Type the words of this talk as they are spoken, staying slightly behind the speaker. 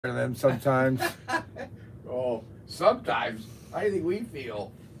of them sometimes. Oh, sometimes. How do you think we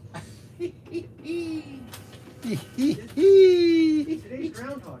feel? Today's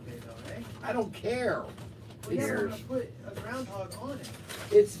Groundhog Day, though, eh? I don't care. Well, yeah, we're gonna put a groundhog on it.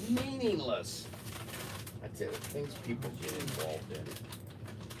 It's meaningless. I tell you, things people get involved in.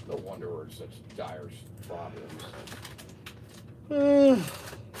 No wonder we're in such dire problems.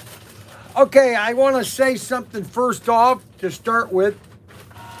 Okay, I want to say something first off to start with.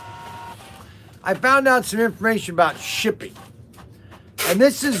 I found out some information about shipping. And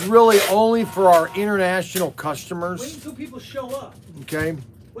this is really only for our international customers. Wait until people show up. Okay?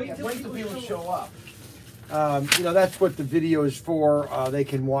 Wait until people show up. You know, that's what the video is for. They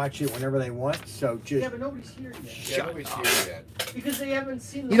can watch it whenever they want. So just... Yeah, but nobody's here yet. Yeah, nobody's here yet. Because they haven't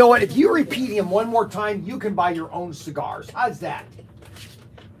seen the... You know what? If you repeat him one more time, you can buy your own cigars. How's that?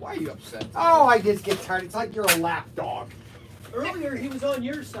 Why are you upset? Oh, I just get tired. It's like you're a lap dog. Earlier, he was on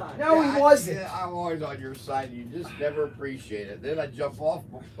your side. No, he wasn't. I'm always on your side. You just never appreciate it. Then I jump off,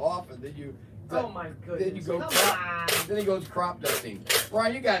 and then you... Oh, my goodness. Then you go then he goes crop dusting.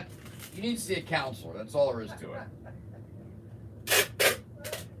 Brian, you need to see a counselor. That's all there is to it.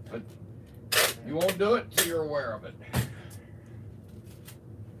 But you won't do it till you're aware of it.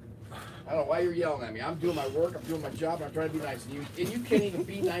 I don't know why you're yelling at me. I'm doing my work. I'm doing my job. And I'm trying to be nice. And you can't even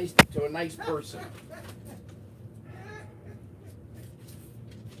be nice to a nice person.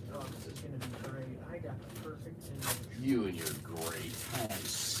 Oh, this is going to be great. I got the perfect image. You and your grape. I'm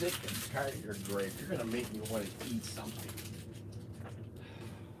sick and tired of your grape. You're going to make me want to eat something.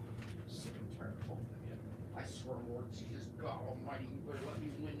 Sick and tired of both of you. I swear, Lord Jesus, God Almighty, you better let me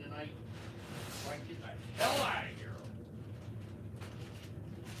win tonight. So I can get the hell out of here.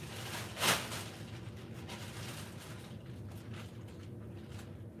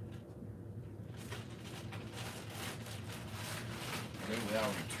 Maybe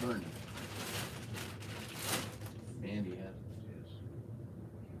that'll return. Mandy has his.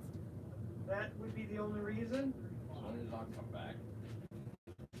 That would be the only reason? As soon as I'll come back.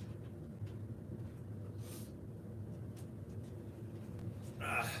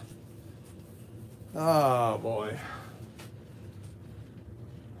 Oh, boy.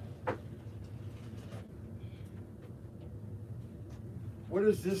 What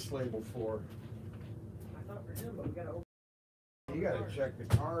is this label for? I thought for him, but we got to open. You got to check the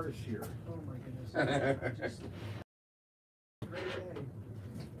cars here. Oh, my goodness. Great day.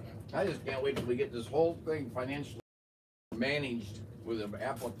 I just can't wait till we get this whole thing financially managed with an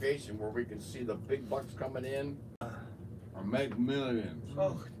application where we can see the big bucks coming in or make millions.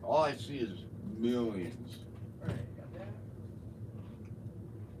 Oh. All I see is millions. All right, got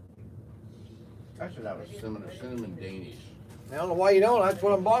that. I should have a cinnamon Danish. I don't know why you don't. That's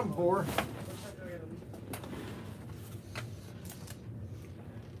what I'm bought them for.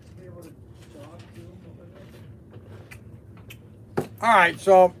 All right,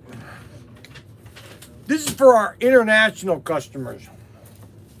 so this is for our international customers.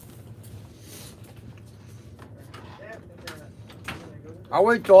 I'll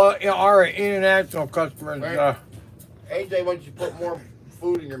wait till our international customers. AJ wants you to put more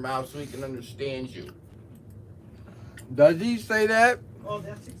food in your mouth so he can understand you. Does he say that? Oh,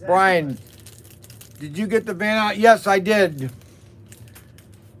 that's exactly Brian, right. Did you get the van out? Yes, I did.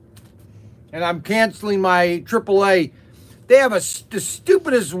 And I'm canceling my AAA. They have the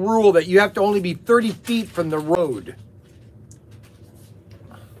stupidest rule that you have to only be 30 feet from the road.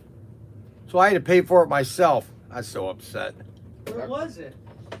 So I had to pay for it myself. I was so upset. Where was it?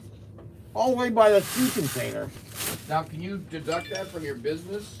 All the way by the sea container. Now, can you deduct that from your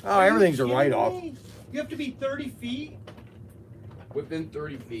business? Oh, everything's a write-off. You have to be 30 feet? Within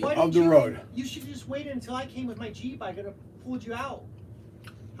 30 feet. Of the road. You should just wait until I came with my Jeep. I could have pulled you out.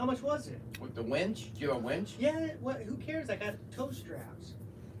 How much was it? With the winch? Do you have a winch? Yeah, what? Who cares? I got toe straps.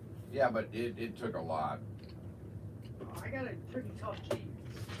 Yeah, but it took a lot. I got a pretty tough Jeep.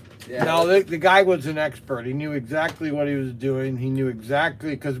 Yeah. No, the guy was an expert. He knew exactly what he was doing. He knew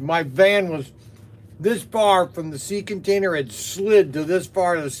exactly, because my van was this far from the sea container. It slid to this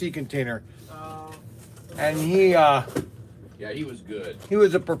far of the sea container. And he... yeah, he was good. He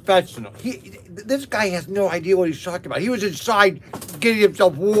was a professional. This guy has no idea what he's talking about. He was inside getting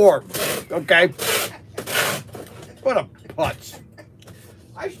himself warm. Okay? What a putz.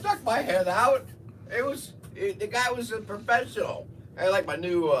 I stuck my head out. The guy was a professional. I like my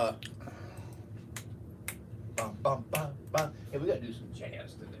new bum, bum, bum, bum. Hey, we gotta do some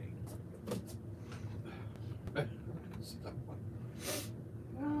jazz today.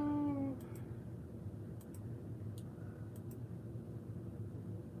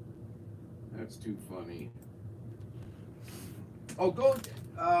 That's too funny. Oh, go.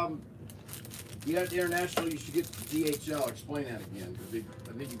 you got the international, you should get the DHL. Explain that again, because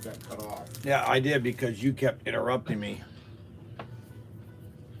I think you got cut off. Yeah, I did because you kept interrupting me.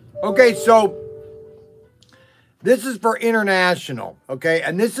 Okay, so this is for international, okay?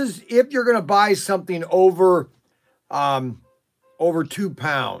 And this is if you're going to buy something over 2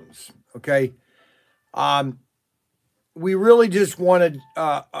 pounds, okay? We really just want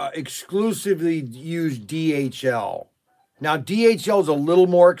to exclusively use DHL. Now, DHL is a little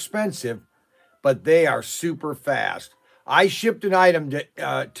more expensive, but they are super fast. I shipped an item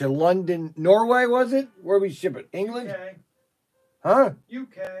to London, Norway, was it? Where we ship it? England? UK. Huh?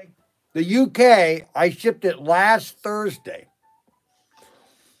 UK. The UK, I shipped it last Thursday.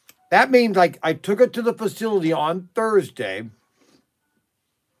 That means like I took it to the facility on Thursday.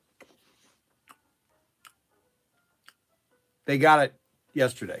 They got it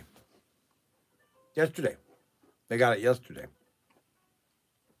yesterday. They got it yesterday.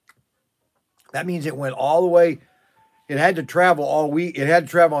 That means it went all the way. It had to travel all week. It had to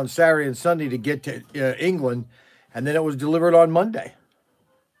travel on Saturday and Sunday to get to England, and then it was delivered on Monday.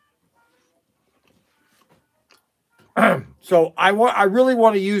 So I really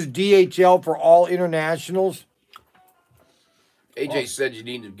want to use DHL for all internationals. AJ said you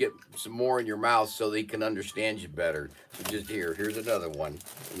need to get some more in your mouth so they can understand you better. So just here's another one.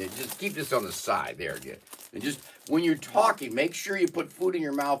 And then just keep this on the side. There you go. And just when you're talking, make sure you put food in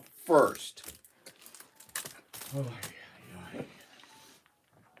your mouth first. Oh, yeah.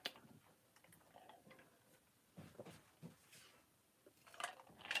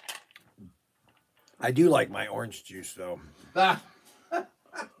 I do like my orange juice, though.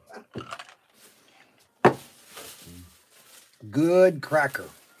 Good cracker.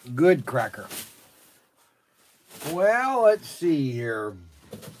 Good cracker. Well, let's see here.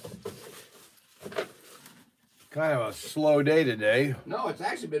 Kind of a slow day today. No, it's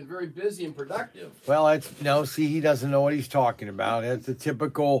actually been very busy and productive. Well, see, he doesn't know what he's talking about. It's a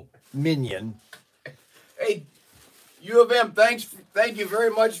typical minion. Hey, U of M, thank you very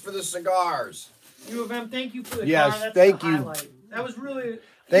much for the cigars. U of M, thank you for the yes, car. That's thank the you. Highlight. That was really.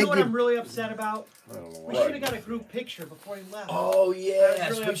 Thank You know what you. I'm really upset about? I don't know We what. should have got a group picture before you left. Oh,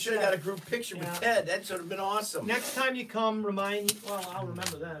 yes. really We should have got upset. a group picture with Yeah. Ted. That would have been awesome. Next time you come, remind. Well, I'll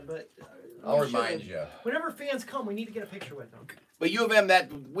remember then, but. I'll we remind should. you. Whenever fans come, we need to get a picture with them. But U of M,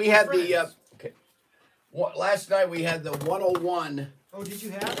 we had the. Friends. Okay. Last night we had the 101. Oh, did you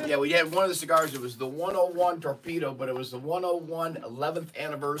have it? Yeah, we had one of the cigars. It was the 101 Torpedo, but it was the 101 11th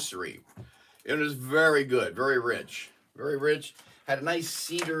anniversary. It was very good, very rich. Very rich. Had a nice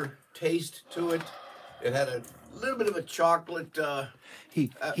cedar taste to it. It had a little bit of a chocolate.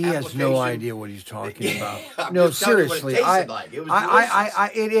 He has no application. idea what he's talking about. I'm No, just telling you what it seriously, tasted like. It was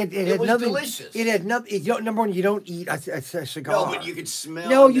delicious. It had was nothing. delicious. It had nothing. Number one, you don't eat a cigar. No, but you could smell.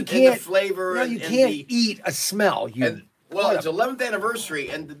 No, you and can't. the flavor. No, and, you and can't the, eat a smell. Well, it's 11th anniversary,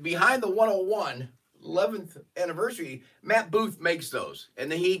 and behind the 101 11th anniversary, Matt Booth makes those,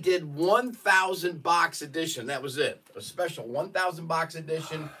 and he did 1,000 box edition. That was it, a special 1,000 box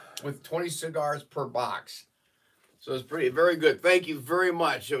edition with 20 cigars per box. So it's very good. Thank you very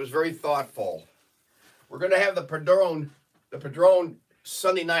much. It was very thoughtful. We're gonna have the Padron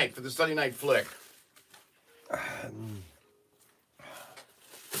Sunday night for the Sunday night flick, and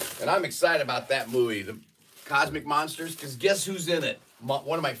I'm excited about that movie, the Cosmic Monsters, because guess who's in it?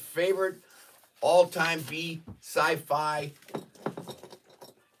 One of my favorite all-time B sci-fi,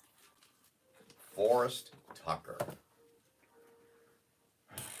 Forrest Tucker.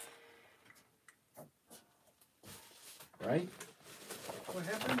 Right? What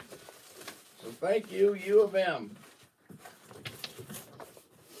happened? So thank you, U of M.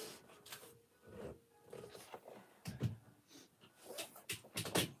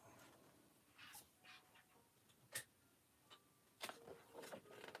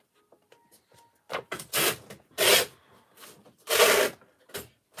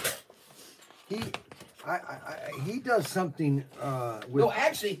 He does something with. No,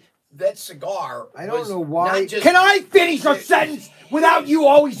 actually, that cigar. I don't was know why. not just- Can I finish a sentence without you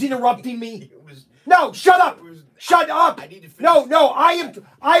always interrupting me? It was. No, shut up! It was- Shut up! I need to finish. No,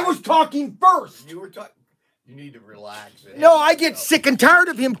 I was talking first. You were talking. You need to relax. No, I get sick and tired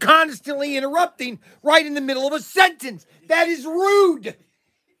of him constantly interrupting right in the middle of a sentence. That is rude.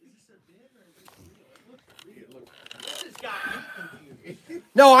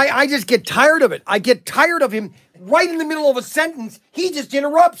 No, I just get tired of it. I get tired of him right in the middle of a sentence. He just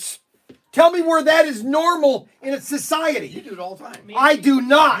interrupts. Tell me where that is normal in a You society. do it all the time. I do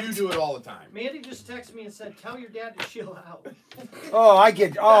not. You do it all the time. Mandy just texted me and said, "Tell your dad to chill out." Oh, I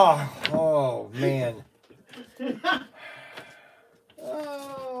get. Oh man.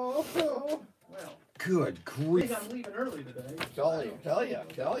 Oh. Well, Good I grief. think I'm leaving early today. Tell you.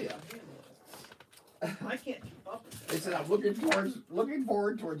 I can't keep up with They this. said I'm looking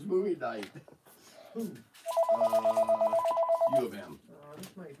forward towards movie night. Who? U of M. This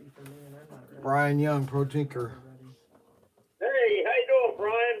might be for me, and I'm not ready. Brian Young, Pro Tinker. Hey, how you doing,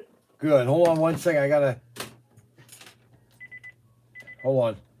 Brian? Good. Hold on one second. I gotta. Hold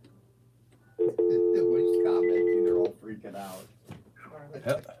on. Everybody's commenting. They're all freaking out.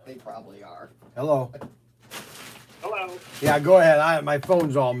 He- They probably are. Hello. Hello. Yeah, go ahead. My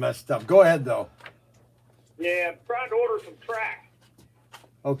phone's all messed up. Go ahead though. Yeah, I'm trying to order some track.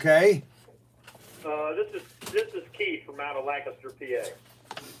 Okay. This is Keith from out of Lancaster, PA.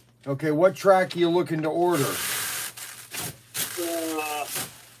 Okay. What track are you looking to order?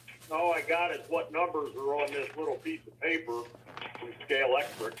 All I got is what numbers are on this little piece of paper from Scale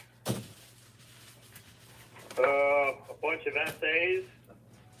Electric. A bunch of essays.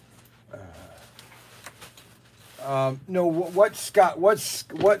 No. What scale?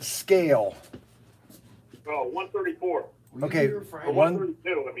 Oh, 134. Okay. Friday? Or One.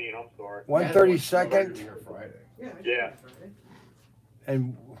 132, I mean, I'm sorry. 132nd. Friday. Yeah. I Yeah. should be Friday.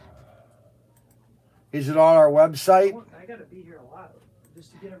 And is it on our website? I gotta be here a lot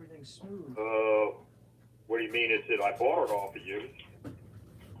just to get everything smooth. What do you mean? Is it I bought it off of you?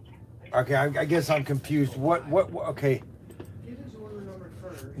 Okay. I guess I'm confused. What? Okay. Get his order number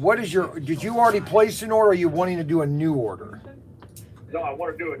first. What is your? Did you already place an order? Or are you wanting to do a new order? No, I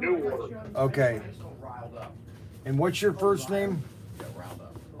want to do a new order. Okay. Riled up. And what's your first name? Get riled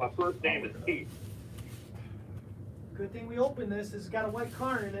up. My first name is Keith. Good thing we opened this. It's got a white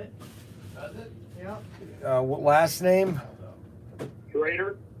car in it. Does it? Yeah. What last name?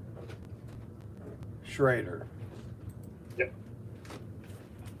 Schrader? Schrader. Yep.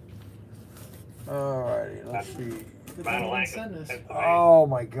 Alrighty, let's see. Good thing Out you of didn't send Lancaster, this. Pennsylvania. Oh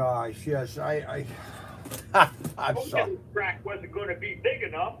my gosh, yes, I'm sorry. This track wasn't going to be big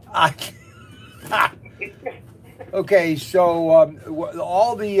enough. Okay, so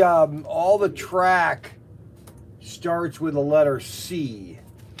all the track starts with the letter C.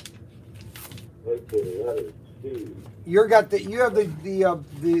 You have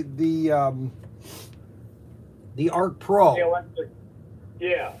the Arc Pro,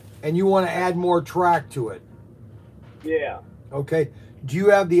 Yeah, and you want to add more track to it. yeah. Okay. Do you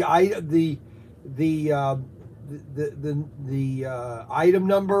have the item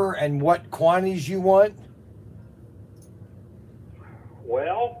number and what quantities you want?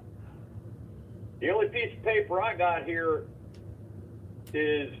 Well, the only piece of paper I got here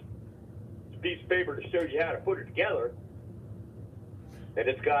is a piece of paper to show you how to put it together. And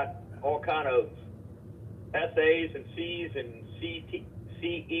it's got all kind of essays and C's and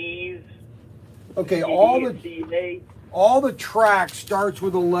CEs. Okay, CA. all the track starts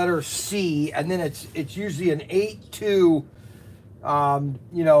with the letter C, and then it's usually an 82, a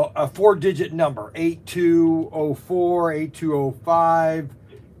 4-digit number: 8204, 8205,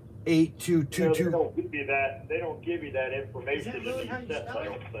 8222. They don't give you that. They don't give you that Is information that in really these how you sets. spell I it?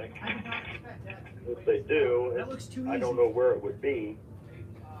 don't think. I did not expect that. If they do, That looks too easy. I don't know where it would be.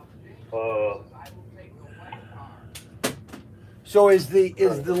 So is the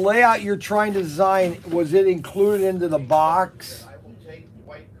layout you're trying to design, was it included into the box, I will take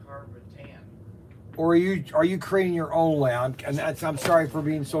white carbon tan. or are you creating your own layout? And I'm sorry for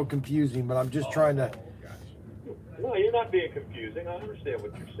being so confusing, but I'm just trying to. No, you're not being confusing. I understand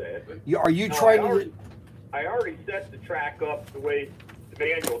what you're saying. Are you No, trying to? I already set the track up the way the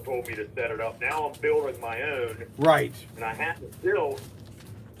manual told me to set it up. Now I'm building my own, Right. and I haven't built.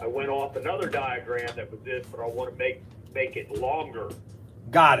 I went off another diagram that was it, but I want to make it longer.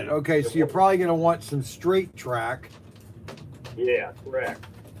 Got it. Okay, so you're probably going to want some straight track. Yeah, correct.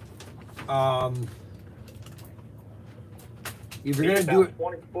 If you're going to do it,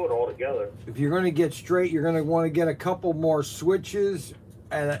 20 foot altogether. if you're going to get straight, you're going to want to get a couple more switches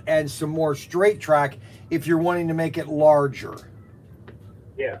and some more straight track if you're wanting to make it larger.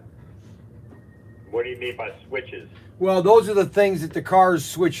 Yeah. What do you mean by switches? Well, those are the things that the cars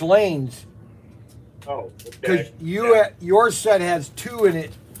switch lanes. Oh, Because okay. your set has two in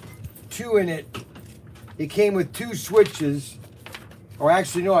it. It came with 2 switches, or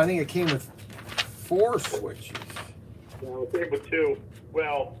actually no, I think it came with 4 switches. Well, it came with 2.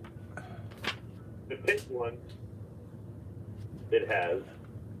 Well, the pit one, it has.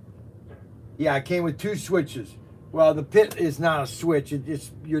 Yeah, it came with 2 switches. Well, the pit is not a switch.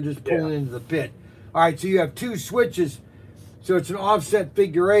 You're just pulling Yeah. into the pit. All right, so you have 2 switches. So it's an offset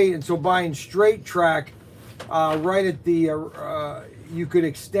figure 8, and so buying straight track right at the you could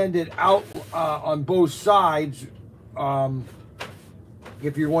extend it out on both sides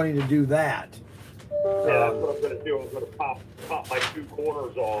if you're wanting to do that. Yeah, that's what I'm going to do. I'm going to pop my two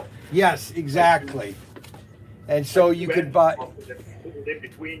corners off. Yes, exactly. And so you could buy. In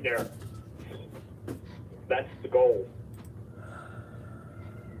between there. That's the goal.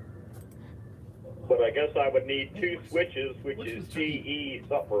 But I guess I would need two switches, which is GE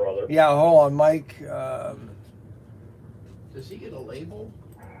something or other. Yeah, hold on, Mike. Does he get a label?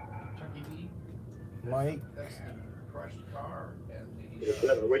 Chucky D? Mike. That's the crushed car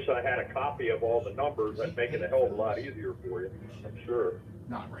and I wish I had a copy of all the numbers. That'd make it a hell of a lot easier for you, I'm sure.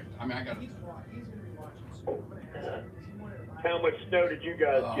 Not right. I mean, I got it. How much snow did you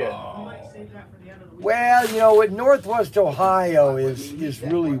guys get? Well, you know, what Northwest Ohio is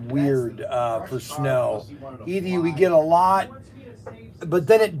really weird for snow. Either we get a lot, but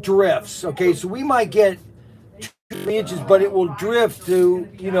then it drifts. Okay, so we might get 2 inches, but it will drift to,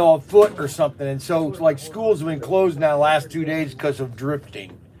 you know, a foot or something. And so, like, schools have been closed now the last 2 days because of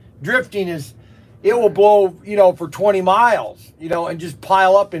drifting. Drifting is, it will blow, you know, for 20 miles, you know, and just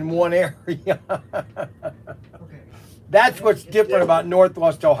pile up in one area. That's what's different about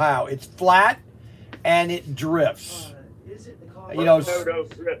Northwest Ohio. It's flat and it drifts. You know, snow don't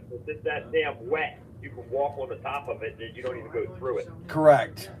drift. It's that damn wet. You can walk on the top of it and you don't even go through it.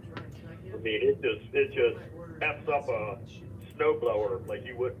 correct. I mean, it just F's up a snowblower like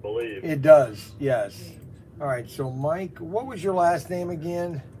you wouldn't believe. It does, yes. All right, so Mike, what was your last name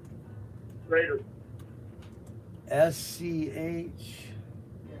again? Schrader. S-C-H.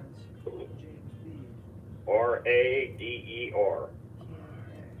 R-A-D-E-R.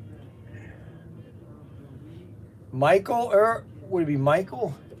 Michael, or would it be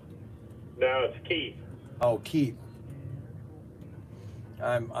Michael? No, it's Keith. Oh, Keith.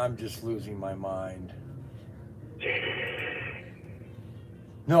 I'm just losing my mind.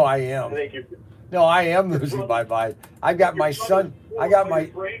 No, I am. I think you. No, I am losing my mind. I got my son. I got my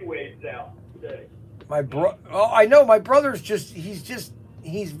brainwaves out today. my bro. Oh, I know. My brother's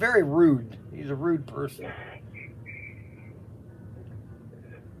he's very rude. He's a rude person.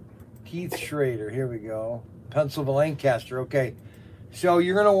 Keith Schrader. Here we go. Pennsylvania Lancaster. Okay. So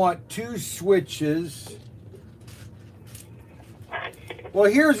you're going to want 2 switches. Well,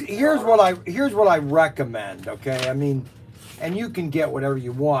 here's what I recommend, okay? I mean, and you can get whatever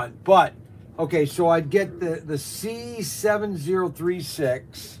you want, but okay, so I'd get the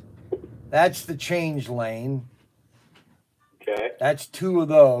C7036. That's the change lane. Okay. That's 2 of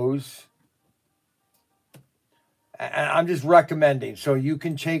those. I'm just recommending, so you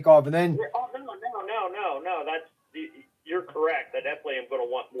can take off, and then. Oh, no. That's you're correct. I definitely am going to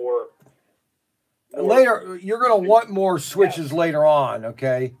want more. Later, you're going to want more switches later on,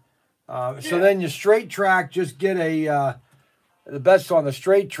 okay? So then your straight track, just get the best on the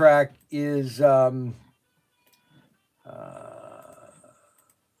straight track is, I've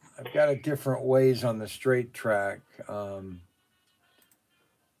got a different ways on the straight track. You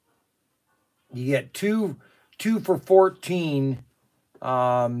get two for 14, you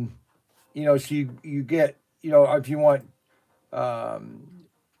know, so you get, you know, if you want, how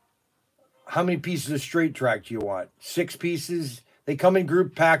many pieces of straight track do you want? 6 pieces. They come in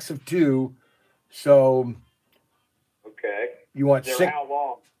group packs of 2. So Okay. you want They're 6. how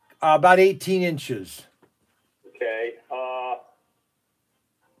long? About 18 inches. Okay.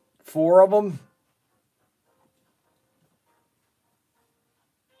 4 of them.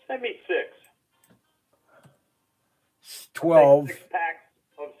 Send me 6. 12. 6 packs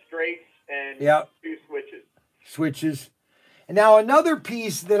of straights and 2 switches. Switches. And now another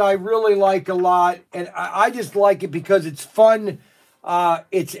piece that I really like a lot, and I just like it because it's fun.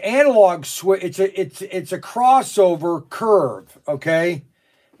 It's analog switch. It's a crossover curve, okay,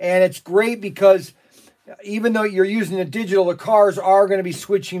 and it's great because even though you're using the digital, the cars are going to be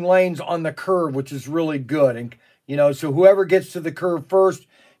switching lanes on the curve, which is really good. And you know, so whoever gets to the curve first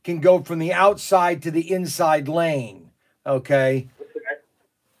can go from the outside to the inside lane, okay.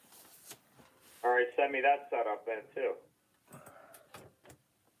 All right, send me that setup then too.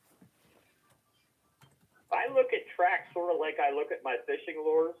 I look at tracks sort of like I look at my fishing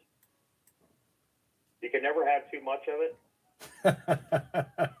lures. You can never have too much of it.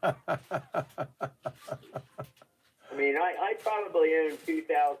 I mean, I probably own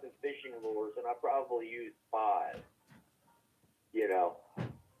 2,000 fishing lures, and I probably use 5. You know.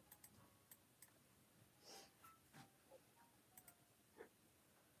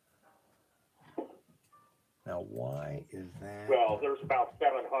 Now, why is that? Well, there's about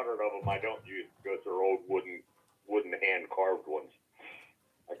 700 of them I don't use because they're old wooden hand carved ones.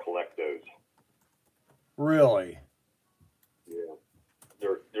 I collect those. Really? Yeah,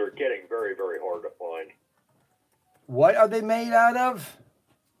 they're getting very, very hard to find. What are they made out of?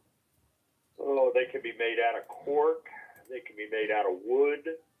 They can be made out of cork. They can be made out of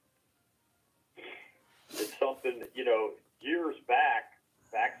wood. It's something, you know, years back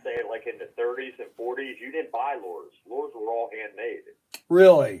say like in the 30s and 40s, you didn't buy lures. Lures were all handmade.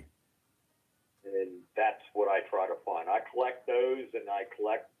 Really? And that's what I try to find. I collect those, and I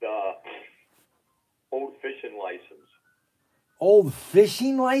collect old fishing license. Old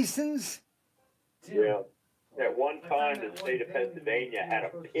fishing license? Yeah. At one time, the state of Pennsylvania had a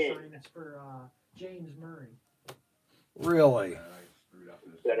pin. For James Murray. Really?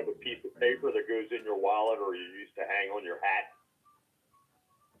 Instead of a piece of paper that goes in your wallet or you used to hang on your hat,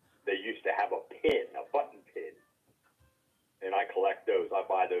 they used to have a pin, a button pin. And I collect those. I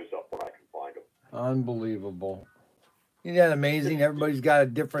buy those up when I can find them. Unbelievable. Isn't that amazing? Everybody's got a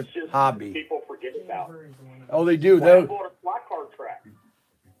different It's just hobby. people forget about. Oh, they do. Well, I bought a flat car track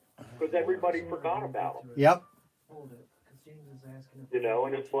because everybody forgot about them. Yep. You know,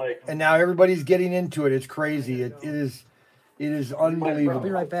 and it's like. And now everybody's getting into it. It's crazy. It is unbelievable. I'll be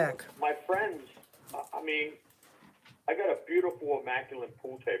right back. My friends, I mean, I got a beautiful, immaculate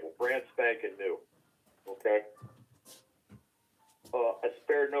pool table, brand spanking new. Okay. I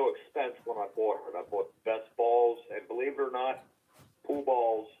spared no expense when I bought it. I bought the best balls, and believe it or not, pool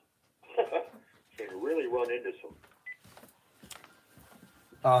balls can really run into some.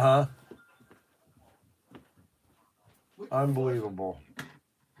 Uh-huh. Unbelievable.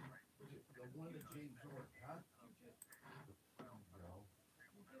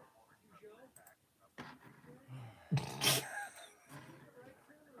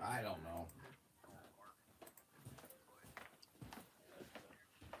 I don't know.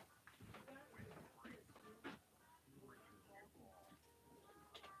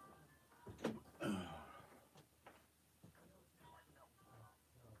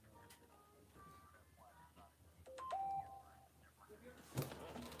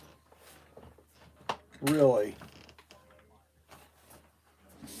 Really?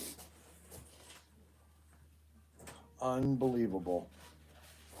 Unbelievable.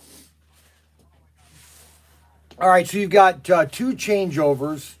 All right, so you've got 2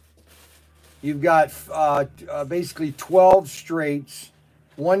 changeovers. You've got basically 12 straights,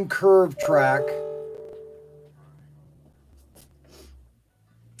 1 curve track.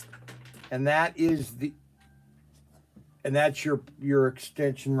 And that is that's your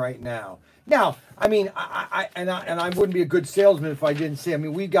extension right now. Now, I mean, I wouldn't be a good salesman if I didn't say. I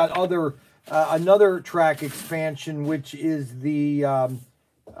mean, we've got another track expansion, which is the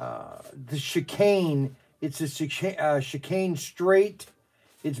chicane. It's a chicane straight.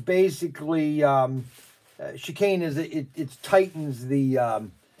 It's basically chicane is it tightens the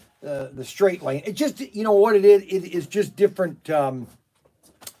straight lane. It just, you know what it is. It is just different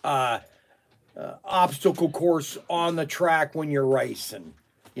obstacle course on the track when you're racing.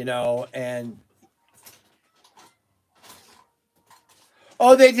 You know, and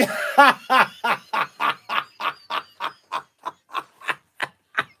oh, they did.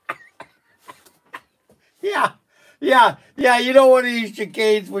 Yeah. You don't want to use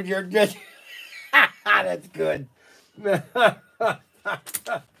chicanes when you're just. That's good.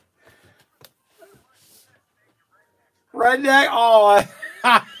 Redneck. Oh.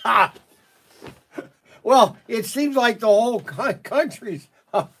 Well, it seems like the whole country's.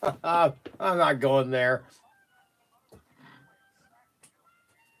 I'm not going there.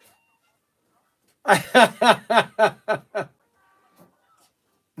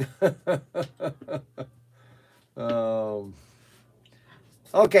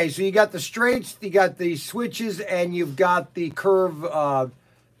 Okay, so you got the straights, you got the switches, and you've got the curve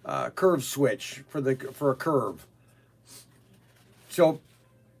switch for a curve. So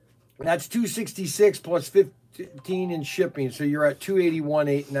that's $266 plus 15 in shipping, so you're at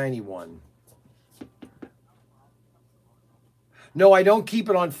 $281,891. No, I don't keep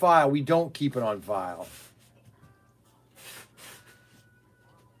it on file. We don't keep it on file.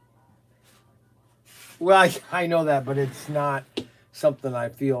 Well, I know that, but it's not something I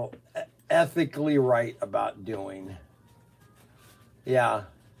feel ethically right about doing. Yeah.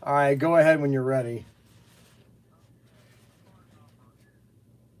 All right, go ahead when you're ready.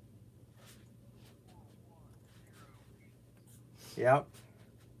 Yep.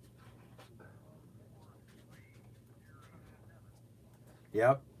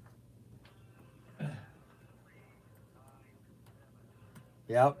 Yep.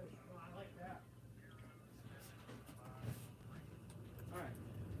 Yep.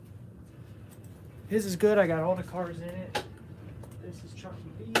 His is good. I got all the cars in it. This is Chucky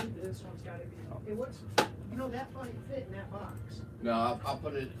B. This one's got to be. Hey, what's, you know, that might fit in that box. No, I'll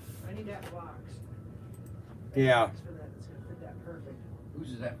put it. I need that box. Yeah. For that. It's gonna fit that perfect. Who's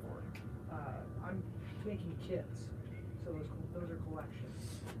is that for? I'm making kits. So those are collections.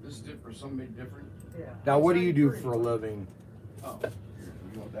 This is for somebody different. Yeah. Now, what do you do Pretty. for a living? Oh, here,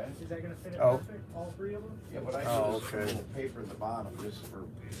 you want that? Is that gonna fit it Oh. perfect? All three of them? Yeah, but I Oh, just okay. a little paper at the bottom just for.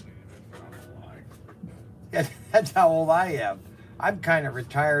 I don't know why. Yeah, that's how old I am. I'm kind of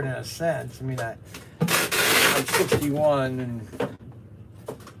retired in a sense. I mean, I'm 61 and.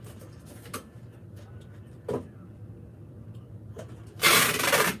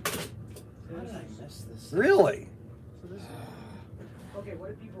 How did I miss this? Really? So this is, okay, what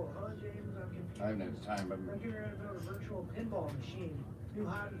did people, James, I'm confused. I haven't had time. I'm getting ready to build a virtual pinball machine. New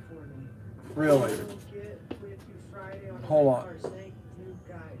hobby for me. Really? Little kit, wait through Friday on Hold on. our snake, new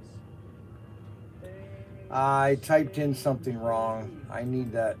guys. I typed in something wrong. I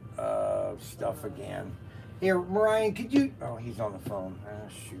need that stuff again. Here, Mariah, could you? Oh, he's on the phone. Ah,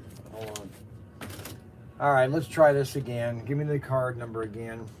 shoot. Hold on. All right, let's try this again. Give me the card number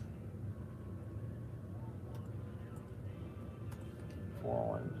again.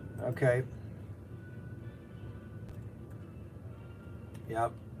 401. Okay.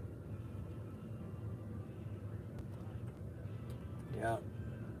 Yep. Yep.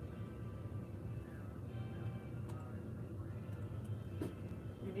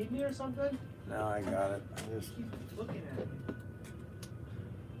 You need me or something? No, I got it. I just. Keep looking at me.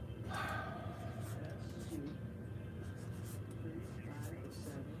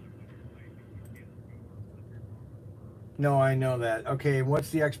 No, I know that. Okay, what's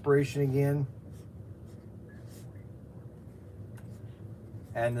the expiration again?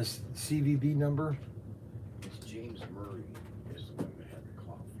 And the CVV number? It's James Murray is the one that had the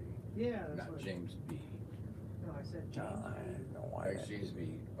coffee. Yeah, that's Not what James B. No, I said No, James. I don't know why. That's James B.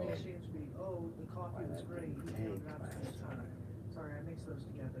 Oh, Thanks, James B. Oh, the coffee was great. You didn't have it at the time. Sorry, I mixed those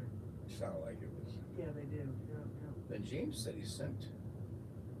together. sounded like it was. Yeah, they do. Yeah. Then James said he sent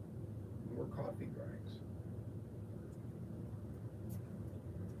more coffee grinds.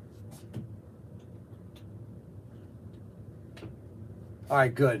 All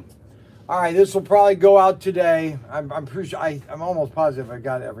right, good. All right, this will probably go out today. I'm pretty sure. I'm almost positive I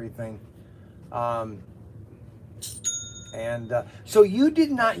got everything. So you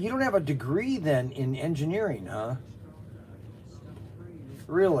don't have a degree then in engineering, huh?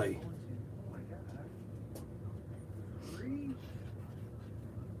 Really? Oh my God.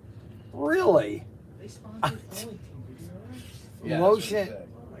 Really? They sponsored Ellington, did you know that? Yeah, Lotion. Oh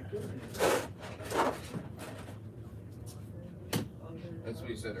my goodness. That's what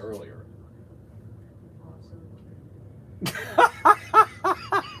he said earlier.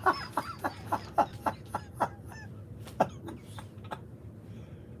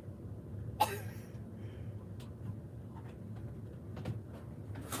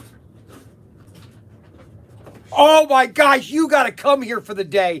 Oh my gosh, you got to come here for the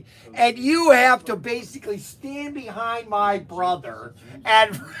day. And you have to basically stand behind my brother.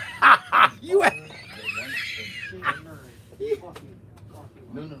 And you have...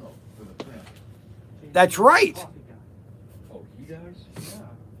 No, for the print. That's right. Oh, he does?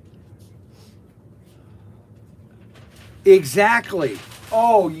 Yeah. Exactly.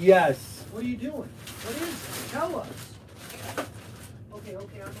 Oh, yes. What are you doing? What is it? Tell us. Okay, I'm on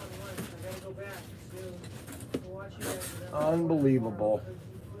lunch. I gotta go back soon. We'll watch you guys. Unbelievable. Could you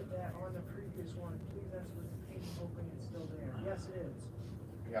put that on the previous one? Please, that's what the page hoping it's still there. Yes, it is.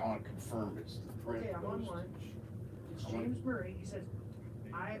 Yeah, I want to confirm it's the print. Okay, I'm on lunch. It's James Murray. He says,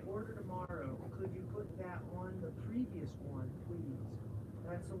 I order tomorrow. Could you put that on the previous one, please?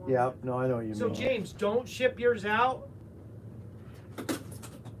 That's the one. Yep. No, I know what you So mean. James, don't ship yours out. I'm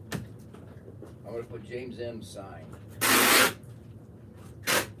going to put James M. sign.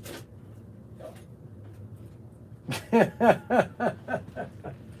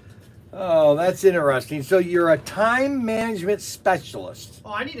 Oh, that's interesting. So you're a time management specialist.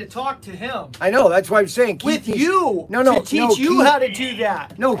 Oh, I need to talk to him. I know. That's why I'm saying Keith With needs- you. No, no, To teach no, you Keith- how to do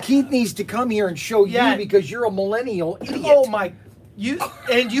that. No, Keith needs to come here and show Yeah. you because you're a millennial idiot. Oh my! You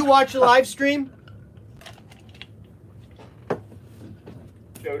watch the live stream?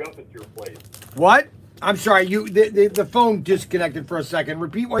 Showed up at your place. What? I'm sorry. The phone disconnected for a second.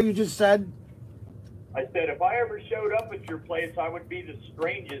 Repeat what you just said. I said, if I ever showed up at your place, I would be the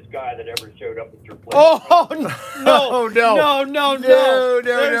strangest guy that ever showed up at your place. Oh No, no. no!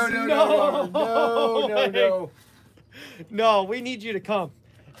 No. No, we need you to come.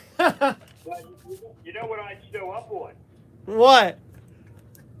 But you know what I'd show up on? What?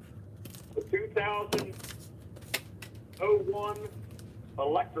 The 2001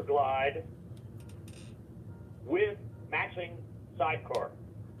 Electroglide with matching sidecar.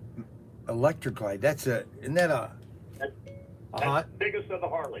 Electroglide. Isn't that a That's hot? the biggest of the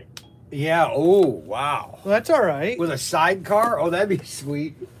Harley. Yeah. Oh, wow. Well, that's all right. With a sidecar? Oh, that'd be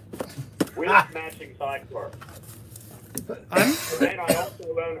sweet. We have matching sidecar. I'm Then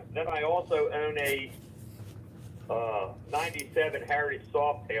I also own a 97 Heritage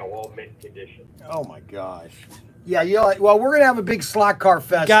Softail, all mint condition. Oh my gosh. Yeah, well, we're gonna have a big slot car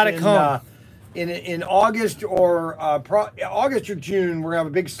fest. Gotta come. In August or August or June. We're gonna have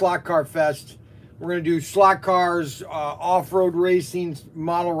a big slot car fest. We're gonna do slot cars, off-road racing,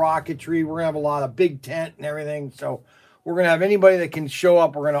 model rocketry. We're gonna have a lot of big tent and everything. So we're gonna have anybody that can show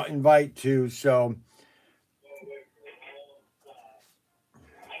up. We're gonna invite to. So.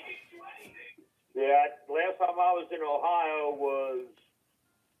 Yeah, last time I was in Ohio was,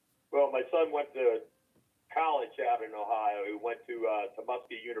 well, my son went to college out in Ohio. He went to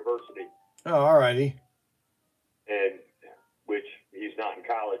Muskie University, Oh, all righty. and which he's not in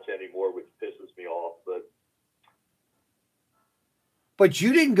college anymore, which pisses me off. But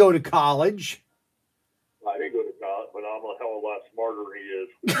you didn't go to college. I didn't go to college, but I'm a hell of a lot smarter than he is.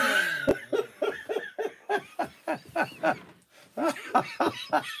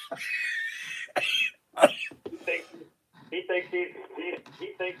 He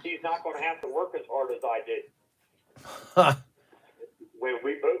thinks he's not going to have to work as hard as I did. When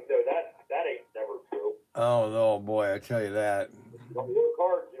we both know that ain't never true. Oh, no, boy, I tell you that. You don't work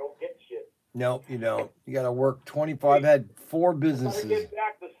hard, you don't get shit. Nope, you don't. You got to work 25. Had 4 Gotta businesses. get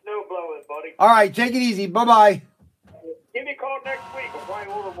back to snow blowing, buddy. All right, take it easy. Bye-bye. Give me a call next week. I'll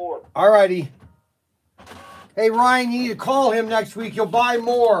probably order more. All righty. Hey, Ryan, you need to call him next week. You'll buy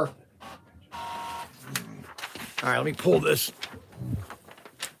more. All right, let me pull this.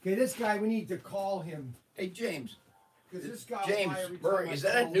 Okay, this guy, we need to call him. Hey, James. Because this guy will James buy every time Murray, I is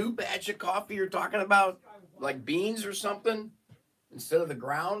that a call new him. batch of coffee you're talking about? Like beans or something? Instead of the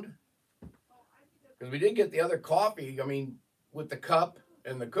ground? Because we did get the other coffee, I mean, with the cup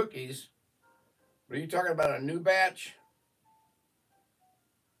and the cookies. But are you talking about a new batch?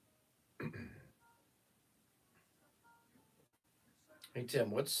 Hey,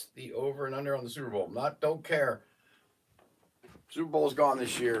 Tim, what's the over and under on the Super Bowl? Don't care. Super Bowl's gone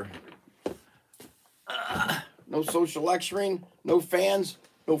this year. No social lecturing, no fans,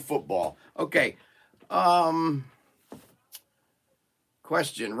 no football. Okay.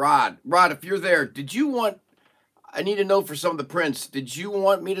 Question, Rod. Rod, if you're there, did you want, I need to know for some of the prints, did you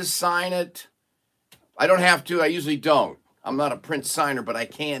want me to sign it? I don't have to. I usually don't. I'm not a print signer, but I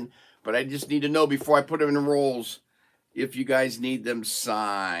can. But I just need to know before I put them in rolls if you guys need them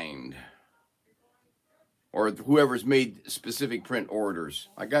signed. Or whoever's made specific print orders.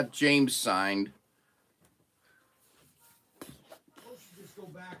 I got James signed. Just go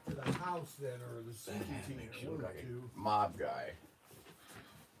back to the house then, or the city Mob guy.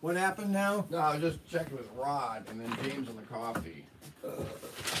 What happened now? No, I was just checking with Rod and then James on the coffee.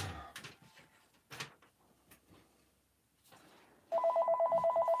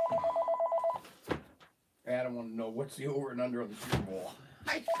 Adam wanted to know what's the over and under on the Super Bowl.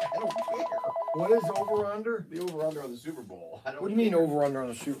 I don't care. What is over under? The over under on the Super Bowl. I don't What do you mean care. over under on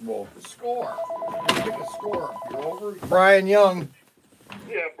the Super Bowl? The score. You pick a score. If you're over. Brian Young.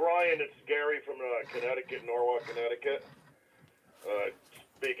 Yeah, Brian, it's Gary from Connecticut, Norwalk, Connecticut.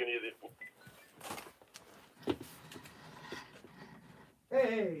 Speaking of you.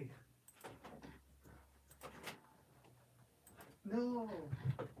 Hey. No.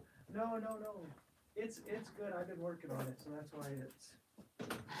 It's good. I've been working on it, so that's why it's.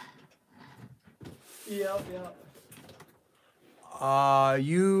 Yep.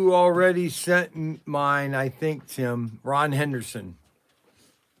 You already sent mine, I think, Tim. Ron Henderson.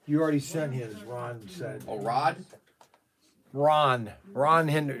 You already sent his, Ron said. Oh, Rod? Ron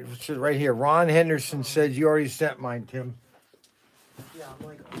Henderson, right here. Ron Henderson says you already sent mine, Tim. Yeah, I'm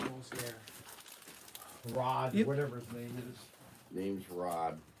like almost there. Rod, Yep. whatever his name is. Name's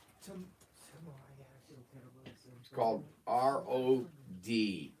Rod. Tomorrow, yeah, I feel terrible. It's called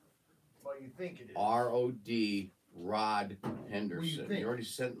R-O-D. Well, you think it is. R-O-D, Rod Henderson. think? You already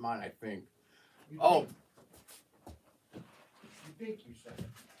sent mine, I think. You Oh, think you sent it.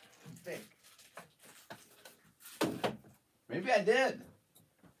 You think. maybe I did.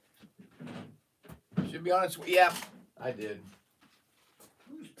 Should be honest. Yeah, I did.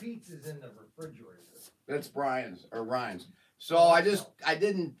 Whose pizza's in the refrigerator? That's Brian's or Ryan's. So I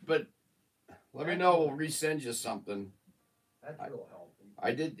didn't, but let me know. We'll resend you something. That's real healthy.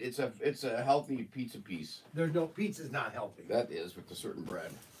 I did. It's a healthy pizza piece. There's no pizza's not healthy. That is with a certain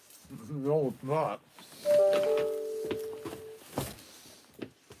bread. No, it's not.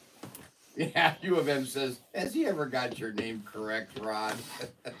 Yeah, U of M says, has he ever got your name correct, Rod?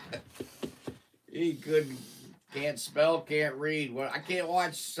 He couldn't Can't spell, can't read. Well, I can't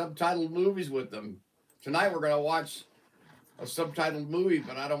watch subtitled movies with them. Tonight we're going to watch a subtitled movie,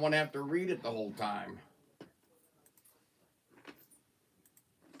 but I don't want to have to read it the whole time.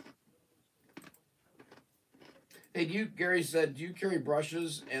 Hey, Gary said, do you carry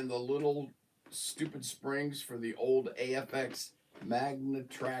brushes and the little stupid springs for the old AFX Magna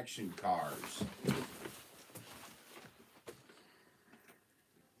traction cars?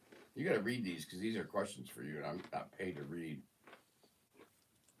 You got to read these because these are questions for you, and I'm not paid to read.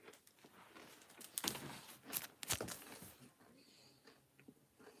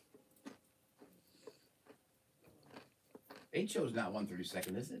 HO's not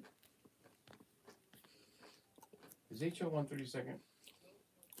 1/32, is it? Is HO 1/32?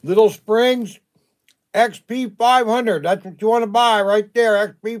 Little Springs XP 500. That's what you want to buy right there.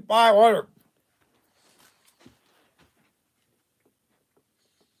 XP 500.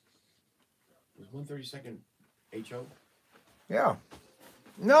 Was 1/32 HO? Yeah.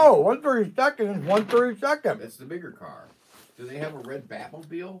 No, 1/32 is 1/32. That's the bigger car. Do they have a red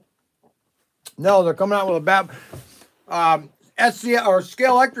Batmobile? No, they're coming out with a SC or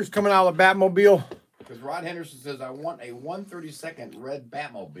Scale Electric's coming out with a Batmobile. Because Rod Henderson says, I want a 1/32 red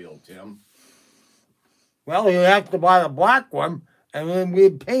Batmobile, Tim. Well, you have to buy the black one, and then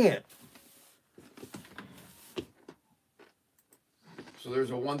we'd paint it. So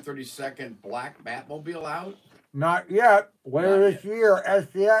there's a 1/32 black Batmobile out? Not yet. Later Not this year,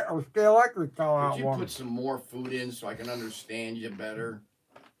 SCX or Scale Electric's coming out Could you one. put some more food in so I can understand you better?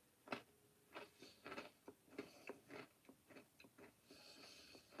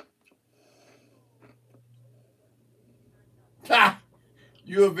 Ha!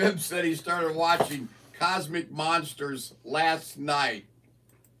 U of M said he started watching Cosmic Monsters last night.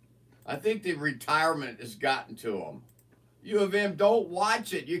 I think the retirement has gotten to him. U of M, don't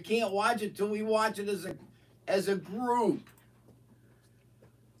watch it. You can't watch it till we watch it as a group.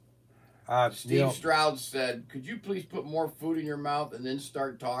 Steve Stroud said, could you please put more food in your mouth and then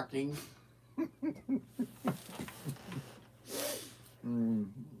start talking?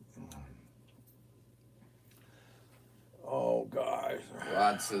 Oh, gosh.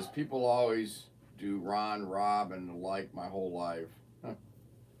 Rod says, people always do Ron, Rob, and the like my whole life. Huh.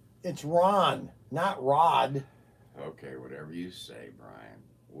 It's Ron, not Rod. Okay, whatever you say, Brian.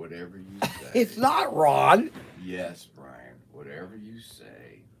 Whatever you say. It's not Rod. Yes, Brian. Whatever you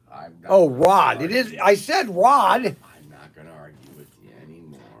say. I'm not Oh, Rod. It is. I said Rod. I'm not going to argue with you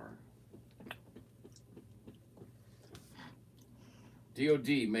anymore.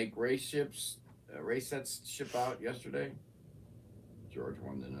 DOD make race sets ship out yesterday? George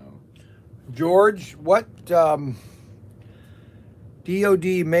wanted to know. George, what DOD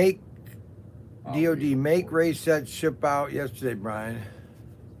make race sets ship out yesterday, Brian?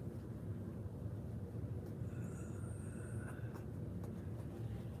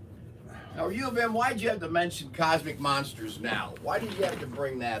 Now, U of M, why'd you have to mention Cosmic Monsters now? Why did you have to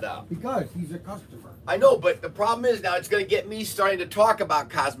bring that up? Because he's a customer. I know, but the problem is now it's going to get me starting to talk about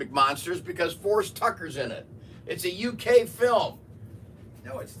Cosmic Monsters because Forrest Tucker's in it. It's a UK film.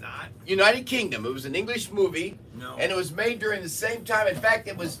 No, it's not. United Kingdom. It was an English movie. No. And it was made during the same time. In fact,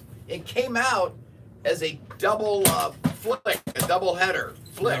 it came out as a double flick, a double header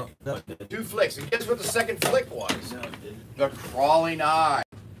flick. No. 2 flicks. And guess what the second flick was? No, it didn't. The Crawling Eye.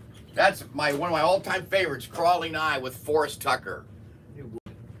 That's one of my all-time favorites, Crawling Eye with Forrest Tucker.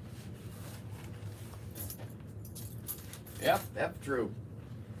 Yep, that's true.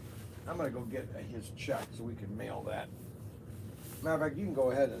 I'm going to go get his check so we can mail that. Matter of fact, you can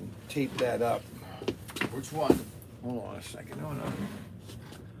go ahead and tape that up. Which one? Hold on a second. No.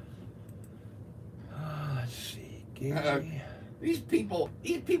 Let's see. Gary. These people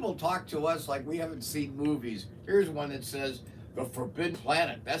talk to us like we haven't seen movies. Here's one that says, The Forbidden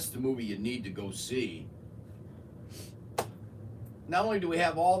Planet. That's the movie you need to go see. Not only do we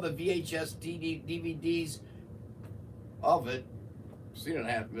have all the VHS DVDs of it, seen it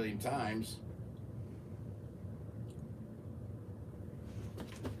 500,000 times.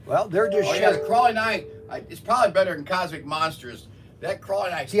 Well, they're just Oh, yeah, the Crawling Eye. It's probably better than Cosmic Monsters. That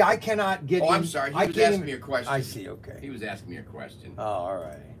Crawling Eye. See, I cannot get. Oh, I'm sorry. He was asking me a question. I see. Okay. He was asking me a question. Oh, all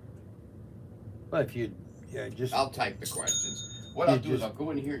right. Well, if you, just. I'll type the questions. What I'll do is I'll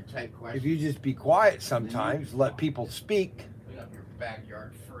go in here and type questions. If you just be quiet sometimes, let people speak. Clean up your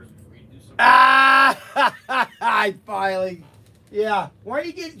backyard first before you do something. Ah! I finally. Yeah. Why are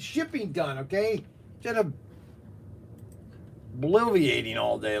you getting shipping done? Okay, instead of obliviating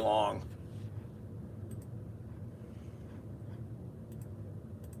all day long.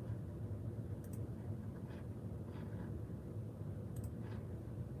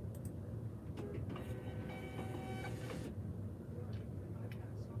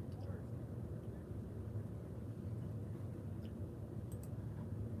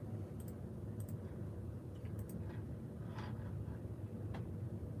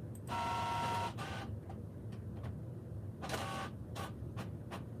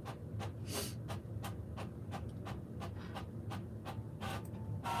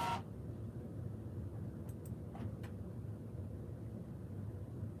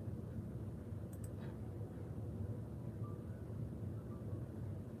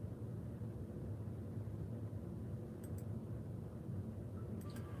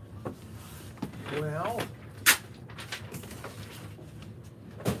 Well,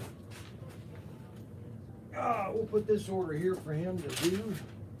 we'll put this order here for him to do.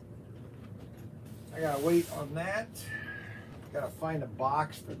 I gotta wait on that. Gotta find a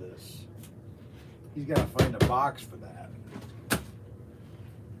box for this. He's gotta find a box for that.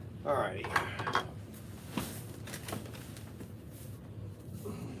 Alrighty.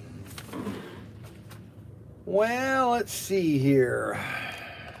 Well, let's see here.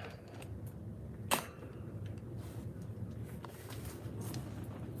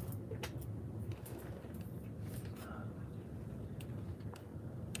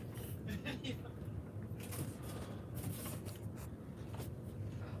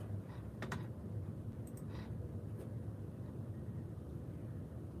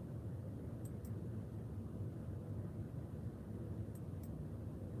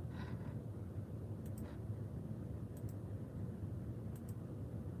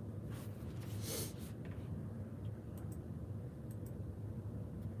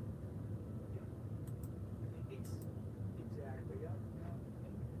 Exactly. Yep.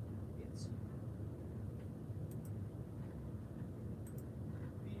 It's.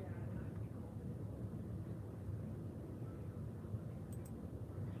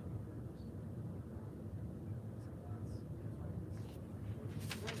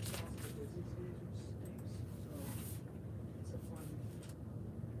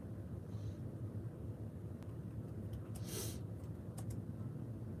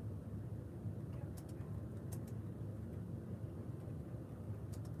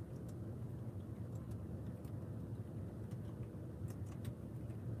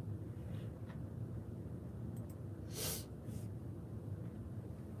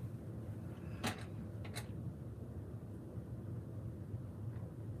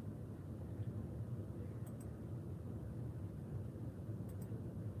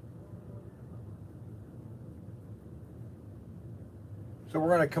 So we're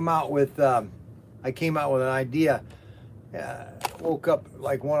gonna come out with, I came out with an idea. Woke up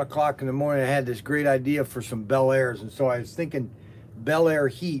like 1 o'clock in the morning. I had this great idea for some Bel Airs, and so I was thinking Bel Air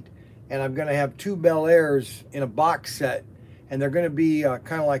heat, and I'm gonna have 2 Bel Airs in a box set, and they're gonna be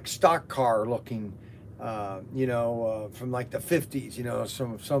kind of like stock car looking, from like the 50s,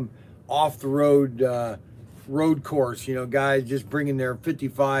 some off the road road course, guys just bringing their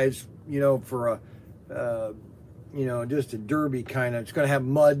 55s, for a just a derby kind of. It's going to have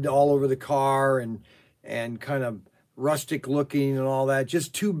mud all over the car and kind of rustic looking and all that.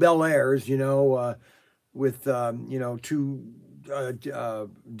 Just 2 Bel Airs, with 2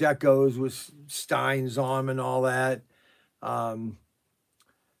 decos with Steins on them and all that. I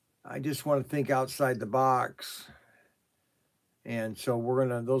just want to think outside the box, and so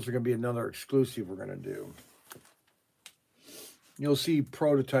those are gonna be another exclusive we're gonna do. You'll see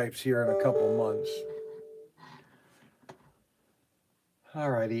prototypes here in a couple of months.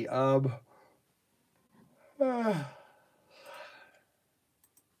 Alrighty,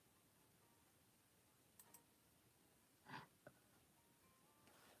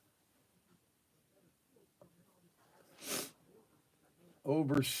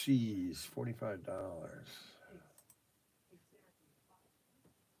 overseas, $45.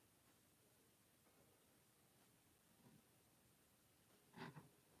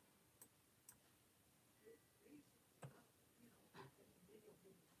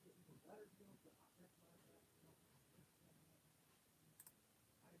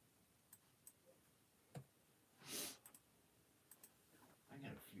 I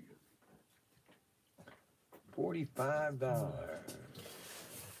got a few. $45.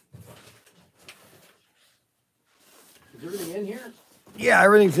 Is everything in here? Yeah,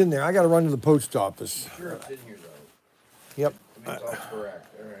 everything's in there. I got to run to the post office. Sure, it's in here though. Yep. It's all correct.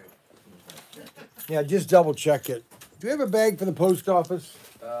 All right. Yeah, just double check it. Do you have a bag for the post office?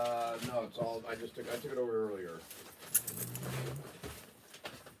 No, it's all. I took it over earlier.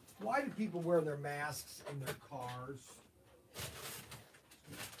 Why do people wear their masks in their cars?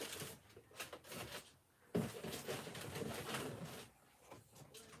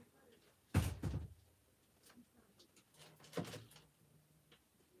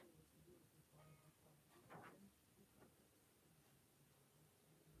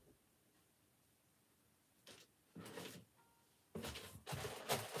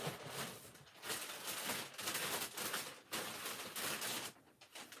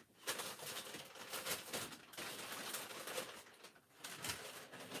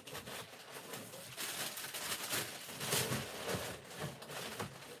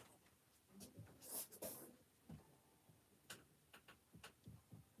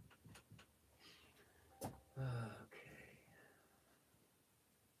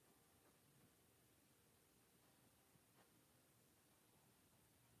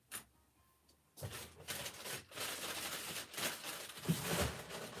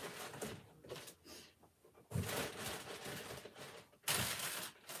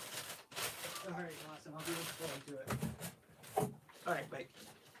 All right, Mike.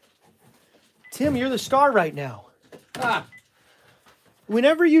 Tim, you're the star right now. Ah,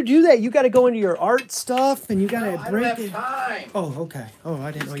 Whenever you do that, you got to go into your art stuff and you got to I don't break have it. time. Oh, okay. Oh,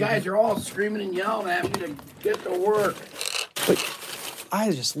 I didn't These know you guys did. are all screaming and yelling at me to get to work.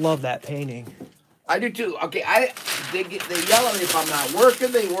 I just love that painting. I do too. Okay, they yell at me if I'm not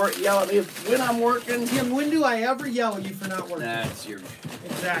working. They yell at me when I'm working. Tim, when do I ever yell at you for not working? That's your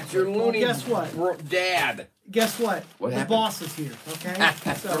Exactly. your Well, loony. guess what? Dad, Guess what? What the happened? boss is here, okay?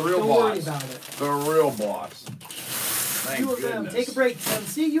 So the real don't boss. worry about it. The real boss. Thank U of M, goodness. take a break, Tim.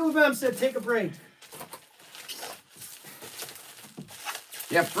 See, U of M said take a break.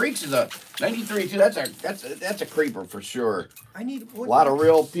 Yeah, Freaks is a 1932. That's a creeper for sure. I need A lot of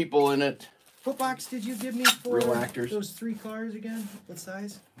real people in it. What box did you give me for Real actors. those 3 cars again? What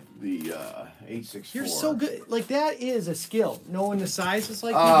size? The 864. You're so good. Like that is a skill. Knowing the sizes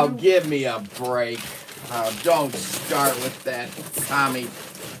like Oh, you do. give me a break. Oh, don't start with that Tommy.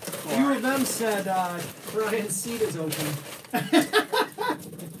 U of M said Brian's seat is open.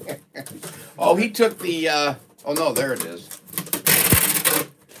 Oh, he took the. Oh no, there it is.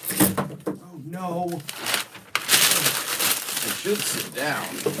 Oh no. It should sit down.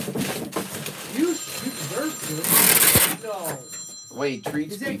 You deserve to. No. The way he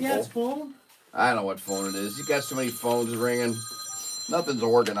treats Is that people. Dad's phone? I don't know what phone it is. You got so many phones ringing. Nothing's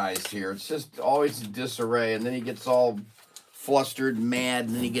organized here. It's just always in disarray, and then he gets all flustered, mad,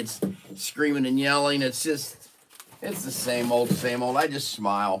 and then he gets screaming and yelling. It's the same old, same old. I just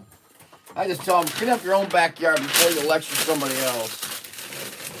smile. I just tell him, clean up your own backyard before you lecture somebody else.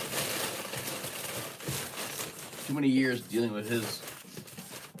 Too many years dealing with his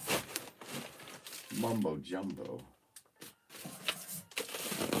mumbo jumbo.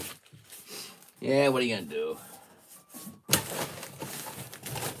 Yeah, what are you gonna do?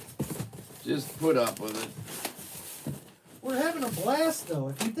 Just put up with it. We're having a blast though.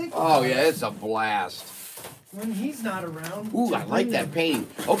 If you think. Oh about yeah, it, it's a blast. When he's not around. Ooh, to I like bring that the- painting.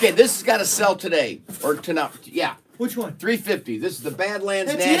 Okay, this has got to sell today or tonight. Yeah, Which one? $350. This is the Badlands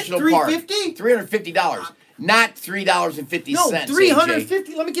That's National it? Park. $350? $350, not $3.50. No, AJ.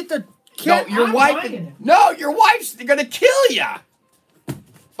 350. Let me get the. No, cat. your I'm wife. buying it. No, your wife's gonna kill ya.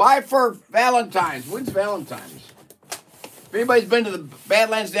 Buy for Valentine's. When's Valentine's? If anybody's been to the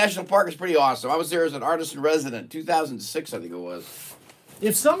Badlands National Park, it's pretty awesome. I was there as an artist in resident, 2006, I think it was.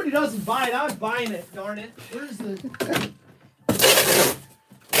 If somebody doesn't buy it, I'm buying it. Darn it. Where's the?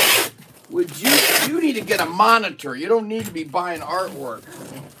 Would you need to get a monitor? You don't need to be buying artwork.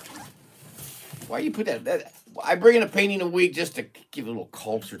 Why you put that? I bring in a painting a week just to give a little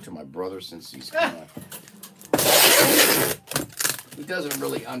culture to my brother since he's kind of. He doesn't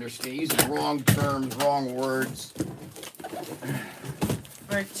really understand. He's using wrong terms, wrong words.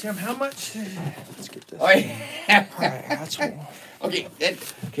 All right, Tim. How much? Let's get this. Oh, yeah. All right, that's cool. Okay,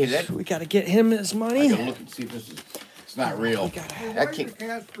 that. We got to get him his I money. gotta look and see if this is. It's not real. That can't.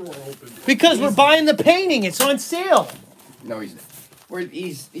 cat door open? Because we're buying the painting. It's on sale. No, he's.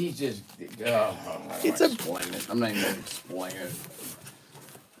 He's just. It's explain it. I'm not even gonna explain it.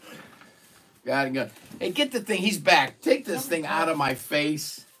 Go. Hey, get the thing. He's back. Take this thing out of my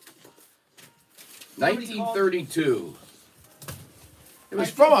face. 1932. It was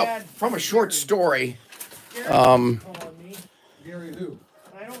from a short story. Calling me. Gary who?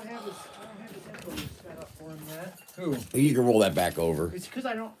 I don't have this info set up for him yet. Who? You can roll that back over. It's because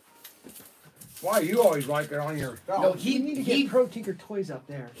I don't. Why you always like it on your stuff? No, You need to get ProTinkerToys up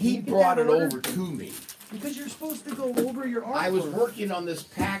there. Can He you get brought that it ordered? over to me. Because you're supposed to go over your artwork. I was working on this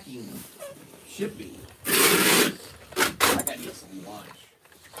packing, shipping. I gotta get some lunch.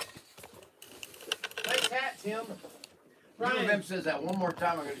 Nice hat, Tim. Ryan Vim says that one more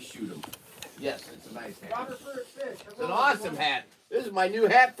time, I'm gonna shoot him. Yes, it's a nice hat. Robert Fur Fish. It's an awesome hat. This is my new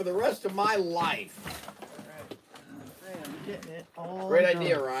hat for the rest of my life. Man, you're getting it all Great done.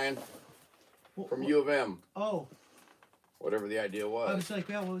 idea, Ryan. From U of M. Oh, Whatever the idea I was. was like,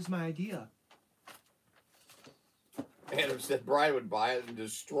 yeah, what was my idea? Adam said Brian would buy it and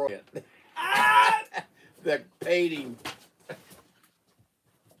destroy it. The painting.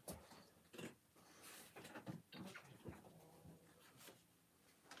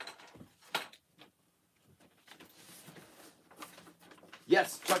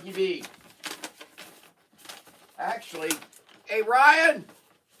 Yes, Chucky B. Actually, hey Ryan!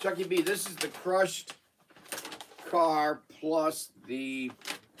 Chucky B, this is the crushed car plus the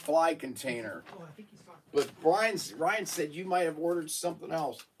fly container. Oh, I think he's talking. But Ryan said you might have ordered something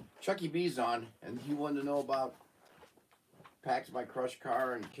else. Chucky B's on, and he wanted to know about packs my crushed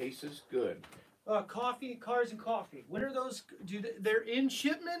car and cases. Good. Coffee, cars, and coffee. When are those? They're in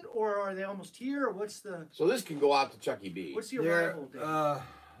shipment, or are they almost here? Or what's the? So this can go out to Chuck E. B. What's the arrival date? Let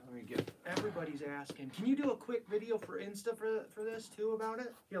me get. Everybody's asking. Can you do a quick video for Insta for this too about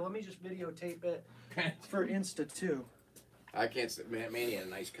it? Yeah, let me just videotape it for Insta too. I can't. Manny had a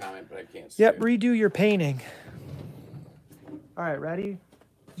nice comment, but I can't. Yep, redo your painting. All right, ready?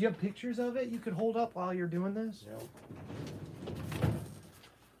 Do you have pictures of it you could hold up while you're doing this? No.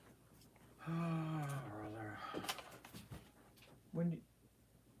 When?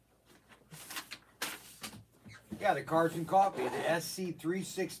 Yeah, the cars and coffee, the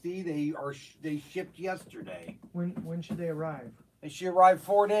SC360. They shipped yesterday. When should they arrive? They should arrive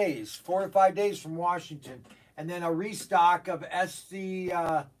 4 days, 4 to 5 days from Washington, and then a restock of SC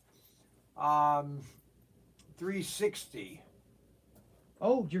 360.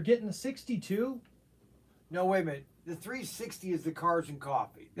 Oh, you're getting the 62? No, wait a minute. The 360 is the cars and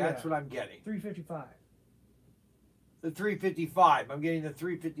coffee. That's what I'm getting. 355. The 355. I'm getting the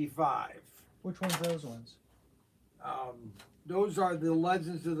 355. Which one's those ones? Those are the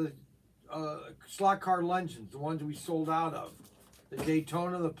legends of the slot car legends, the ones we sold out of. The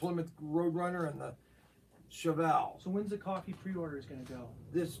Daytona, the Plymouth Roadrunner, and the Chevelle. So when's the coffee pre-orders going to go?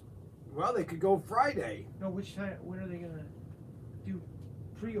 Well, they could go Friday. No, which time? When are they going to do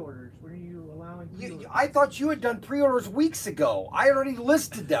pre-orders? When are you allowing pre-orders? I thought you had done pre-orders weeks ago. I already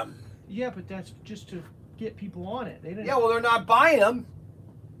listed them. Yeah, but that's just to get people on it. They didn't. Yeah, well, they're not buying them.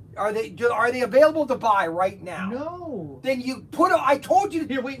 Are they available to buy right now? No. Then you put. I told you.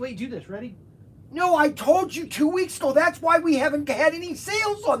 Here, wait. Do this. Ready? No, I told you 2 weeks ago. That's why we haven't had any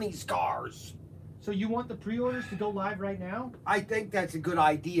sales on these cars. So you want the pre-orders to go live right now? I think that's a good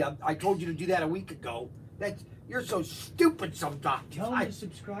idea. I told you to do that a week ago. You're so stupid sometimes. Tell them to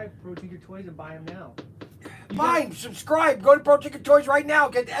subscribe to ProTinkerToys and buy them now. Fine, subscribe. Go to ProTinkerToys right now.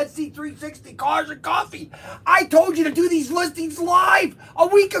 Get the SC360 cars and coffee. I told you to do these listings live a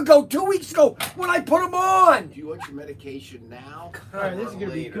week ago, 2 weeks ago, when I put them on. Do you want your medication now? All right, this is gonna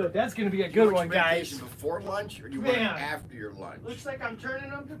be later? good. That's gonna be a Do you good want one, your guys. medication before lunch, or do you want it Man. after your lunch? Looks like I'm turning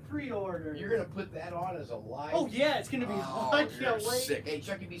them to pre-order. You're gonna put that on as a live. Oh yeah, it's gonna be. I you're can't wait. sick. Hey,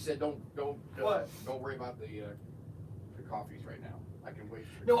 Chuck E. B. said don't What? don't worry about the coffees right now. I can wait.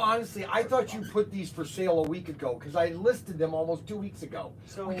 No, honestly, I thought you put these for sale a week ago because I listed them almost 2 weeks ago.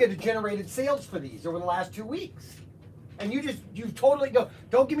 So we could have generated sales for these over the last 2 weeks. And you totally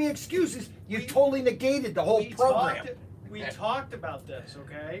don't give me excuses. You totally negated the whole program. We talked about this,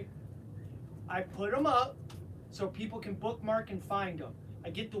 okay? I put them up so people can bookmark and find them. I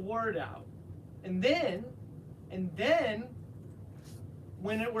get the word out. And then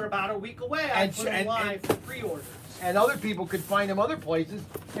when we're about a week away, I put them live for pre-orders. And other people could find them other places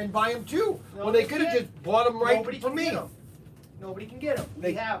and buy them too. No, well, they could have just bought them right Nobody from can me. get them. Nobody can get them.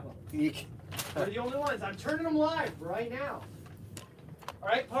 We have them. We're the only ones. I'm turning them live right now. All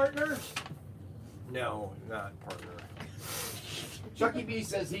right, partner? No, not partner. Chuck E. B.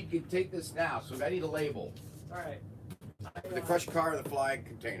 says he could take this now, so I need a label. All right. The crushed car and the flying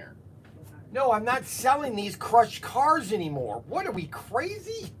container. No, I'm not selling these crushed cars anymore. What, are we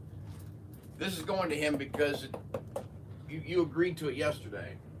crazy? This is going to him because you agreed to it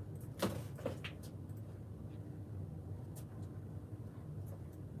yesterday.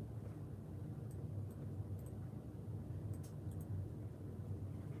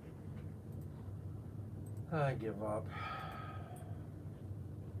 I give up.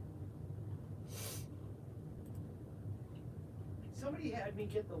 Somebody had me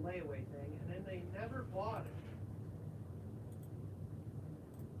get the layaway thing, and then they never bought it.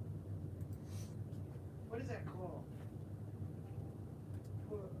 What is that called?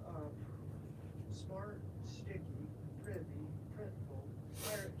 Smart, sticky, privy, printful,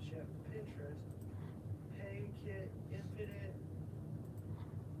 pirate ship, Pinterest, pay kit, infinite,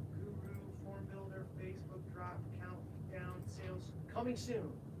 guru, form builder, Facebook drop, countdown, sales, coming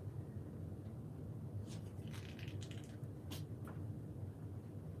soon.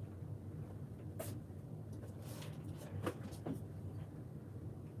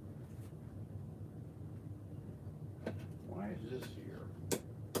 Why is this here?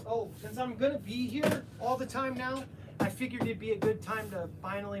 Oh, since I'm gonna be here all the time now, I figured it'd be a good time to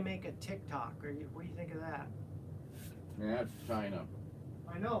finally make a TikTok. What do you think of that? Yeah, that's China.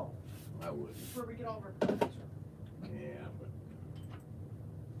 I know. I would. That's where we get all of our products from. Yeah, but.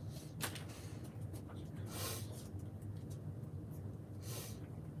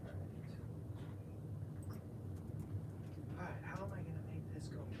 Alright, how am I gonna make this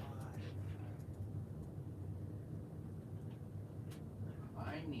go live?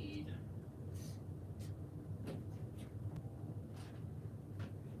 I need.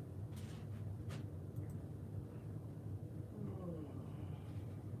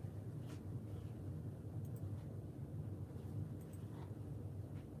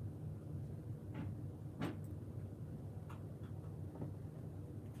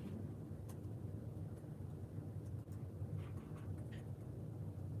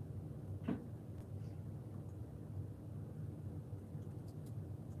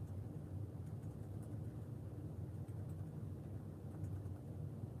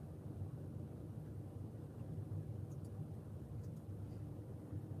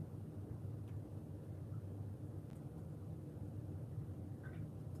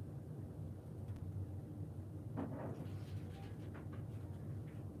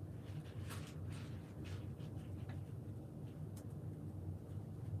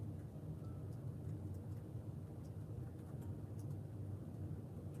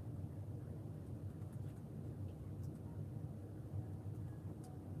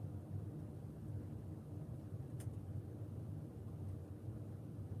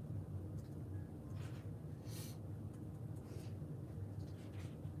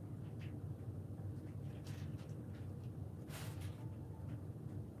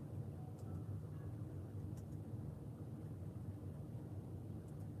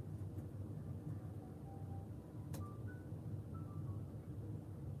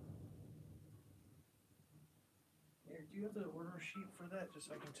 Do you have the order sheet for that, just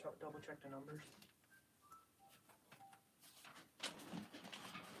so I can double check the numbers?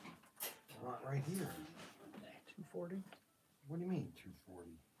 Right here. 240. What do you mean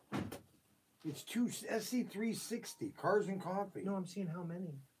 240? It's two SC360 cars and coffee. No, I'm seeing how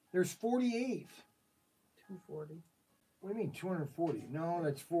many. There's 48. 240. What do you mean 240? No,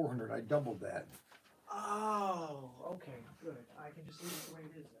 that's 400. I doubled that. Oh, okay, good. I can just leave it the way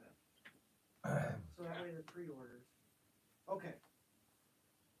it is then. So that way the pre-orders. Okay.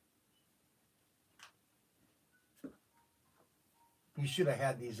 You should have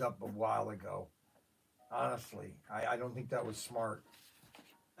had these up a while ago. Honestly, I don't think that was smart.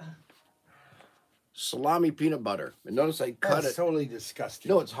 Salami peanut butter. And notice I cut That's it. totally disgusting.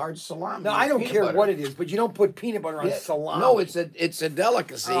 No, it's hard salami. No, I don't Peanut care butter. what it is, but you don't put peanut butter on Yeah, salami. No, it's a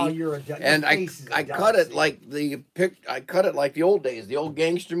delicacy. Oh, you're a and I cut it like I cut it like the old days, the old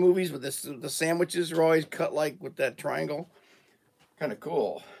gangster movies with the sandwiches are always cut like with that triangle. Kind of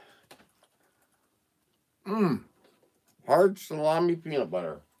cool. Hard salami peanut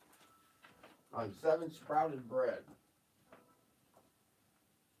butter on 7 sprouted bread.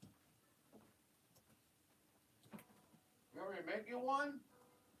 You want me to make you one?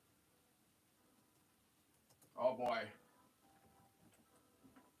 Oh boy.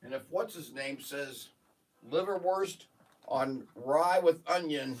 And if what's his name says liverwurst on rye with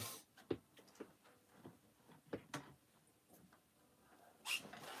onion.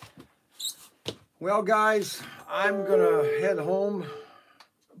 Well, guys, I'm gonna head home.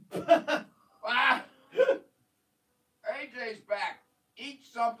 Ah! AJ's back. Eat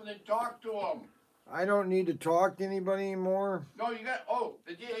something and talk to him. I don't need to talk to anybody anymore. No, you got. Oh,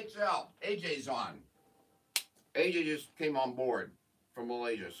 the DHL. AJ's on. AJ just came on board from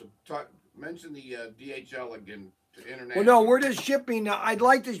Malaysia. So mention the DHL again to international. Well, no, we're just shipping. I'd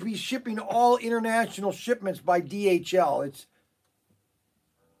like to be shipping all international shipments by DHL. It's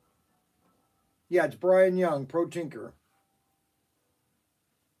Brian Young, Pro Tinker.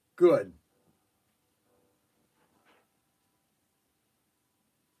 Good.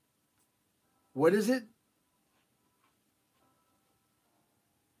 What is it?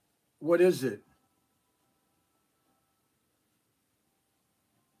 What is it?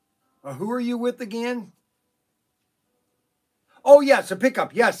 Who are you with again? Oh, yes, a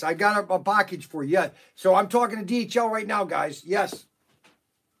pickup. Yes, I got a package for you. Yes. So I'm talking to DHL right now, guys. Yes.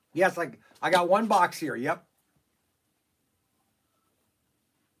 Yes, I got one box here. Yep.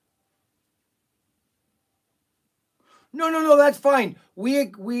 No, that's fine.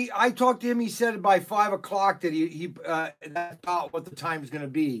 I talked to him. He said by 5 o'clock that that's about what the time is going to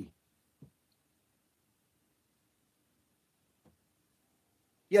be.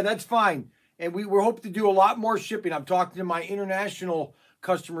 Yeah, that's fine. And we hope to do a lot more shipping. I'm talking to my international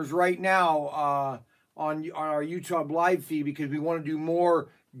customers right now on our YouTube live feed because we want to do more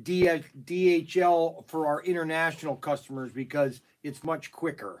DHL for our international customers because it's much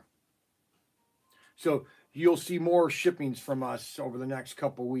quicker. So you'll see more shippings from us over the next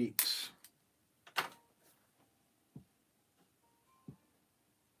couple weeks.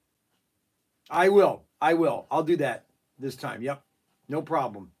 I will. I'll do that this time. Yep. No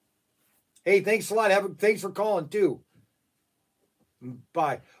problem. Hey, thanks a lot. Thanks for calling too.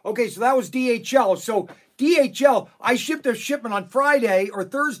 Bye. Okay, so that was DHL. So DHL, I shipped a shipment on Friday or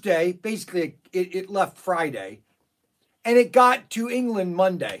Thursday. Basically, it left Friday. And it got to England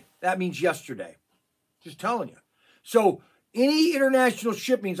Monday. That means yesterday. Just telling you. So any international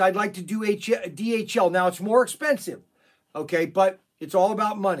shippings, I'd like to do DHL. Now, it's more expensive. Okay, but it's all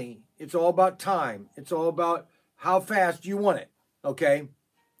about money. It's all about time. It's all about how fast you want it. Okay?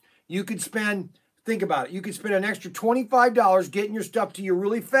 You could spend, think about it, you could spend an extra $25 getting your stuff to you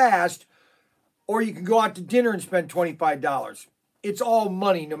really fast, or you can go out to dinner and spend $25. It's all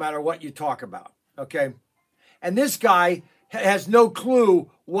money no matter what you talk about, okay? And this guy has no clue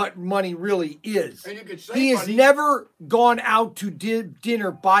what money really is. And you could say he has never gone out to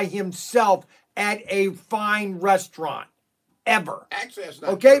dinner by himself at a fine restaurant, ever. Actually, that's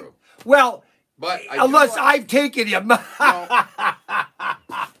not okay? true. Well, but unless I've taken him. No, that's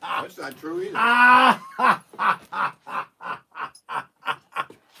not true either. All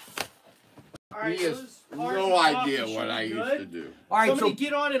right, He has no idea what I used to do. All right, somebody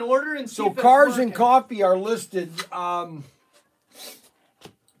get on an order and see so if it's Cars and working. Coffee are listed. Cars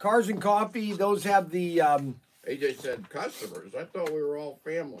and Coffee, those have the... AJ said customers. I thought we were all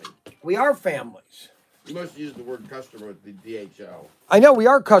family. We are families. You must use the word customer with the DHL. I know we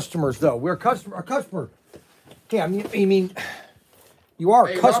are customers, though. We're a customer. Damn, I mean, you are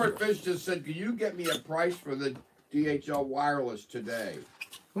a customer. Robert Fish just said, "Can you get me a price for the DHL wireless today?"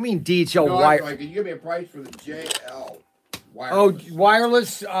 I mean DHL No, wire. that's right. Can you give me a price for the JL Oh, wireless?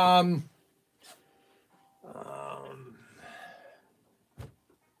 wireless.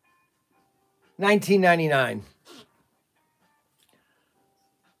 $19.99.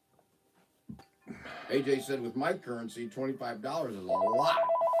 AJ said with my currency, $25 is a lot.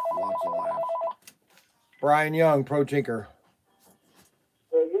 Lots of laughs. Brian Young, Pro Tinker.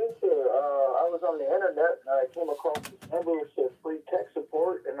 Yes, sir. I was on the internet and I came across this number which says free tech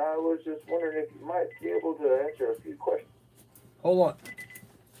support, and I was just wondering if you might be able to answer a few questions. Hold on.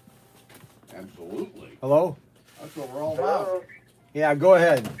 Absolutely. Hello? That's what we're all about. Hello. Yeah, go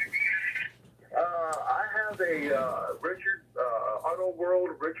ahead. I have a Richard Auto World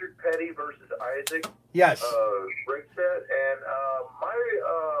Richard Petty versus Isaac Yes. brake set, and my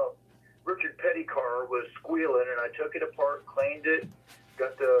Richard Petty car was squealing, and I took it apart, cleaned it,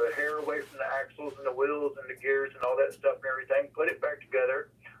 got the hair away from the axles and the wheels and the gears and all that stuff and everything, put it back together.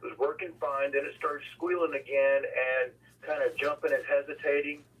 It was working fine. Then it started squealing again and kind of jumping and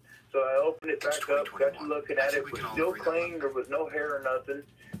hesitating. So I opened it back up, got to looking at it. It was still clean. There was no hair or nothing.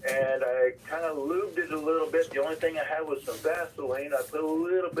 And I kind of lubed it a little bit. The only thing I had was some Vaseline. I put a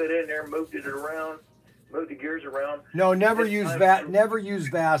little bit in there, moved it around, moved the gears around. No, never use Never use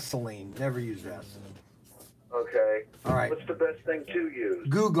Vaseline. Never use Vaseline. Okay. All right. What's the best thing to use?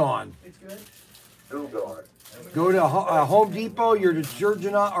 Goo Gone. It's good. Google it. Go to Home Depot, your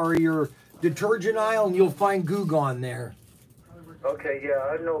detergent aisle, and you'll find Goo Gone there. Okay, yeah,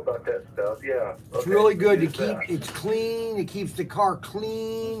 I know about that stuff. Yeah. It's Okay, really good to use keep. that. It's clean. It keeps the car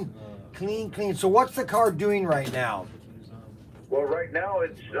clean. So what's the car doing right now? Well, right now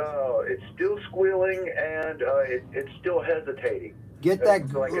it's still squealing and it's still hesitating. Get that.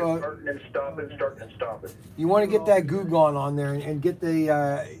 It's like it's starting and stopping, starting and stopping. You want to get that Goo Gone on there and get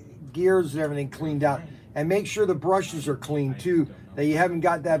the gears and everything cleaned out, and make sure the brushes are clean too. That you haven't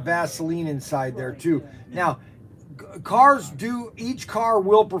got that Vaseline inside there too. Now, each car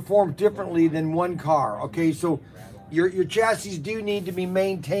will perform differently than one car. Okay, so your chassis do need to be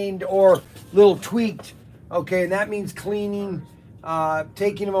maintained or a little tweaked. Okay, and that means cleaning,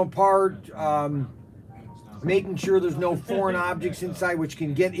 taking them apart, making sure there's no foreign objects inside which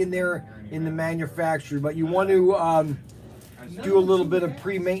can get in there in the manufacturer. But you want to do a little bit of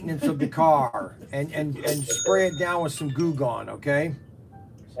pre-maintenance of the car and spray it down with some Goo Gone, okay?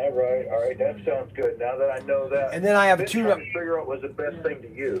 All right, that sounds good. Now that I know that. And then I have I've been tune-up. trying to figure out what's the best thing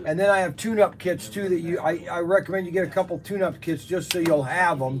to use. And then I have tune-up kits too that I recommend you get a couple tune-up kits just so you'll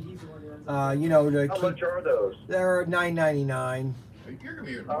have them. To How keep. much are those? They're $9.99. You're gonna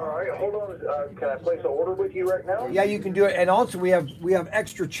be here All tomorrow. right, hold on. Can I place an order with you right now? Yeah, you can do it. And also we have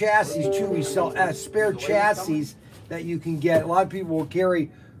extra chassis too. We sell spare chassis that you can get. A lot of people will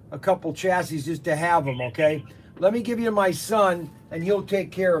carry a couple chassis just to have them. Okay. Let me give you my son, and he'll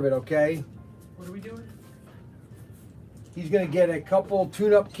take care of it. Okay. What are we doing? He's gonna get a couple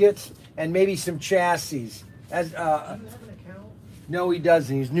tune-up kits and maybe some chassis. As Do you have an account? no, he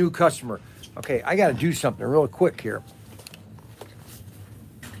doesn't. He's a new customer. Okay, I got to do something real quick here.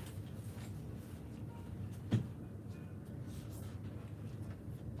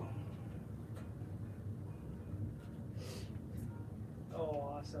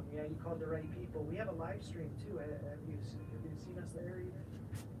 Oh, awesome. Yeah, you called the right people. We have a live stream too. Have you seen us there either?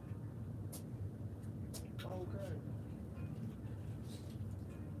 Oh, good.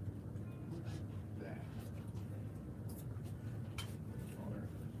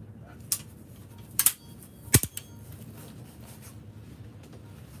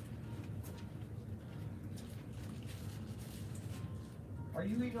 Are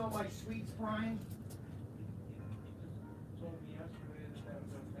you eating all my sweets, Brian? Told me yesterday that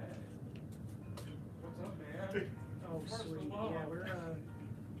was okay. What's up, man? Oh, First sweet. of all. Yeah,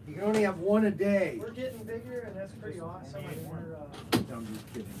 You can only have one a day. we're getting bigger, and that's pretty awesome. I mean, we're I'm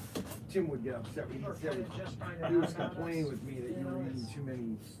just kidding. Tim would get upset. people are He just finding was out about complaining us. with me that you were eating too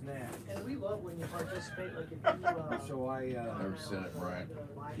many snacks. And we love when you participate, like if you. So I. Never said it, Brian.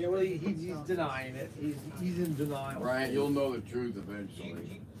 Yeah, well, he's denying it. He's in denial. Brian, you'll know the truth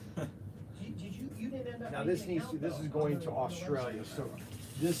eventually. You didn't end up Now this making needs to. account, This is though, going on to the Australia, website. so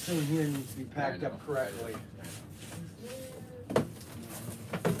this thing here needs to be packed Yeah, I know. up correctly.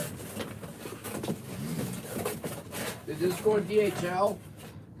 Did this go to DHL?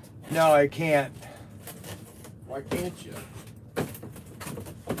 No, I can't. Why can't you?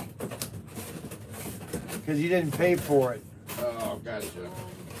 Because you didn't pay for it. Oh, gotcha.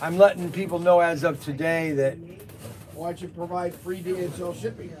 I'm letting people know as of today that Why don't you provide free DHL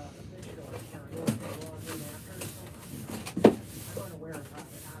shipping?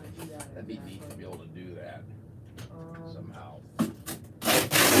 That'd be neat to be able to do that somehow.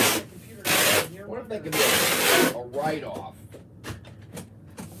 year What if one, they or- could do a write-off?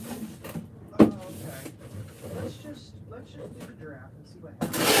 Oh, okay. Let's just do the draft and see what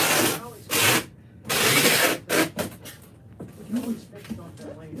happens. We can always fix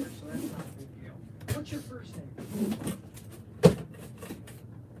something later, so that's not a big deal. What's your first name?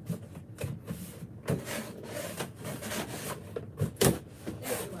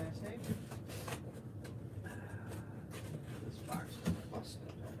 What's your last name? This box is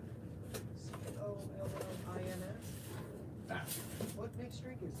busted. C-O-L-L-I-N-S? Nah. What mixed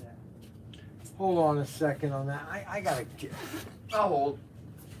drink is that? Hold on a second on that. I gotta get. I'll hold.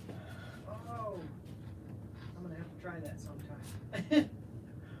 Oh, I'm gonna have to try that sometime.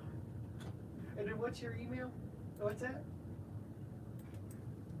 And then what's your email? What's that?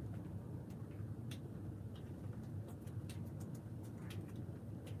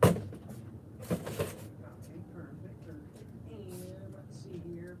 Okay, perfect. And let's see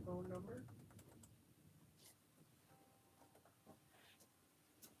here, phone number.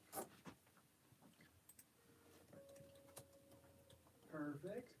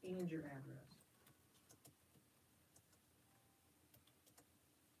 Perfect. And your address.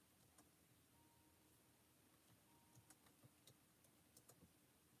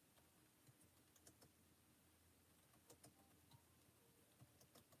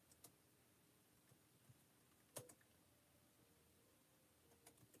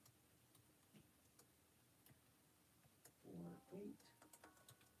 Four, eight.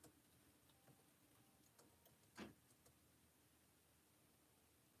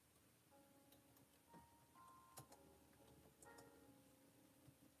 Okay.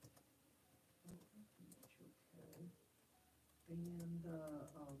 And make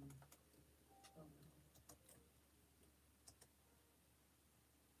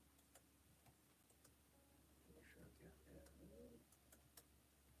sure I got that right.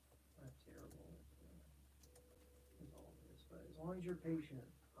 I'm terrible with all this, but as long as you're patient,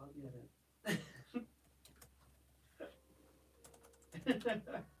 I'll get it.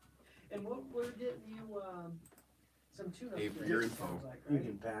 And what we're getting you some tuna. Hey, for fish, your it info. sounds like, You right?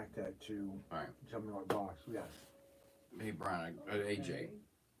 can pack that too. All right. Tell me what box. Yes. Hey, Brian, AJ. Okay.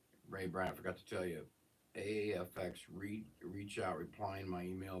 Ray Brown, I forgot to tell you. AAFX reach out replying my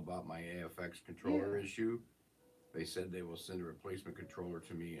email about my AFX controller Yeah. issue. They said they will send a replacement controller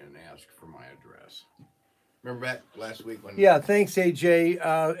to me and ask for my address. Remember back last week when? Yeah, thanks, AJ.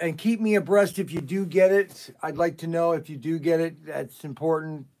 And keep me abreast if you do get it. I'd like to know if you do get it. That's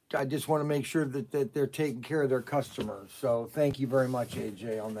important. I just want to make sure that they're taking care of their customers. So thank you very much,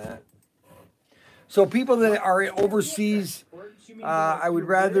 AJ, on that. So people that are overseas, I would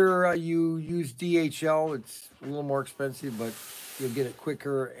rather you use DHL. It's a little more expensive, but you'll get it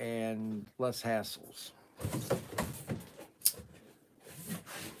quicker and less hassles.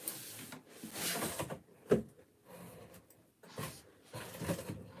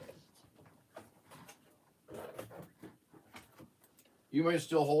 You might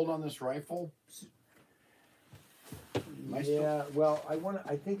still hold on this rifle. Am I still- Yeah, well, I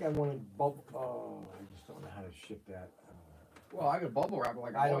think I want to bubble. Oh, I just don't know how to ship that. Well, I could bubble wrap it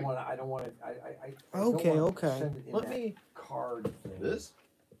like I a don't boy. want to. I don't want to. I Okay, don't wanna okay. Send it in Let that me. card thing. This?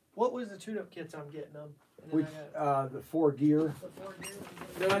 What was the tune-up kits I'm getting them? Which the 4 gear. The 4 gear?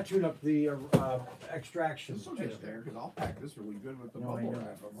 They're not tune up the extraction. This will get there because I'll pack this really good with the No, I bubble know.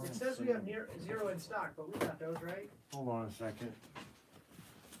 wrap. It says we have zero in stock, but we got those, right? Hold on a second.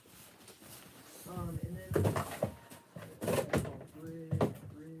 And then bridge.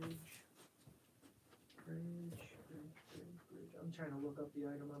 I'm trying to look up the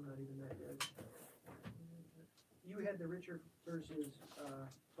item. I'm not even that good. You had the Richard versus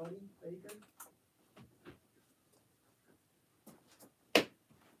Buddy Baker.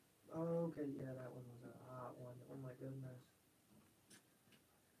 Okay, yeah, that one was a hot one. Oh my goodness.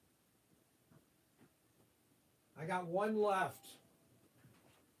 I got one left.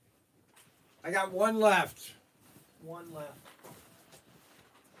 I got one left. One left.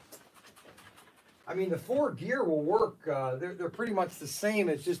 I mean, the 4 gear will work. They're pretty much the same.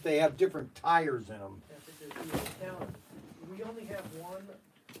 It's just they have different tires in them. That's a good deal. Now, we only have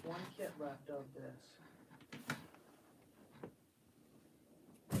one kit left of this.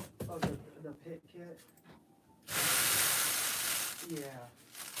 Oh, the pit kit? Yeah.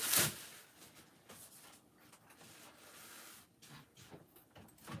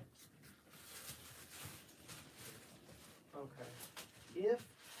 Okay. If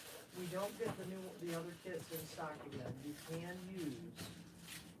we don't get the other kits in stock again, you can use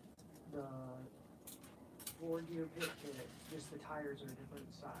the 4 gear pit kit, just the tires are a different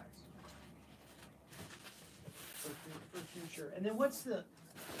size. For future. And then what's the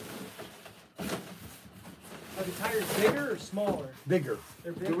Are the tires bigger or smaller? Bigger.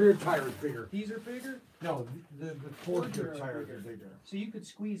 They're The bigger. rear tire is bigger. These are bigger? No, the forward gear tires are bigger. So you could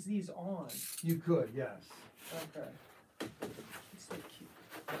squeeze these on. You could, yes. Okay. It's so cute.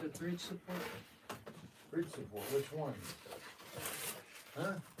 The bridge support. Bridge support, which one?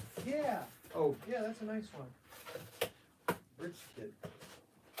 Huh? Yeah. Oh, Yeah, that's a nice one. bridge kit.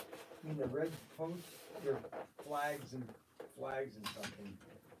 I mean the red posts, they're flags and something.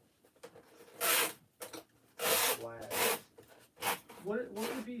 Flags. What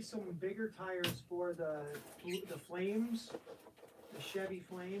would be some bigger tires for the Flames, the Chevy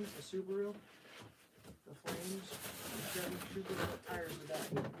Flames, the Subaru, the Flames, the Chevy Subaru? What tires would that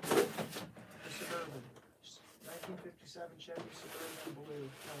be? The Suburban, 1957 Chevy Suburban blue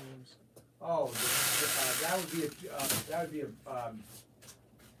Flames. Oh, that would be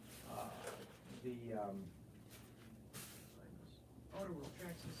Autoworld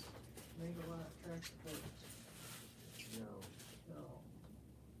Traxxas, Mega Lot Traxxas Codes. no. No.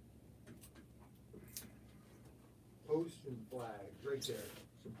 Posts and flags, right there.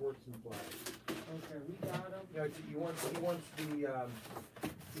 Supports and flags. Okay, we got them. No, he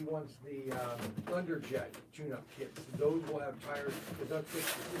wants the Thunderjet tune-up kits. Those will have tires.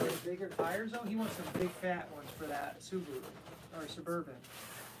 Bigger tires though? He wants some big fat ones for that Subaru or Suburban.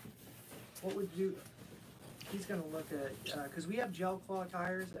 What would you? He's gonna look at because we have gel claw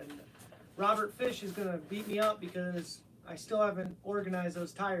tires, and Robert Fish is gonna beat me up because I still haven't organized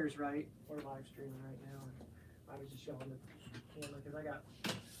those tires right. We're live streaming right now, and I was just showing the camera because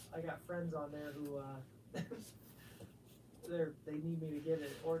I got friends on there who they need me to get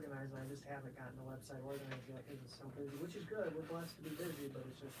it organized, and I just haven't gotten the website organized yet because it's so busy, which is good. We're blessed to be busy, but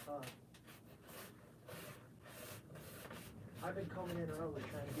it's just tough. I've been coming in early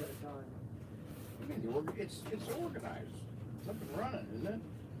trying to get it done. It's organized. It's up and running, isn't it?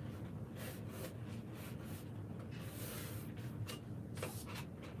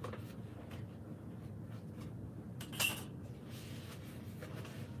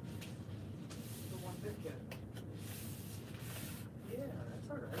 The 150. Yeah, that's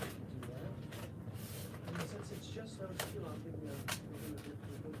all right. We can do that. And since it's just those two, I'll give you a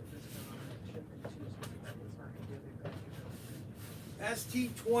discount on that shipping too, since it's not gonna be a big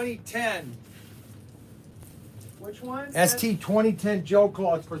package. ST2010. Which one? ST2010 gel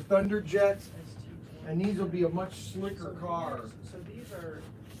cloths for Thunderjets, ST20. and these will be a much slicker car. So these are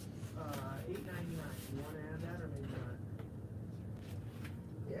 $8.99. Do you want to add that or maybe not?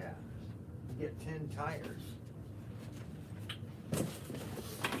 Yeah. You get 10 tires.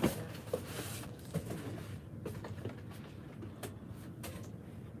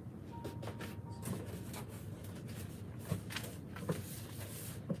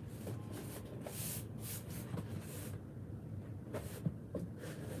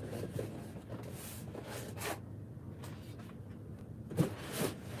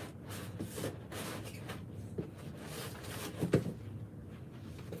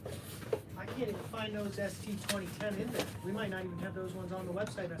 I can't even find those ST2010 in there. We might not even have those ones on the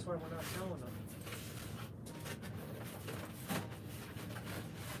website. That's why we're not selling them.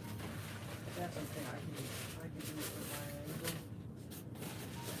 That's okay. I can do it with my angle.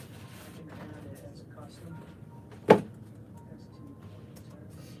 I can add it as a custom.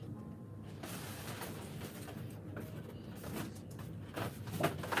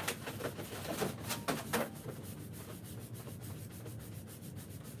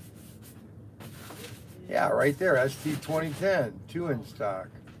 Yeah, right there, ST2010, 2 in stock.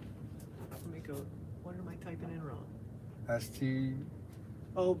 Let me go. What am I typing in wrong? ST,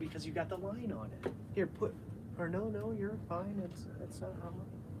 Oh, because you got the line on it. Here, put. Or no, you're fine. It's not wrong.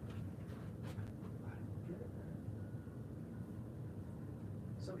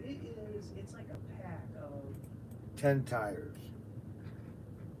 So it is. It's like a pack of. 10 tires.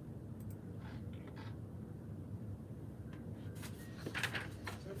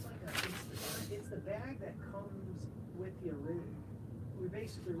 So it's like it's the bag that comes with the rig. We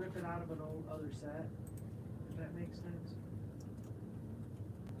basically rip it out of an old other set. If that makes sense.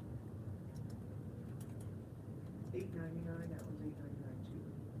 $8.99. That was $8.99 too.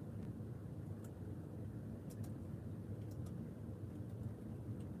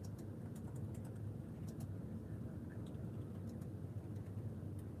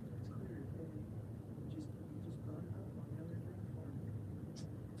 It's clear as day. You just brought it up on the other thing for me.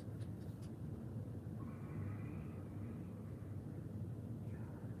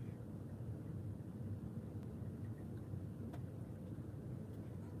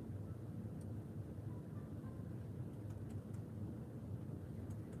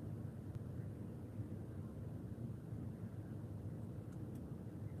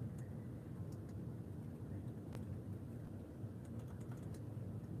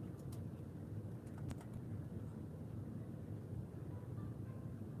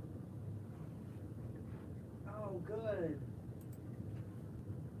 good.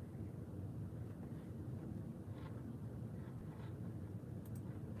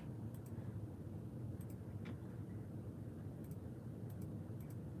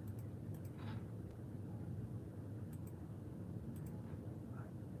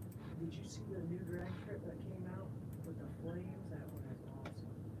 Did you see the new drag strip that came out with the flames? That one is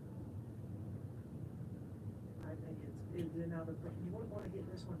awesome. I think now you wouldn't want to get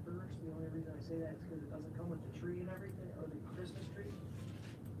this one first. The only reason I say that is because it doesn't come with the tree and everything, or the Christmas tree.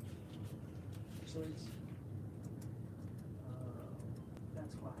 So it's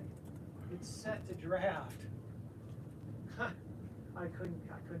that's why it's set to draft. I couldn't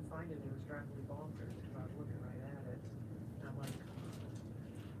find it. It was driving me bonkers because I was looking right at it. And I'm like,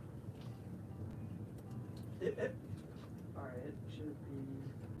 all right, it should be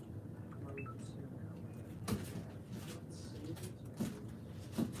loaded soon now. Let's save it.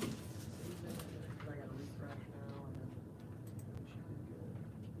 Save it. I gotta refresh now, and then it should be good.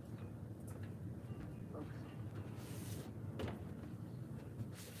 Okay.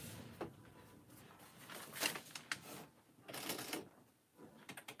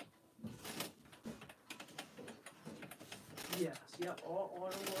 Yes, yep, all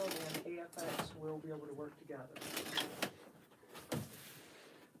Auto World and AFX will be able to work together.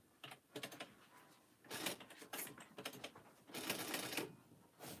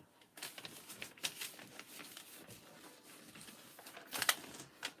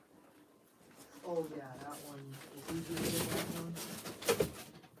 Oh yeah, that one is easy to get that one.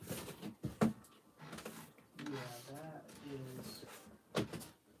 Yeah,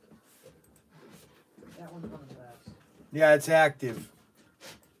 that one's one of the best. Yeah, it's active.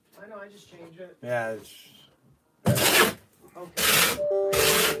 I know, I just changed it. Yeah, it's. Okay.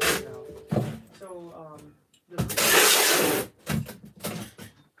 So,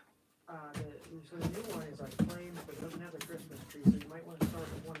 so the new one is like flames, but it doesn't have the Christmas tree, so you might want to start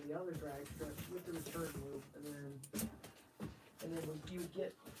with one of the other drag strips with the return loop, and then you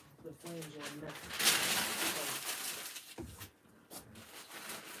get the flames one next.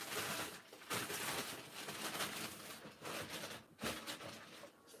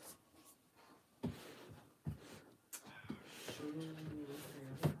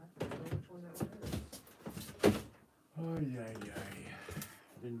 Oh, yeah.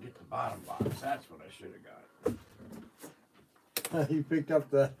 Didn't get the bottom box. That's what I should have got. You picked up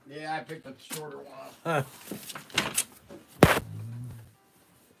the. Yeah, I picked the shorter one up. Huh.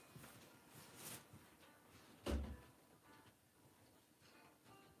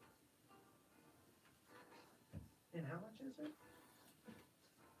 And how much is it?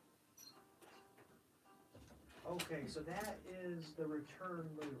 Okay, so that is the return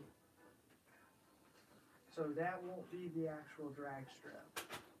loop. So that won't be the actual drag strip.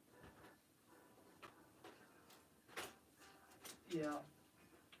 Yeah.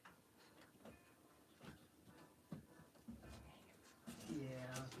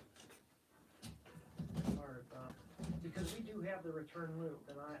 Yeah. Sorry about, because we do have the return loop,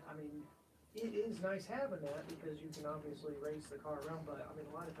 and I mean, it is nice having that because you can obviously race the car around, but I mean,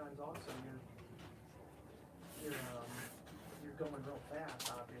 a lot of times also you're going real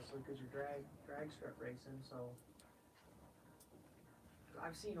fast, obviously, because you're drag strip racing. So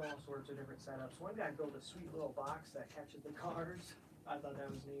I've seen all sorts of different setups. One guy built a sweet little box that catches the cars. I thought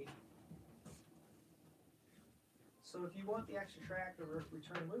that was neat. So if you want the extra track, the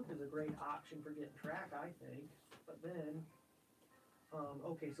return loop is a great option for getting track, I think. But then,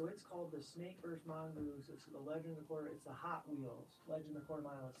 okay, so it's called the Snake vs. Mongoose. It's the Legend of the Quarter. It's the Hot Wheels Legend of the Quarter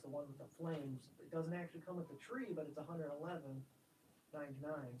Mile. It's the one with the flames. It doesn't actually come with the tree, but it's $111.99.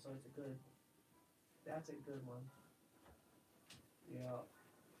 So it's a good. That's a good one. Yeah.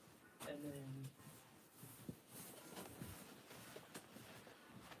 And then.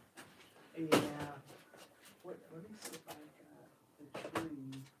 Yeah. What? Let me see if I got the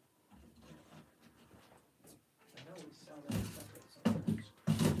tree. I know we sell that separate sometimes.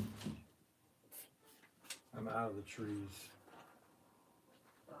 I'm out of the trees.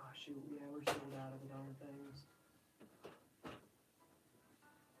 Oh shoot, yeah, we're sold out of the darn things.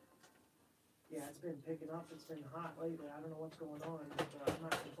 Yeah, it's been picking up. It's been hot lately. I don't know what's going on, but I'm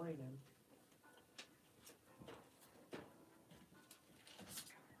not complaining.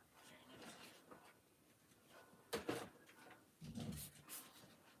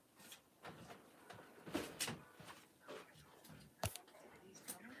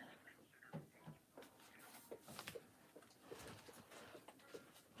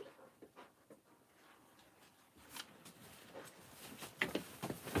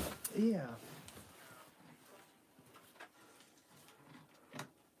 Yeah.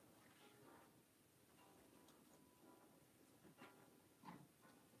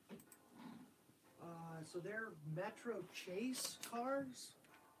 so they're Metro Chase cars.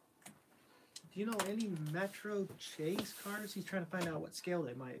 Do you know any Metro Chase cars? He's trying to find out what scale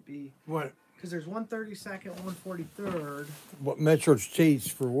they might be. What? Because there's 132nd, 143rd. What Metro Chase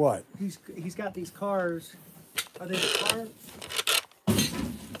for what? He's got these cars. Are they the car?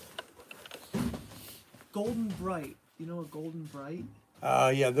 Golden Bright. You know a Golden Bright?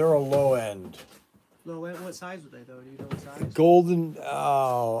 Yeah, they're a low end. Low end. What size were they though? Do you know what size? Golden.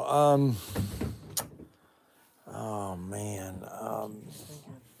 Oh man. Oh,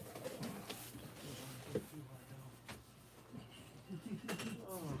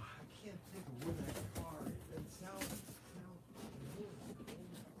 I can't think of where that car is. It's now.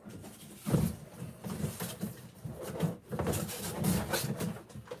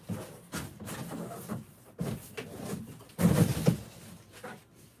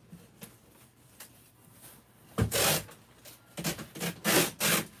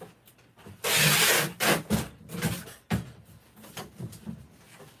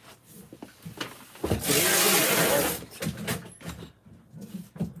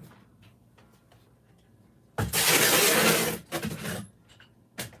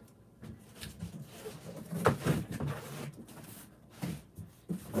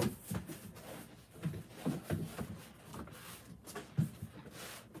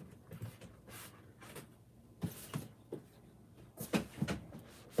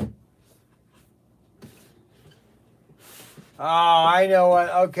 Oh, I know what.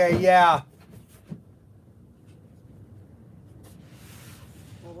 Okay, yeah.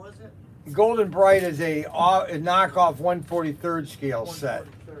 What was it? Golden Bright is a knockoff 143rd scale set.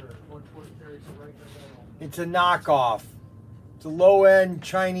 143rd, 143rd, so right in the middle. It's a knockoff. It's a low-end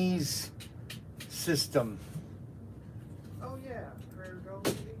Chinese system. Oh yeah, Carrera Go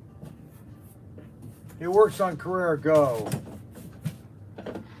maybe? It works on Carrera Go.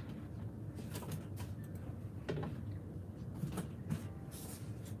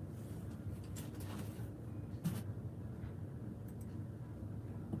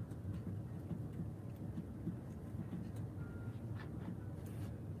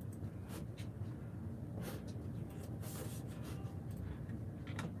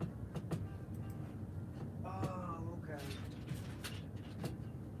 Oh, okay.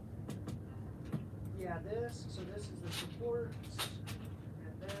 Yeah, so this is the supports,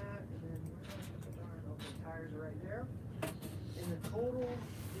 and that, and then okay, tires are right there. And the total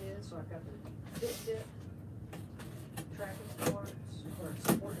is, so I've got the pit dip, tracking supports, or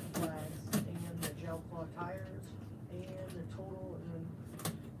supporting flags, and the gel claw tires, and the total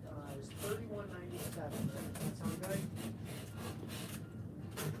is $31.97. That sound good?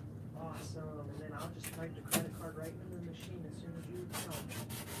 Awesome. And then I'll just type the credit card right into the machine as soon as you tell me.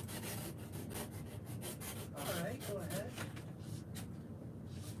 All right, go ahead.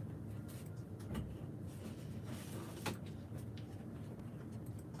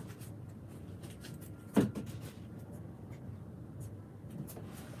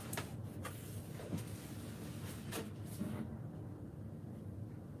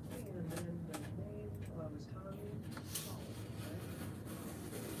 And then the name is Tommy.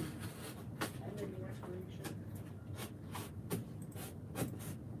 And then the expiration.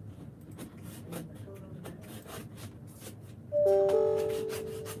 And the code on the back.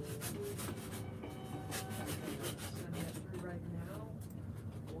 Send that through right now.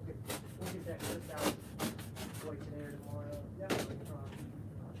 We'll get that clipped out like today or tomorrow. Yeah, no problem.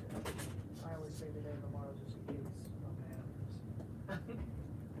 Okay. I always say today or tomorrow just in case something happens.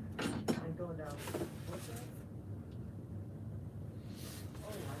 And going down. What's that?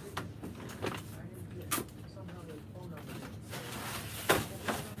 Oh, I didn't get somehow the phone number.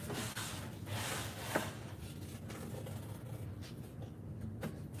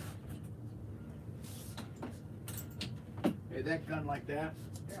 Hey, that gun like that?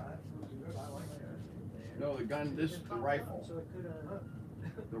 Yeah, that's looking good. I like that. No, the gun, this is the rifle. So it could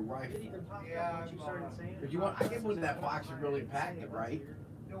The it rifle. even popped Yeah, up once you started saying it. If you want, I get one of that box and really packed it, right?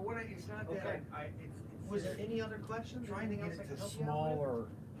 No, what it's not Okay. Was there any other questions? trying to Anything get else I it can to help you out with? smaller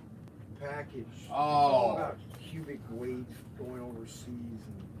package. It's Oh. all about cubic weight going overseas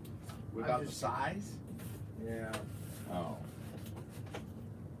and Without the just- size? yeah. Oh.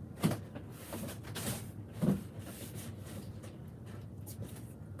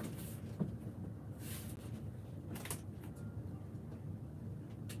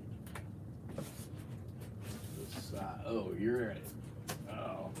 Oh, you're in it.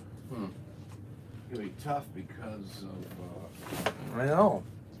 Oh. It's gonna be tough because of, I know.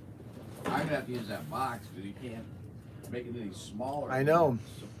 I'm gonna have to use that box because you can't make it any smaller. I know.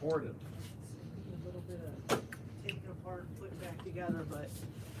 Support it. A little bit of taking apart, putting back together, but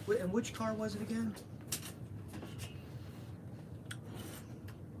and which car was it again?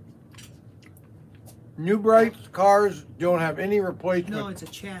 New Bright cars don't have any replacement. No, it's a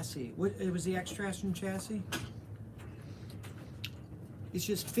chassis. What, it was the X-Traction chassis? It's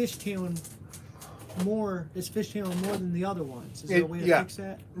just fishtailing more. It's fishtailing more than the other ones. Is there a way to fix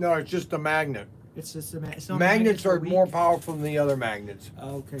that? No, it's just a magnet. It's just it's not Magnets are weak? more powerful than the other magnets.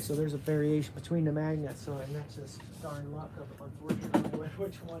 Okay, so there's a variation between the magnets. So and that's just darn luck of unfortunately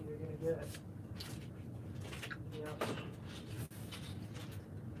which one you're gonna get. Yeah.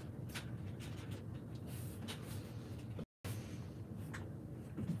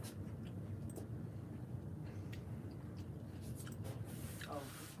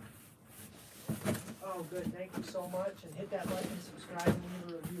 Oh, good. Thank you so much. And hit that like and subscribe and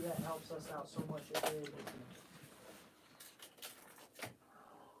leave a review. That helps us out so much. It really does.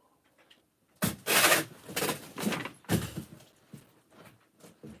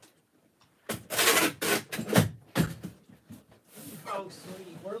 Oh,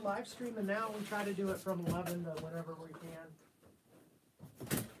 sweet. We're live streaming now. We try to do it from 11 to whenever we can.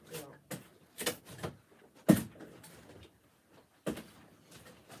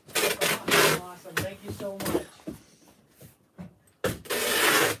 Awesome. Thank you so much.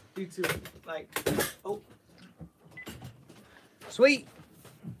 You too. Like, oh. Sweet.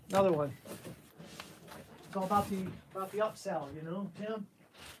 Another one. It's all about the upsell, you know, Tim?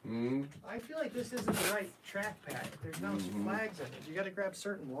 Mm-hmm. I feel like this isn't the right track pack. There's no flags in it. You got to grab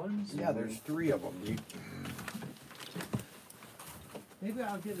certain ones. Yeah, there's 3 of them. Maybe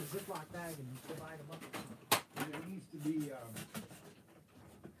I'll get a Ziploc bag and divide them up. There needs to be.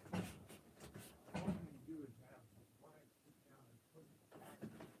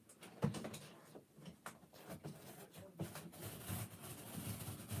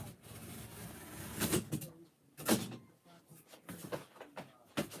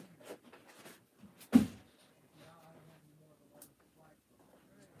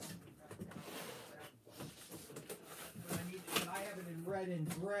 I have it in red and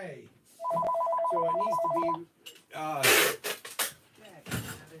gray, so it needs to be.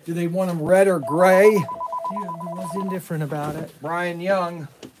 Do they want them red or gray? Dude, what's indifferent about it? Brian Young.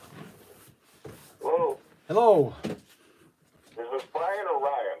 Hello. Hello, Is this Brian or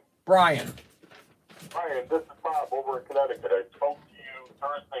Ryan? Brian. Brian, this is Bob over in Connecticut. I spoke to you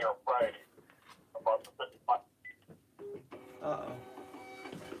Thursday or Friday about the 55. Uh-oh.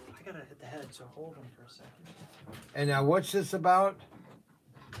 I gotta hit the head, so hold on for a second. And now, what's this about?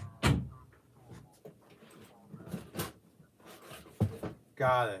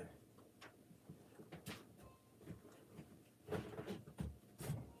 Got it.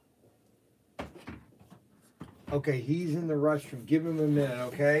 Okay, he's in the restroom. Give him a minute,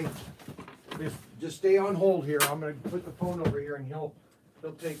 okay? Just stay on hold here. I'm gonna put the phone over here, and he'll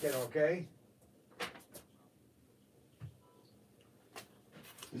take it, okay?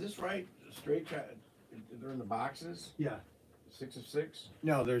 Is this right? Straight shot. They're in the boxes. Yeah. 6 of 6.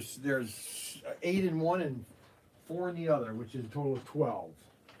 No, there's 8 in one and 4 in the other, which is a total of 12.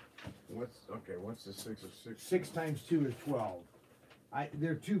 What's What's the 6 of 6? 6 times 2 is 12.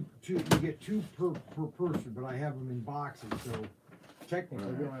 They're two. You get 2 per person, but I have them in boxes, so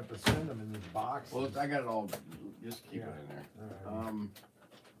technically we don't have to send them in these boxes. Well, I got it all. Just keep it in there. All right.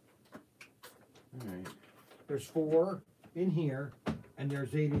 All right. There's 4 in here, and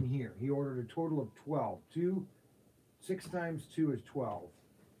there's 8 in here. He ordered a total of 12. 6 times 2 is 12.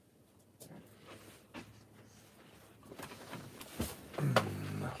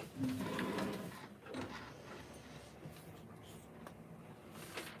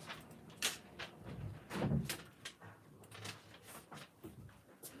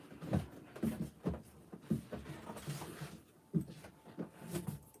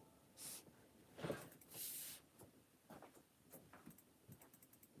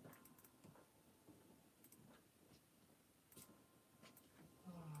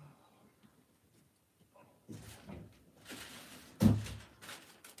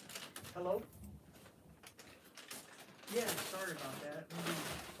 Hello? Yeah, sorry about that. Maybe you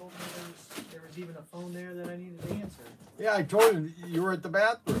told me there was even a phone there that I needed to answer. Yeah, I told him you were at the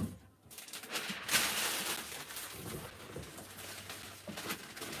bathroom.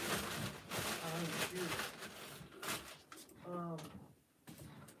 Shoot.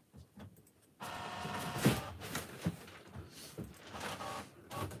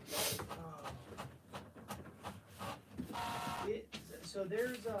 So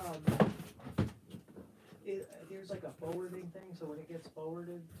there's like a forwarding thing, so when it gets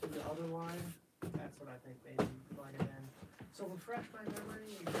forwarded to the other line, that's what I think maybe might have been. So refresh my memory,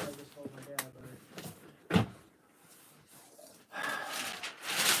 you know, I just told my dad, but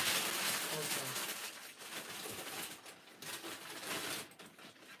okay.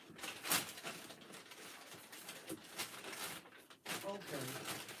 Okay.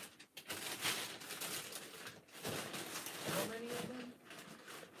 How many of them?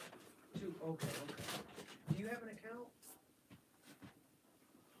 2. Okay, okay. Do you have an account?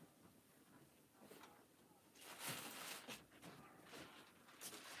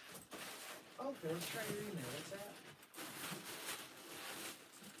 Okay, let's try your email. What's that?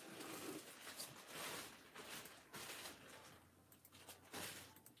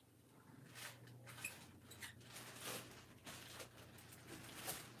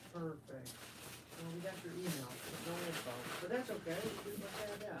 Perfect. Well, we got your email, but no info. But that's okay. Let's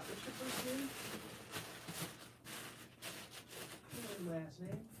add that. What's your first name? And last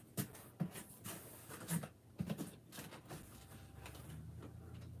name?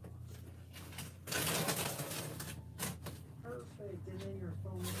 Perfect. And then your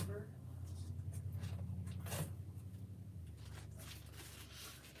phone number?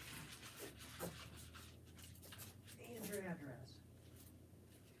 And your address.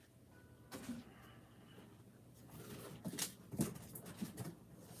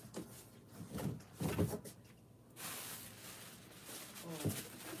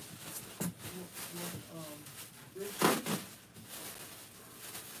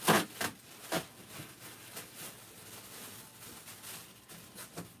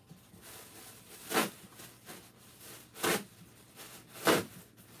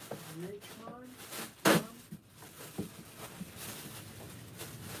 Richmond?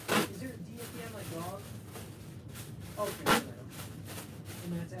 Is there a D at the end like dog? Okay, right.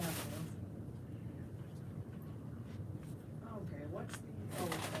 And that's Avenue. Okay, what's the,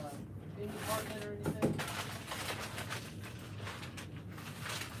 any department or anything?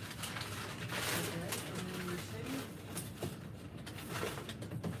 Okay, and then your city?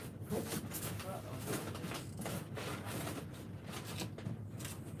 Uh-oh.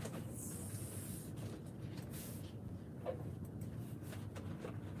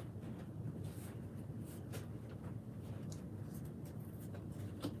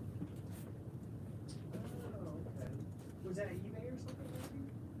 Oh, okay. Was that eBay or something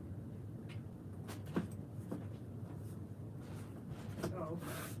maybe? Oh,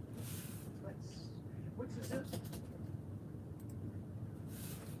 okay. What's the zip?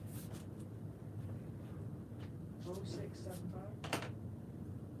 Oh, 0675?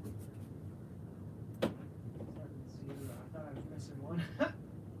 I thought I was missing one.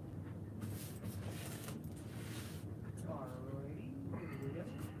 Alrighty, here we go.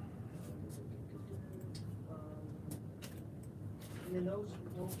 And then those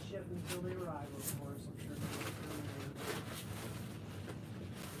won't ship until they arrive, of course, I'm sure.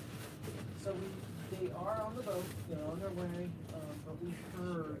 So they are on the boat, they're on their way, but we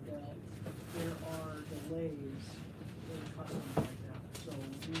heard that there are delays in customs right now. So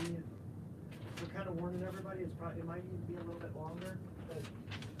we're kind of warning everybody, it might even be a little bit longer, but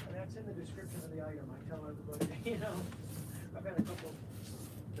that's in the description of the item. I tell everybody, I've had a couple.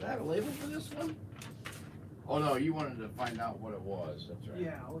 Did I have a label for this one? Oh no, you wanted to find out what it was. That's right.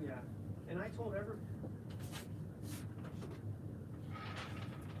 Yeah, oh yeah. And I told everybody.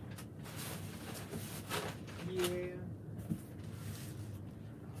 Yeah.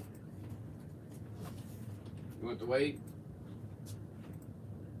 You want to wait?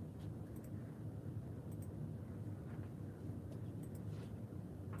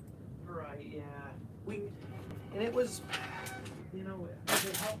 Right, yeah. And it was,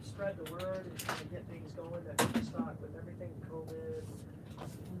 it helped spread the word and to get things going that we stock with everything COVID.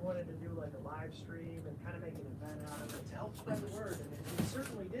 We wanted to do like a live stream and kind of make an event out of it to help spread the word. And it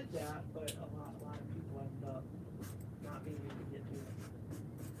certainly did that, but a lot of people ended up not being able to get to it.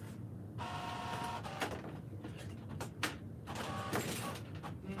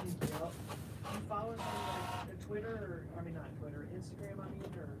 Yep. You follow us on like the Twitter, or, I mean not Twitter, Instagram,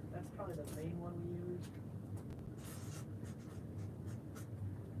 or that's probably the main one we use.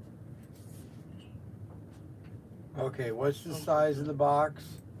 Okay, what's the size of the box?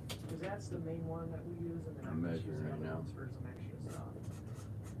 Because that's the main one that we use, and then I'm I just use measuring the right other now. ones for some extra stuff.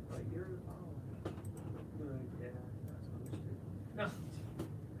 But you're, good, yeah, that's what we do. No,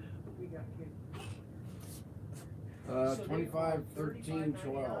 we got kicked. So they 25, are 13,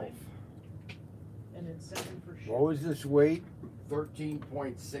 12. $35.99, and then 7 for shipping. What was this weight?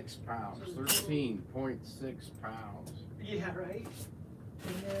 13.6 pounds. 13.6 pounds. Yeah, right?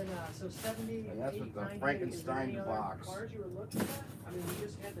 And then, so 70, And that's with the 98, Frankenstein is there any other box. cars you were looking at? I mean, we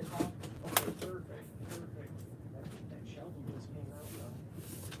just had the call. Okay, perfect. That Shelby just came out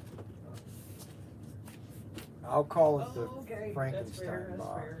though. I'll call it Oh, the okay. That's Frankenstein fair, that's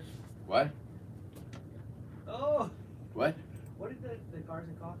box. fair. What? Oh, What? what did the cars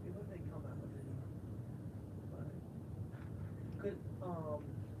and coffee, what did they come out with? could, I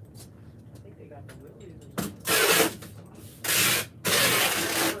think they got the Willies.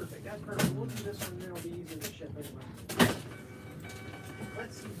 Perfect, that's perfect. We'll do this one, then it'll be easy to ship anyway.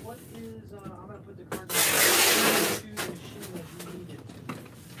 Let's see, what is, I'm gonna put the card to the machine as you need it.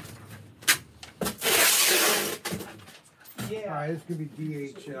 Yeah. All right, this could be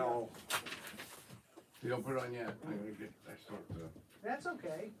DHL. You don't put it on yet. I'm gonna get. I start the. That's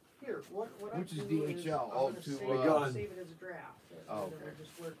okay. Here, what Which I is do DHL? I'm Oh, gonna to, save, gun. save it as a draft. Oh, And then okay. we'll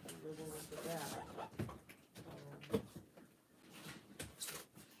just work with that.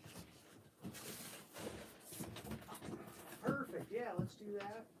 Perfect. Yeah, let's do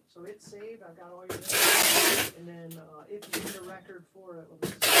that. So it's saved. I've got all your notes. And then if you need a record for it,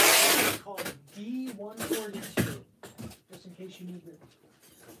 it's called D142. Just in case you need it.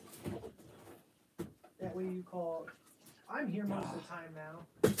 That way you call. I'm here most of the time now.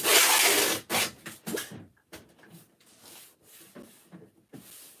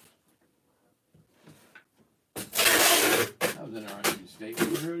 That was an interesting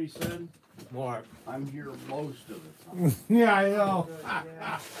statement. You heard what he said? What? I'm here most of the time. Yeah, I know. Good,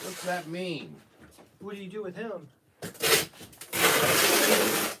 yeah. What's that mean? What do you do with him?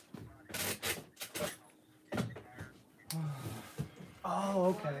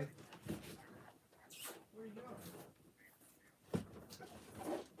 Oh, okay.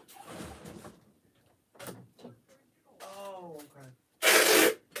 Oh, okay.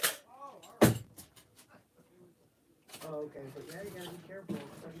 Oh, okay, but yeah, you gotta be careful,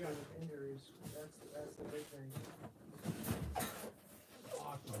 especially with injuries. That's the big thing.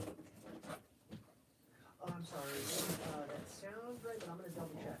 Awesome. Oh, I'm sorry. That sounds right, but I'm gonna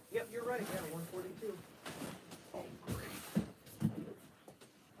double check. Yep, you're right. Yeah, 142. Oh, great.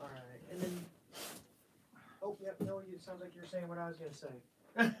 All right, and then. Oh, yep. No, it sounds like you're saying what I was gonna say.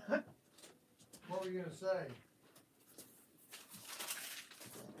 What were you gonna say?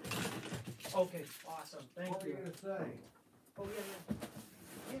 Okay, awesome. Thank What were you. you gonna say? Oh yeah,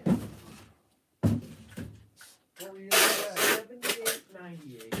 yeah. Yeah. What were you gonna say?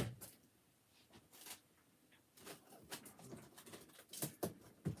 78.98.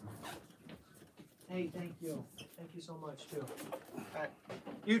 Hey, thank you. Thank you so much too. All right.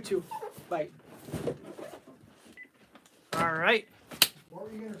 You too. Bye. All right. What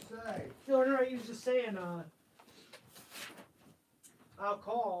were you gonna say? No, you was just saying, I'll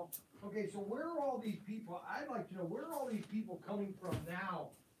call. Okay, so where are all these people? I'd like to know where are all these people coming from now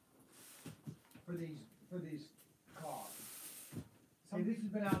for these cars? See, this has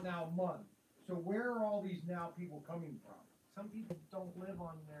been out now a month. So where are all these now people coming from? Some people don't live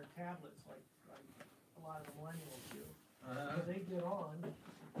on their tablets like a lot of the millennials do. So they get on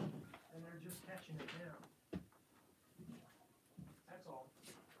and they're just catching it now. That's all.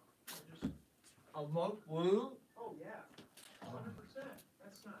 They're just, A month? Blue? oh yeah, 100%.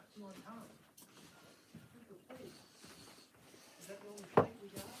 That's not too uncommon. Look at the plate. Is that the only plate we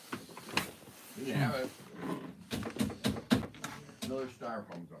got? You can have it. Another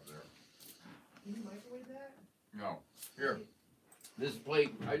styrofoam's up there. Can you microwave that? No. Here. This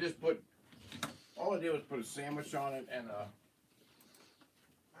plate, I just put, all I did was put a sandwich on it and I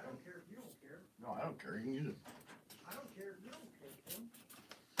don't care if you don't care. no, I don't care. You can use it. I don't care if you don't care, Tim.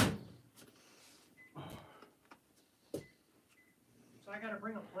 So I gotta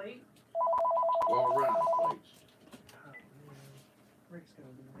bring a plate? Well, we're running out of plates. Oh, man. Rick's gonna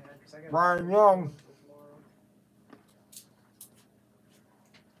be mad because I got. Brian Young.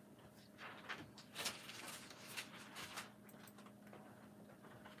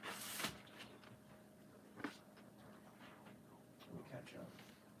 Catch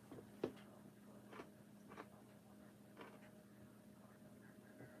up.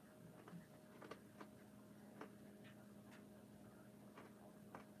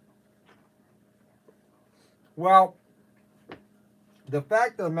 Well, the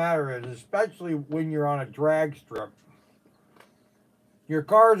fact of the matter is, especially when you're on a drag strip, your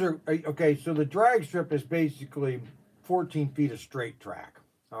cars are okay. So the drag strip is basically 14 feet of straight track.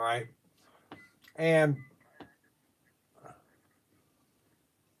 All right. And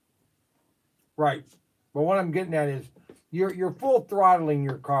right. But what I'm getting at is you're full throttling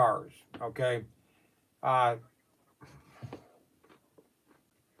your cars. Okay.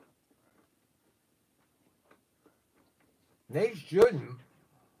 They shouldn't.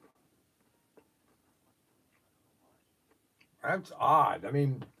 That's odd. I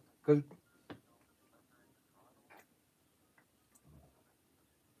mean, because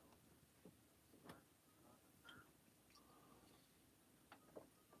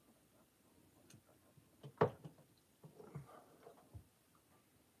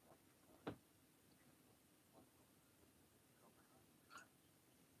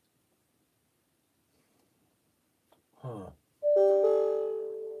Huh.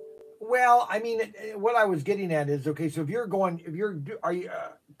 Well, I mean, what I was getting at is, okay, so are you,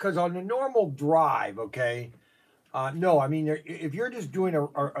 because on a normal drive, okay, no, I mean, if you're just doing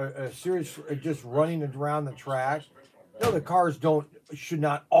a serious, just running around the track, no, the cars should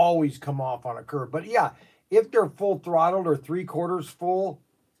not always come off on a curve. But yeah, if they're full throttled or 3/4 full,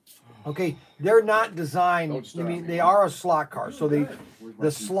 okay, they're not designed. I mean, they are a slot car, so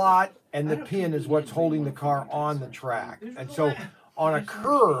the slot and the pin is what's holding the car on the track, and so on a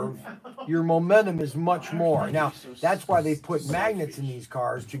curve, your momentum is much more. Now, that's why they put magnets in these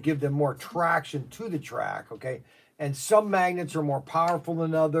cars to give them more traction to the track, okay? And some magnets are more powerful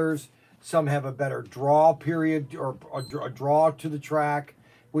than others. Some have a better draw period or a draw to the track,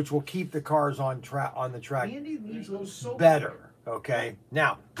 which will keep the cars on the track better, okay?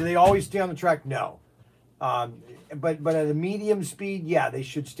 Now, do they always stay on the track? No. But at a medium speed, yeah, they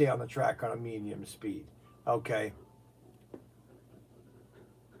should stay on the track on a medium speed, okay?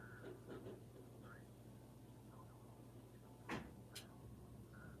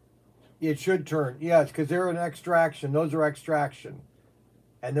 It should turn, yes, because they're an extraction. Those are extraction,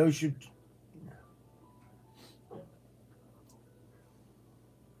 and those should.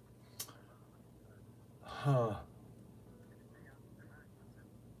 Huh.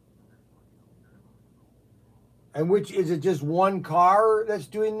 And which is it? Just one car that's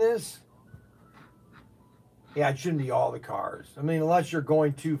doing this? Yeah, it shouldn't be all the cars. I mean, unless you're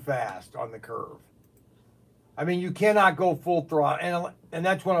going too fast on the curve. I mean, you cannot go full throttle, and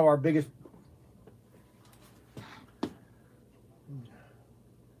that's one of our biggest.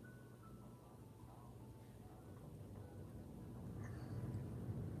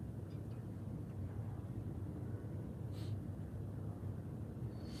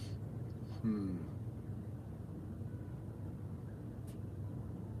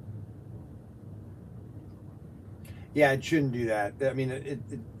 Yeah, it shouldn't do that. I mean,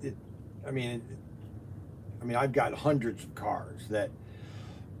 I mean, I've got hundreds of cars that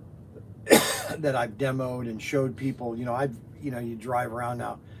that I've demoed and showed people. You know, you drive around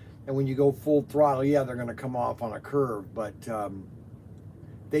now, and when you go full throttle, yeah, they're going to come off on a curve, but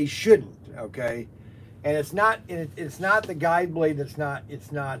they shouldn't. Okay, and it's not the guide blade that's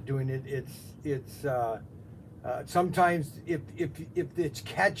not doing it. It's sometimes if it's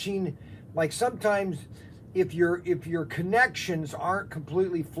catching, like sometimes. If your connections aren't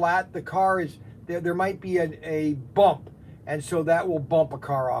completely flat, the car is there might be a bump, and so that will bump a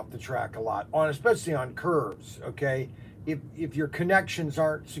car off the track a lot, especially on curves. Okay, if your connections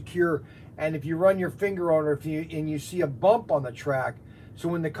aren't secure, and if you run your finger on it, and you see a bump on the track, so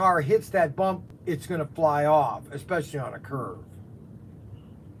when the car hits that bump, it's going to fly off, especially on a curve.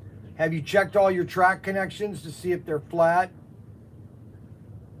 Have you checked all your track connections to see if they're flat?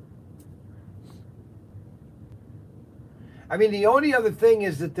 I mean, the only other thing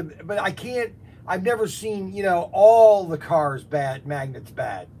is that I've never seen, all the cars magnets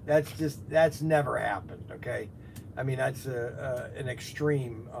bad. That's never happened, okay? I mean, that's an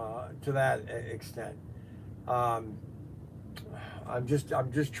extreme to that extent. I'm just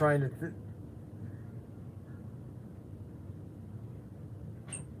trying to.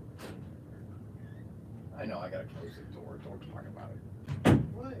 I know, I gotta close the door. Don't talk about it.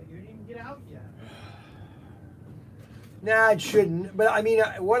 What? You didn't even get out yet. Nah, it shouldn't. But I mean,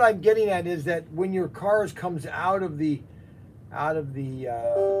 what I'm getting at is that when your cars comes out of the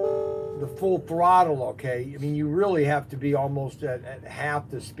full throttle, okay. I mean, you really have to be almost at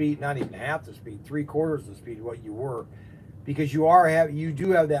half the speed, not even half the speed, 3/4 the speed of what you were, because you do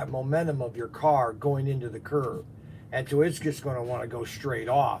have that momentum of your car going into the curve, and so it's just going to want to go straight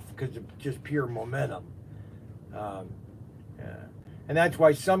off because of just pure momentum. Yeah. And that's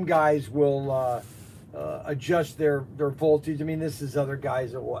why some guys will. Adjust their voltage. I mean, this is other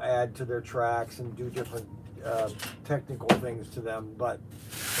guys that will add to their tracks and do different technical things to them. But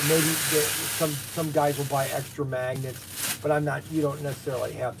maybe some guys will buy extra magnets. But you don't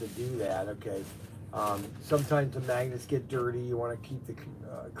necessarily have to do that. Okay. Sometimes the magnets get dirty. You want to keep the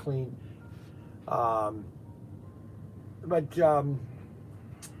clean. I'm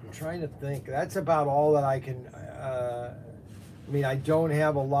trying to think. That's about all that I can. I mean, I don't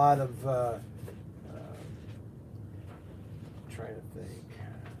have a lot of. Trying to think.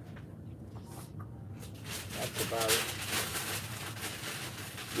 That's about it.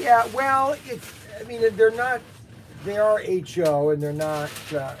 Yeah, well, they are HO, and they're not,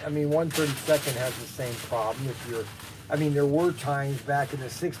 132nd has the same problem. There were times back in the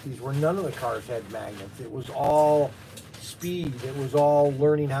 60s where none of the cars had magnets. It was all speed. It was all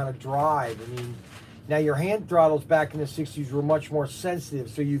learning how to drive. I mean, now your hand throttles back in the 60s were much more sensitive,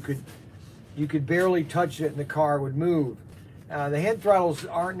 so you could you could barely touch it and the car would move. The hand throttles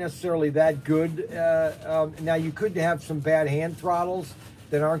aren't necessarily that good. Now you could have some bad hand throttles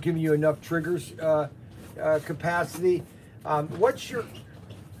that aren't giving you enough triggers capacity. What's your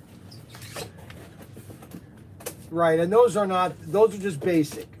right? And those are not; those are just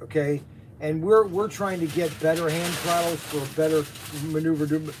basic, okay. And we're trying to get better hand throttles for better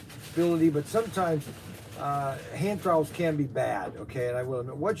maneuverability, but sometimes hand throttles can be bad, okay. And I will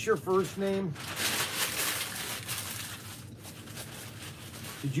admit. What's your first name?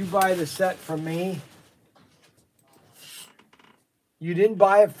 Did you buy the set from me? You didn't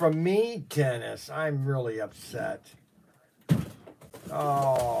buy it from me, Dennis. I'm really upset.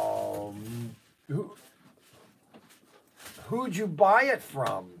 Oh, who'd you buy it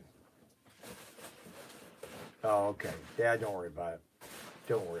from? Oh, okay. Dad, don't worry about it.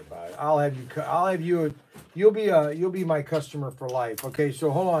 Don't worry about it. I'll have you. You'll be my customer for life. Okay. So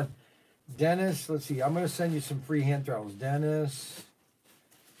hold on, Dennis. Let's see. I'm gonna send you some free hand throttles, Dennis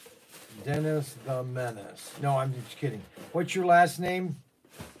the Menace. No, I'm just kidding. What's your last name?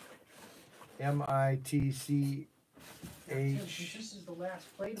 Mitch. This is the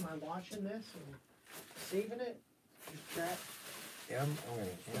last plate. Am I watching this and saving it? Just track.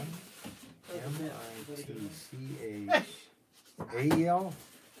 Mitchael.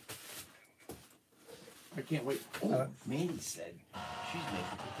 I can't wait. Oh, Mandy said she's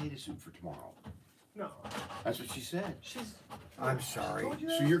making potato soup for tomorrow. No. That's what she said. I'm sorry.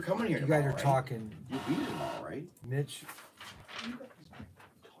 So you're coming here You tomorrow, guys are right? talking. You'll be here tomorrow, right? Mitch. You guys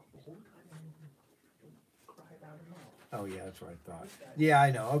talk the whole time and don't cry about it all. Oh yeah, that's what I thought. Yeah,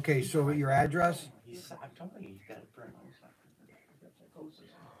 I know. Okay, so your address? I'm telling you, you got it print.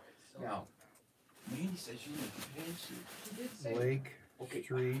 Now, Mandy says you make potato soup. She did say Lake Okay.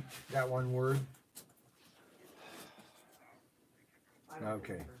 Street. That one word. I don't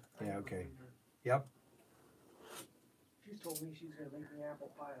Okay. believe her. I Yeah, don't okay. believe her. Yep. She's told me she's gonna make me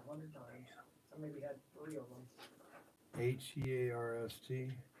apple pie 100 times. I maybe had 3 of them. Hearst.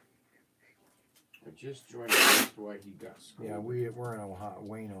 I just joined. That's why he got scolded. Yeah, we're in Ohio,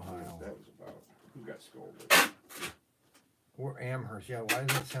 Wayne, Ohio. That was about. Who got scolded? We're Amherst. Yeah, why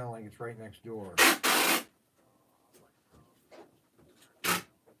does it sound like it's right next door?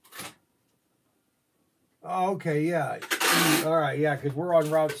 Oh, okay, yeah. All right, yeah, because we're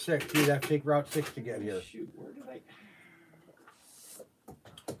on Route 6. You'd have to take Route 6 to get here. Shoot, where did I?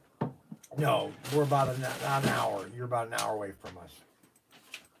 No, we're about an hour. You're about an hour away from us.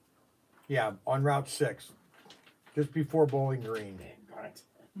 Yeah, on Route 6. Just before Bowling Green. Got it.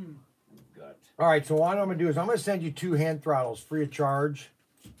 Got. All right, so what I'm going to do is I'm going to send you 2 hand throttles free of charge.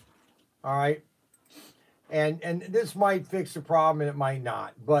 All right. And this might fix the problem and it might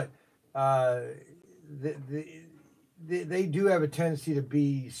not. But they do have a tendency to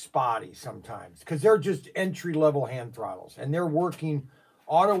be spotty sometimes because they're just entry-level hand throttles. And they're working,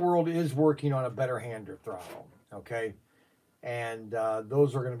 Auto World is working on a better hand throttle, okay? And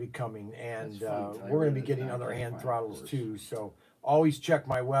those are going to be coming. And we're going to be getting other hand throttles too. So always check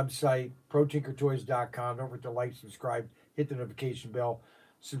my website, ProTinkerToys.com. Don't forget to like, subscribe, hit the notification bell.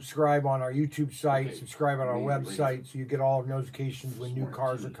 Subscribe on our YouTube site, subscribe on our website so you get all of notifications when new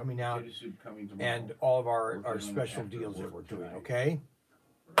cars are coming out and all of our special deals that we're doing, okay?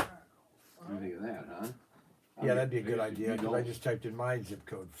 What do you think of that, huh? Yeah, that'd be a good idea because I just typed in my zip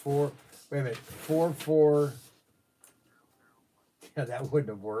code. 4, wait a minute, 4. Yeah, that wouldn't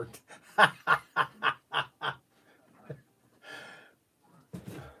have worked.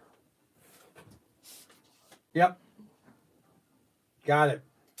 Yep. Got it.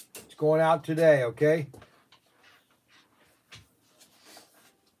 It's going out today, okay?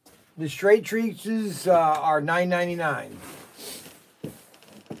 The straight treats are $9.99.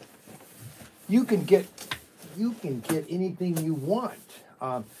 You can get anything you want.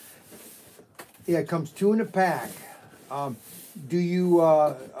 Yeah, it comes 2 in a pack. Do you?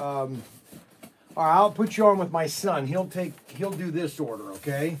 All right, I'll put you on with my son. He'll do this order,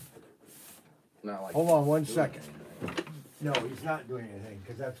 okay? Not like. Hold on 1 second. No, he's not doing anything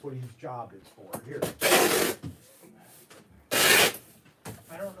because that's what his job is for. Here.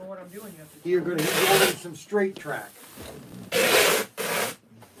 I don't know what I'm doing yet. He's ordering some straight track.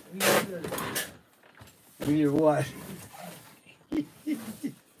 We need to- We need what?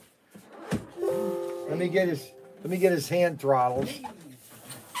 Let me get his hand throttles.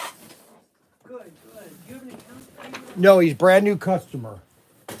 Good. Do you have an account? No, he's brand new customer.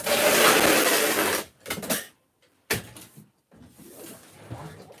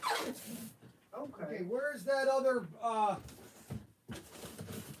 Okay, where's that other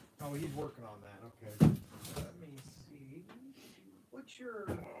Oh, he's working on that. Okay. Let me see. What's your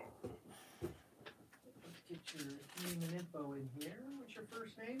your name and info in here. What's your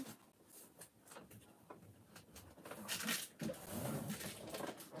first name?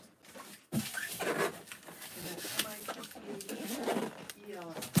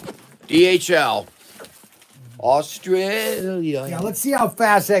 DHL. Australia. Yeah, let's see how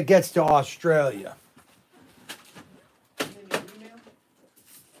fast that gets to Australia. And then your email?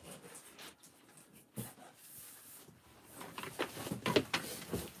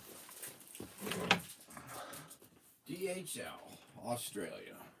 DHL.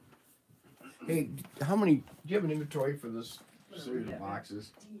 Australia. Hey, how many? Do you have an inventory for this series of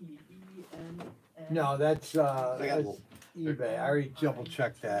boxes? D-E-N-N. No, that's got eBay. I already double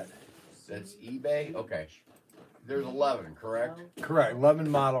checked that. That's eBay? Okay. There's 11, correct? Correct. 11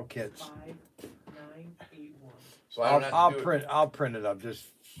 model kits. 5981. So I don't have to do it. I'll print it up just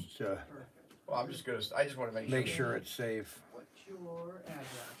to Perfect. Well, I just want to make sure it's safe. What's your address?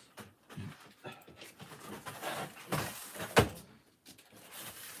 Okay.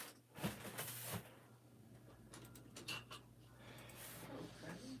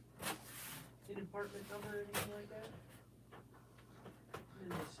 An apartment number or anything like that? In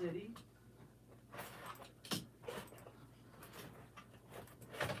the city?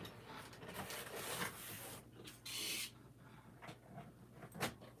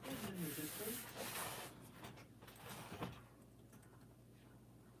 And then your zip code?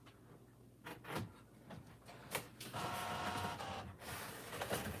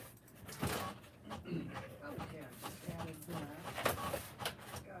 Okay, just added that.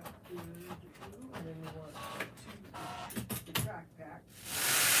 Got the and then we want the track pack.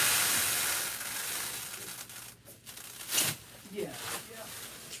 Yeah, yeah.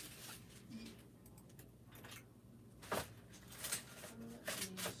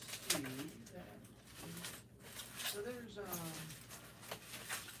 Let me see that. So there's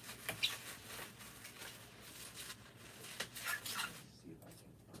let's see if I can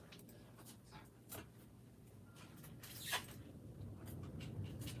find that.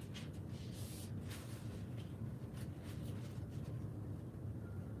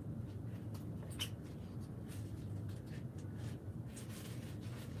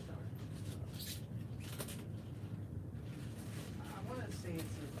 I want to say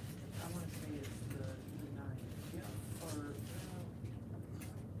it's the 9. Yeah, or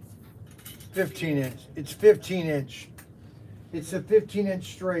 15 inch. It's 15 inch. It's a 15-inch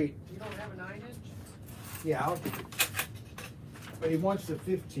straight. you don't have a 9-inch? Yeah, but he wants the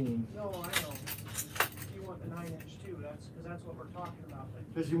 15. No, I know. You want the 9-inch too. That's what we're talking about.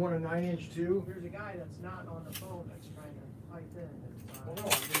 But Does he want a 9-inch too? there's a guy that's not on the phone that's trying to pipe in. Well, no, I'm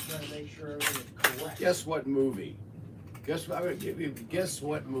just trying to make sure everything is correct. Guess what movie? Guess what? I'm gonna give you. Guess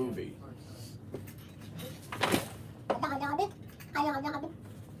what movie?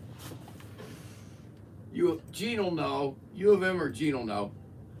 Gene will know. U of M or Gene will know.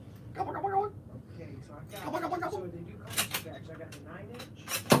 Okay, so I've got, so they do come in specs. I got the 9-inch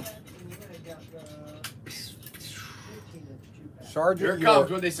and then I got the 15-inch 2-pack. Sergeant Here it York.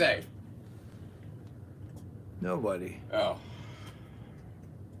 comes. What they say? Nobody. Oh,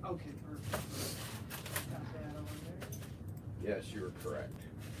 Okay, perfect. Got that over there. yes, you were correct.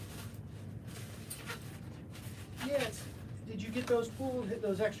 Yes. Did you get those pulled? Hit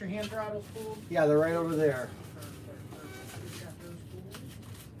those extra hand throttles pulled? Yeah, they're right over there. Perfect. We got those pulled.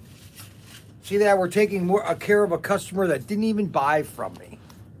 See that? We're taking care of a customer that didn't even buy from me.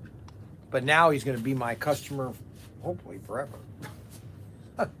 But now he's going to be my customer, hopefully forever.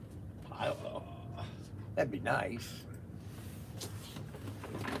 I don't know. That'd be nice.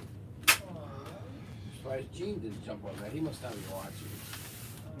 Surprised Gene didn't jump on that. He must not be watching.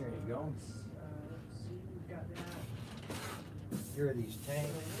 Here you go. Let's see. We've got that. Here are these tanks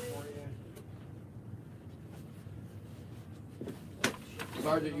for you.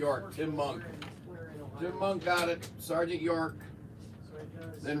 Sergeant York, Tim Monk. Tim Monk got it. Sergeant York.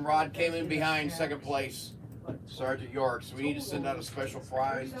 Then Rod came in behind, second place. Sergeant York. So we need to send out a special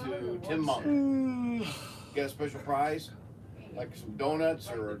prize to Tim Monk. Get a special prize, like some donuts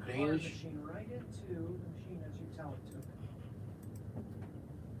or a Danish. Machine right into the machine as you tell it to.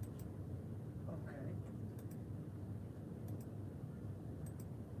 Okay.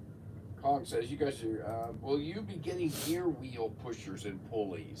 Kong says, you guys are, will you be getting gear wheel pushers and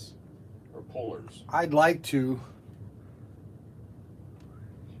pulleys? Or pullers? I'd like to.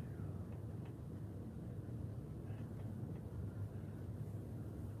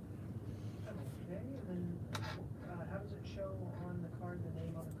 Okay, and then how does it show on the card, the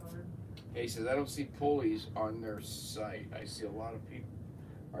name on the card? He says, I don't see pulleys on their site. I see a lot of people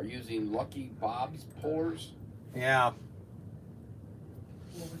are using Lucky Bob's pullers. Yeah.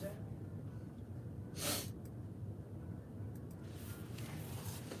 What was that?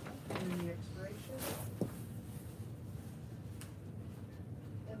 And then the expiration.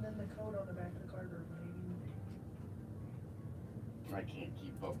 And then the code on the back of the card remaining. I can't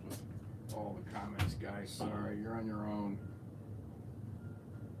keep up with all the comments, guys. Sorry, you're on your own.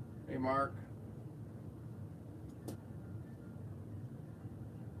 Hey, Mark.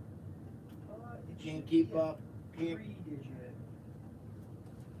 It Can't should keep be a up. Can't. 3-digit.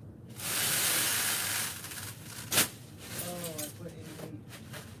 Oh, I put in 8.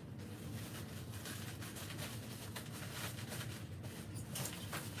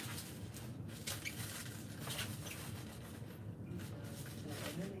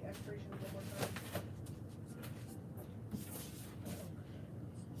 And then the expiration one more time.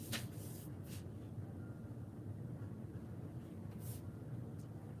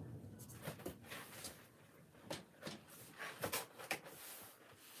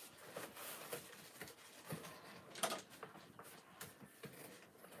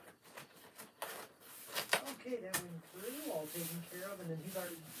 Okay, that went through, all taken care of, and then he's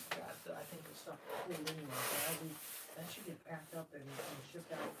already got, I think, the stuff pulled anyway, so that should get packed up and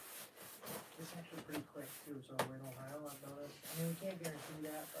shipped out. It's actually pretty quick too, so we're in Ohio, I've noticed. I mean, we can't guarantee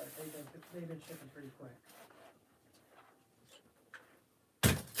that, but they've been shipping pretty quick.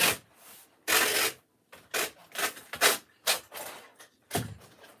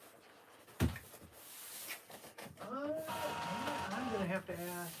 I'm gonna have to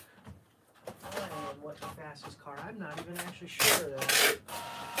ask Ryan what the fastest car. I'm not even actually sure of that.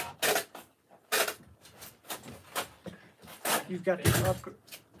 You've got the upgrade.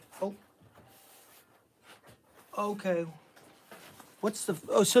 Oh. Okay. What's the?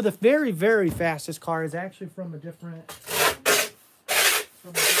 Oh, so the very, very fastest car is actually from a different. It's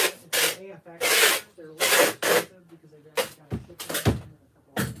an AFX. They're a little expensive because they've actually got a shipping and a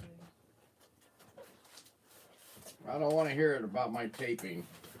couple other things. I don't want to hear it about my taping.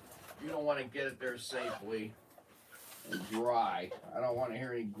 You don't want to get it there safely and dry. I don't want to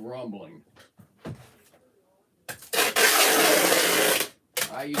hear any grumbling.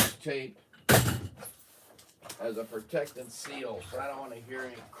 I use tape as a protectant seal, so I don't want to hear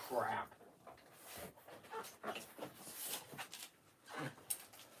any crap.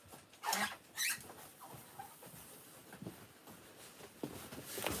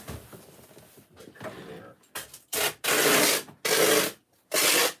 Cut there.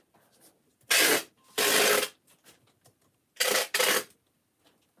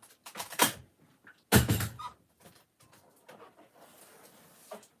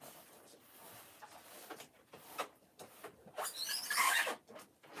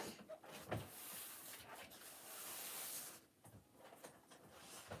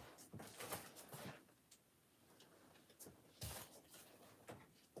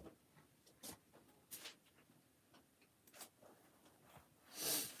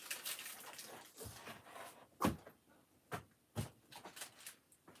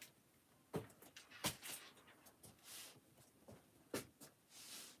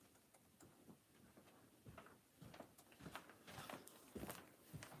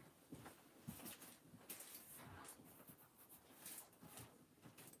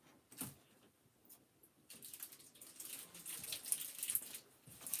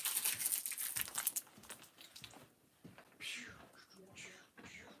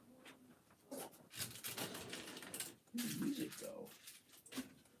 Where'd the music go?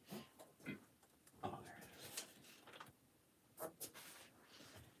 Oh, there it is.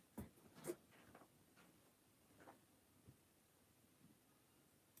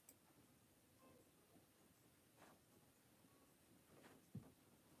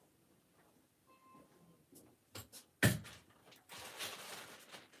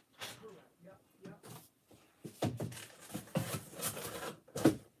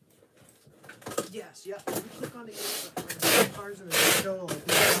 Yes, yeah. You click on the cars in the show, like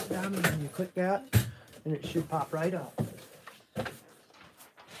you drop down and then you click that, and it should pop right up.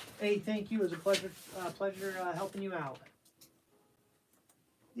 Hey, thank you. It was a pleasure helping you out.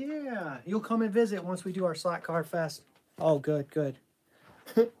 Yeah, you'll come and visit once we do our Slot Car Fest. Oh, good, good.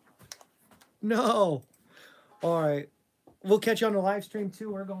 No. All right. We'll catch you on the live stream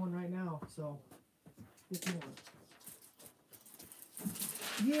too. We're going right now, so if you want.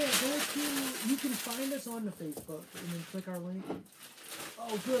 Yeah, go to, you can find us on the Facebook and then click our link.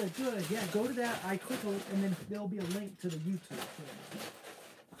 Oh, good, good. Yeah, go to that. I click and then there'll be a link to the YouTube channel.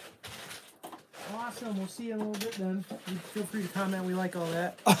 Awesome. We'll see you in a little bit then. You feel free to comment. We like all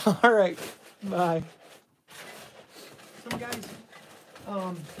that. All right. Bye. Some guys,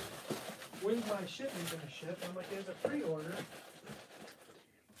 when's my shipment going to ship? I'm like, there's a pre-order.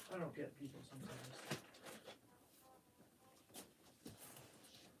 I don't get people sometimes.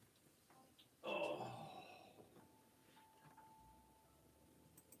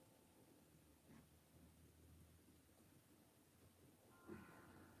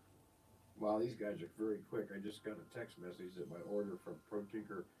 Wow, these guys are very quick. I just got a text message that my order from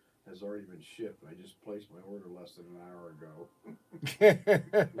ProTinker has already been shipped. I just placed my order less than an hour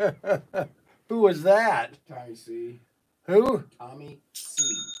ago. Who was that? Tommy C. Who? Tommy C.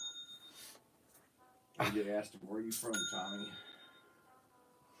 I get asked him, where are you from, Tommy?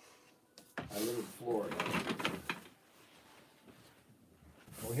 I live in Florida.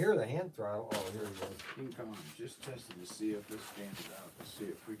 Well, here the hand throttle. Oh, here it goes. King Kong, just testing to see if this stands out, to see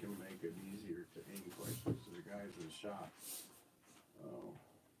if we can make it easier to aim questions to the guys in the shop. Oh,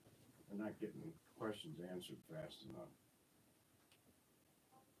 we're not getting questions answered fast enough.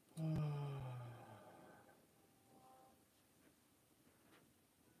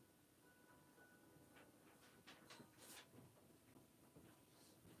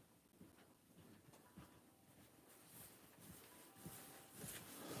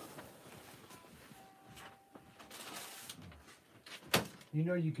 You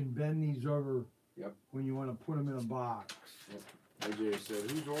know you can bend these over. Yep. When you want to put them in a box. Yep. AJ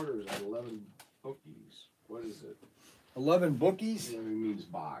said, whose order is that? 11 bookies. What is it? 11 bookies. He means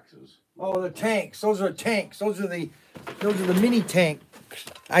boxes. Oh, the tanks. Those are tanks. Those are the mini tanks.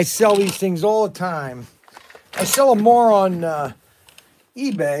 I sell these things all the time. I sell them more on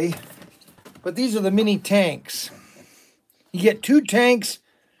eBay, but these are the mini tanks. You get 2 tanks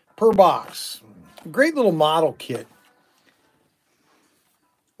per box. Great little model kit.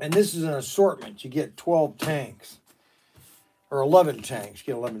 And this is an assortment. You get 12 tanks. Or 11 tanks.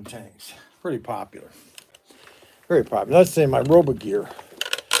 You get 11 tanks. Pretty popular. Very popular. Let's say my RoboGear.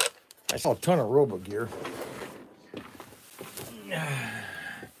 I saw a ton of RoboGear.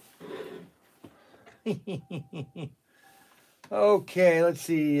 Okay, let's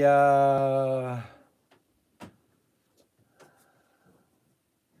see.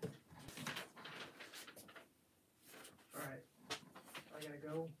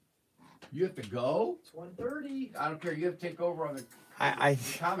 You have to go? It's 1:30. I don't care. You have to take over on the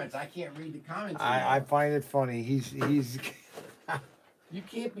comments. I can't read the comments. I find it funny. He's You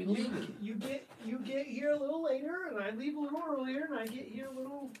can't be leaving. You get here a little later, and I leave a little earlier, and I get here a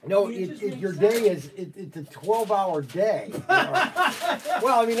little. No, just your makes day sense. it's a 12-hour day.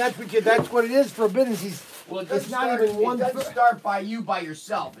 Well, I mean that's what it is for a business. Well, it's not even one. It doesn't start by you by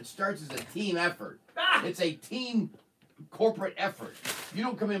yourself. It starts as a team effort. It's a team corporate effort. You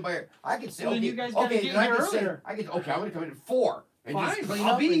don't come in by. I can say, Well, okay, you guys gotta okay, get then I here can say, earlier. okay, I'm going to come in at 4 and Fine, just clean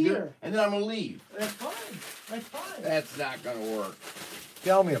I'll up be and, here. and then I'm going to leave. That's fine. That's fine. That's not going to work.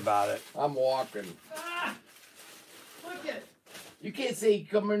 Tell me about it. I'm walking. Look at. You can't say you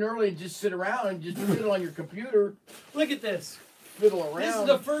come in early and just sit around and just fiddle on your computer. Look at this. Fiddle around. This is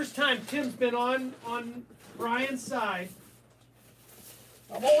the first time Tim's been on Brian's side.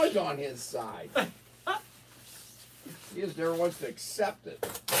 I'm always on his side. He just never wants to accept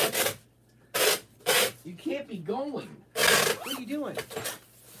it. You can't be going. What are you doing?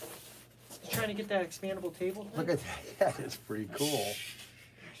 Just trying to get that expandable table thing? Look at that. That is pretty cool. Gosh,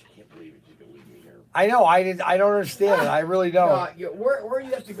 I can't believe it. You can leave me here. I know. I don't understand it. I really don't. Where do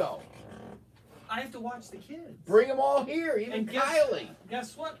you have to go? I have to watch the kids. Bring them all here, even And Kylie.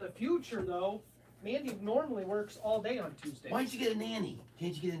 Guess what? The future, though, Mandy normally works all day on Tuesday. Why don't you get a nanny?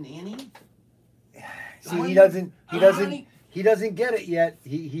 Can't you get a nanny? See, money- he doesn't money- get it yet.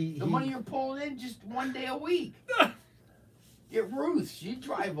 The money you're pulling in just one day a week. Get Ruth. She'd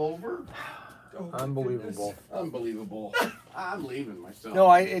drive over. Oh, Unbelievable. Unbelievable. I'm leaving myself. No,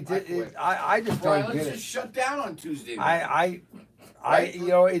 I just Brian, don't let's get just it. shut down on Tuesday. Right? You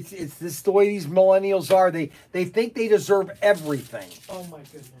know, it's this the way these millennials are. They think they deserve everything. Oh my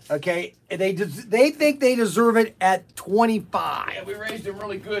goodness. Okay, they think they deserve it at 25. Yeah, we raised him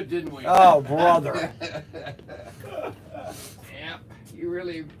really good, didn't we? Oh, brother. Yeah,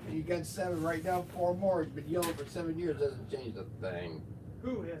 you got 7 right now, 4 more. But yellow for 7 years doesn't change a thing.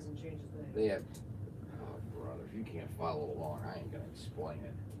 Who hasn't changed a thing? They have. Oh, brother, if you can't follow along, I ain't gonna explain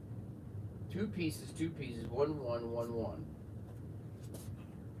it. 2 pieces, 1, 1, 1, 1.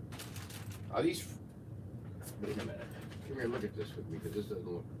 Are these? Wait a minute. Come here, look at this with me, because this doesn't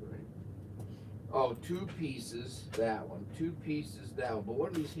look right. Oh, 2 pieces, that one. 2 pieces, that one. But what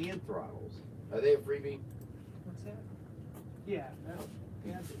are these hand throttles? Are they a freebie? What's that? Yeah.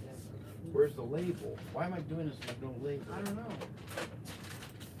 Yeah, I did that. Where's the label? Why am I doing this with no label? I don't know.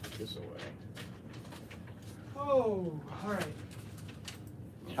 This away. Oh, all right.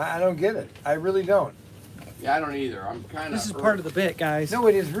 I don't get it. I really don't. Yeah, I don't either. I'm kind of. This is part of the bit, guys. No,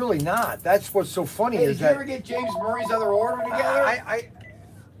 it is really not. That's what's so funny Hey, is did you that ever get James Murray's other order together?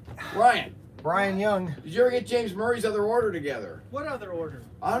 Ryan, Brian Young. did you ever get James Murray's other order together? What other order?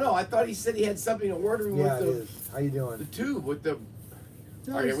 I don't know. I thought he said he had something to order Yeah, it with is. How you the doing? tube with the.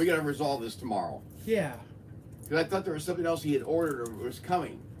 Okay, we gotta resolve this tomorrow. Yeah. Because I thought there was something else he had ordered or was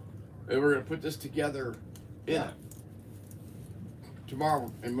coming. And we're gonna put this together in it.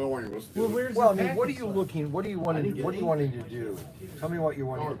 Tomorrow in the morning we'll do it. Where's Well, I the mean, what are package you left? looking? What do you I want? didn't get What are you wanting to do? Tell me what you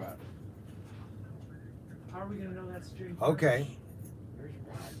Don't worry want. about it. How are we gonna know that's James? Okay. Where's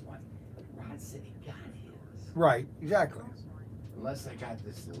Rod? Rod said he got his. Right. Exactly. Unless I got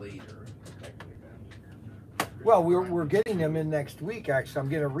this later. That could have been. Well, we're getting them in next week. Actually, I'm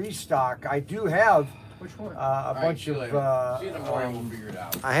getting a restock. I do have Which one? a All right, bunch see you of. later. See you in the morning. We'll figure it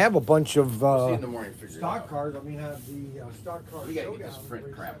out. I have a bunch of We'll see you in the morning. Figure it stock out. cars. I mean, I have the stock car. We gotta get this showdown, print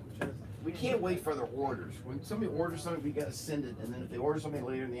which crap. has- We can't wait for their orders. When somebody orders something, we gotta send it, and then if they order something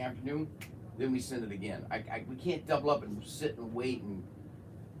later in the afternoon, then we send it again. We can't double up and sit and wait and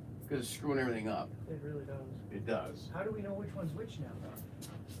because it's screwing everything up. It really does. It does. How do we know which one's which now, though?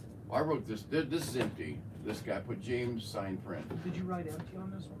 Well, I wrote this. This is empty. This guy put James sign print. Did you write empty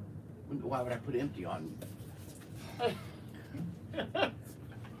on this one? Why would I put empty on?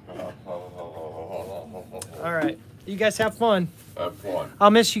 All right. You guys have fun. Have fun.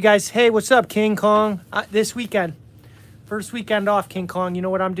 I'll miss you guys. Hey, what's up, King Kong? This weekend, first weekend off, King Kong. You know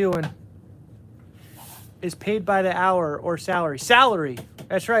what I'm doing? Is paid by the hour or salary. Salary.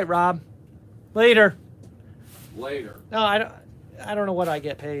 That's right, Rob. Later. Later. No, I don't know what I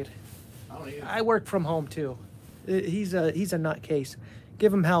get paid. I don't either. I work from home too. He's a nutcase.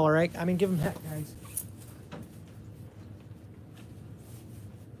 Give him hell, all right? I mean, give him heck, guys.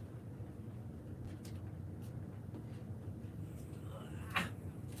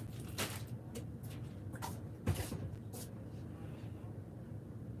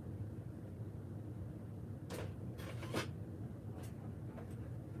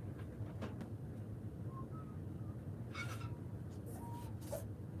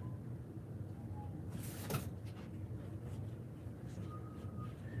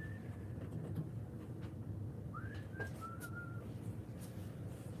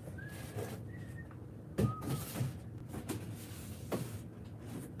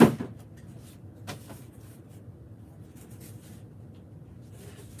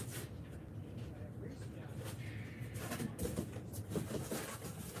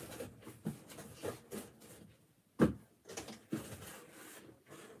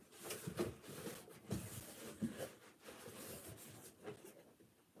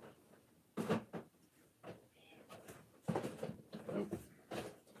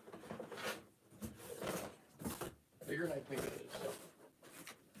 Bigger than I think it is.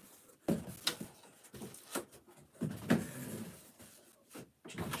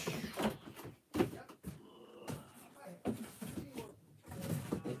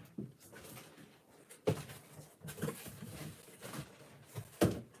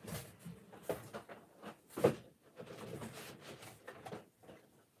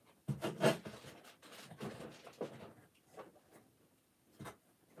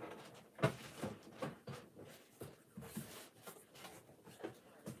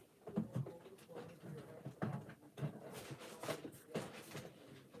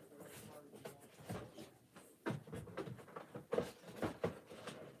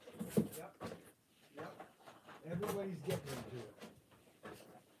 Everybody's getting into it.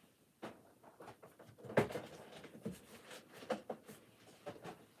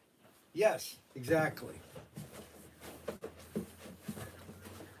 Yes, exactly.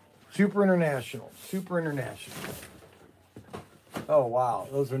 Super International. Super International. Oh, wow.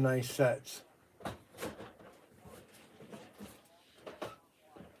 Those are nice sets.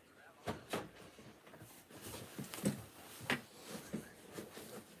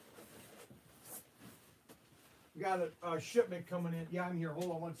 Got a shipment coming in. Yeah, I'm here.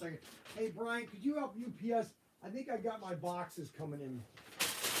 Hold on one second. Hey, Brian, could you help UPS? I think I got my boxes coming in.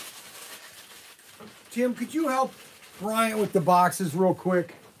 Tim, could you help Brian with the boxes real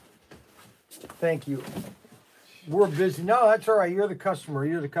quick? Thank you. We're busy. No, that's all right. You're the customer.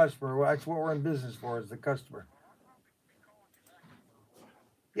 You're the customer. Well, that's what we're in business for, is the customer.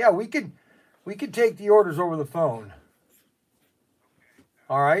 Yeah, we could take the orders over the phone.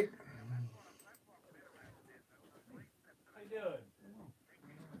 All right. How you doing?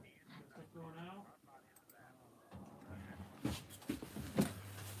 What's going on?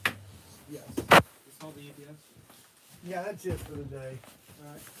 Yes. It's all the UPS. Yeah, that's it for the day.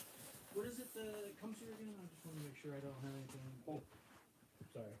 All right. What is it that comes here again? I just want to make sure I don't have anything. Oh,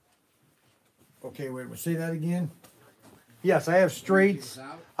 sorry. Okay, wait a minute. Say that again. Yes, I have straights.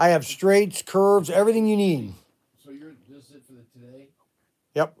 Out. I have straights, curves, everything you need. So you're this is it for the today?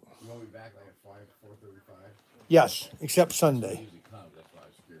 Yep. You want me back like at 4:35? Yes, except Sunday. Usually comes, that's why I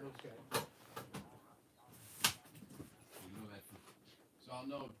was scared. Okay. You know that. So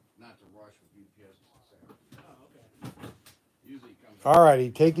Well, no, not to rush with UPS. Oh, okay. Usually it comes. All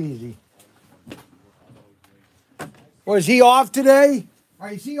righty, take it easy. Well, is he off today? All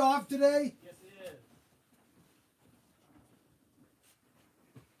right, is he off today? Yes, it is.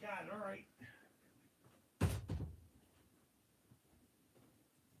 God, all right.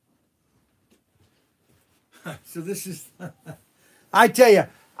 So this is, I tell you,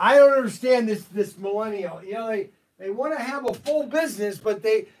 I don't understand this millennial. You know, they want to have a full business, but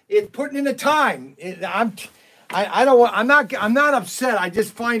it's putting in the time. I'm not upset. I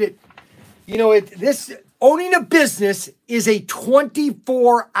just find it, you know, this owning a business is a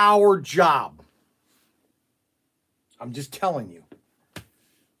 24-hour job. I'm just telling you.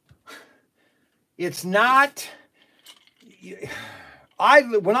 It's not.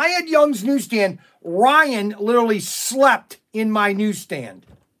 When I had Young's newsstand, Ryan literally slept in my newsstand.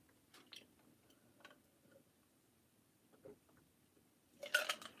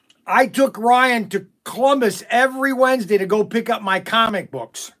 I took Ryan to Columbus every Wednesday to go pick up my comic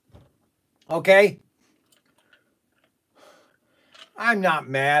books. Okay? I'm not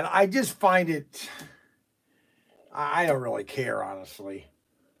mad. I just find it. I don't really care, honestly.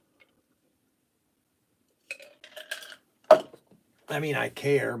 I mean, I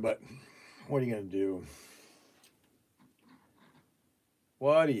care, but what are you going to do?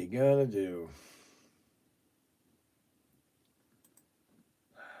 What are you going to do?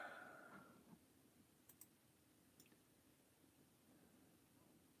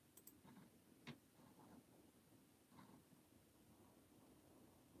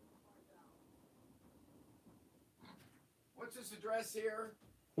 What's this address here?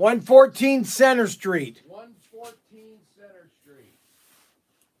 114 Center Street. 114 Center Street.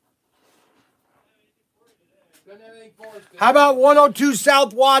 Done anything for us today? How about 102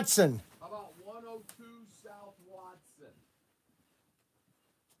 South Watson? How about 102 South Watson?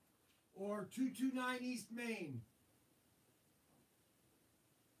 Or 229 East Main?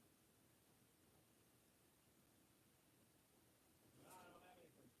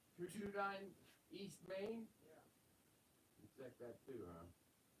 Two 229 East Main? Yeah. Check that too,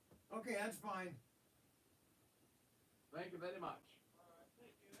 huh? Okay, that's fine. Thank you very much.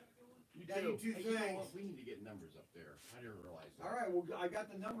 You Yeah, too. you too, Hey, you know thanks. what? We need to get numbers up there. I didn't realize that. All right, well, I got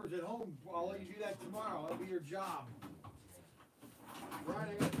the numbers at home. I'll let you do that tomorrow. That'll be your job. Brian,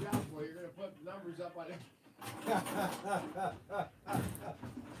 I got a job for you. You're going to put numbers up on it.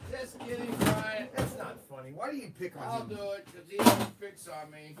 Just kidding, Brian. That's not funny. Why do you pick on I'll him? do it because he won't fix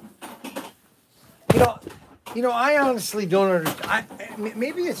on me. You know, I honestly don't understand.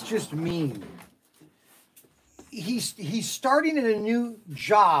 Maybe it's just me. He's starting at a new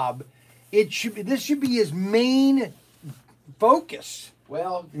job. This should be his main focus.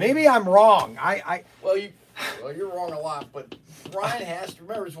 Well, Maybe I'm wrong. well, you're wrong a lot, but Brian has to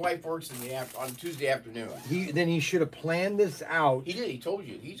remember his wife works on Tuesday afternoon. He should have planned this out. He did. He told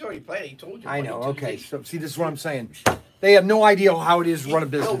you. He's already planned it. He told you. I know. Monday, Okay. Tuesday. So see, this is what I'm saying. They have no idea how it is to run a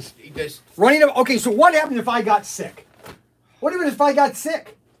business. No, he just Okay. So what happened if I got sick? What if I got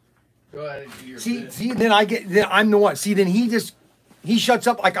sick? go ahead and do your See, bit. then I'm the one. See, then he shuts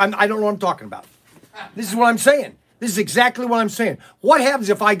up like I don't know what I'm talking about. This is what I'm saying. This is exactly what I'm saying. What happens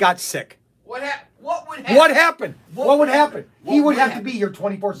if I got sick? What would happen? What happened? What would happen? What He would would have to happen? be here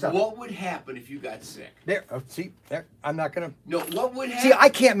 24/7. What would happen if you got sick? There. See, there. I'm not gonna. No, what would happen? See, I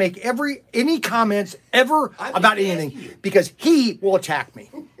can't make any comments ever I'm about just anything asking you. because he will attack me.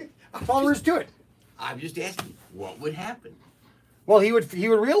 That's all there is to it. I'm just asking, what would happen? Well, he would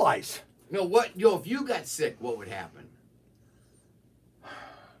realize. No, if you got sick, what would happen?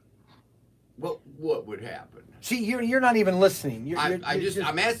 What would happen? See, you're not even listening. I'm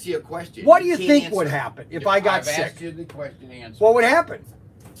asking you a question. What do you can't think answer would it. happen if I got I've sick? asked you the question, answer. What would happen?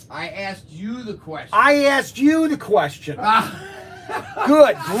 I asked you the question. I asked you the question. Ah.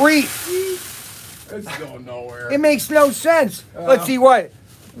 Good grief. It's going nowhere. It makes no sense. Let's see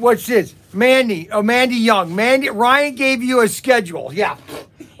what's this? Mandy Young. Ryan gave you a schedule. Yeah.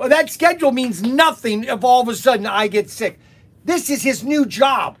 Well, that schedule means nothing if all of a sudden I get sick. This is his new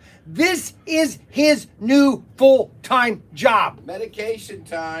job. This is his new full-time job. Medication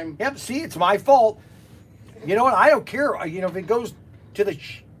time. Yep, see, it's my fault. You know what? I don't care. If it goes to the...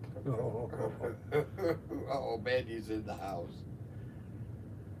 Oh, Mandy's in the house.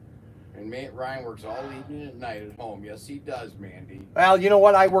 And Ryan works all evening and night at home. Yes, he does, Mandy. Well, you know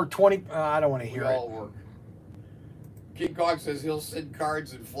what? I work 20... I don't want to We hear all it. work. King Kong says he'll send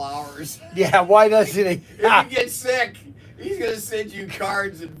cards and flowers. Yeah, why doesn't he? If you get sick, he's going to send you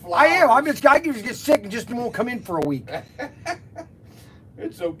cards and flowers. I am. I just get sick and just won't come in for a week.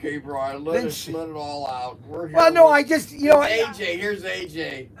 It's okay, Brian. Let it all out. We're here. Well, no, I just, you know. AJ, here's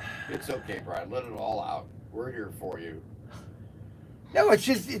AJ. It's okay, Brian. Let it all out. We're here for you. No, it's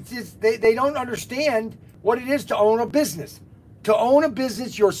just they don't understand what it is to own a business. To own a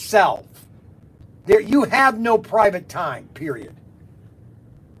business yourself. There, you have no private time, period.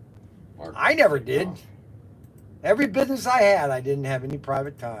 Mark, I never did. Every business I had, I didn't have any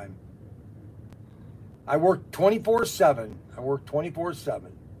private time. I worked 24/7. I worked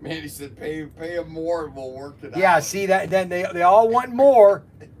 24/7. Man, he said, pay him more and we'll work it out. Yeah, see that? Then they all want more.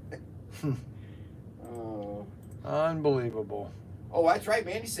 Oh. Unbelievable. Oh, that's right.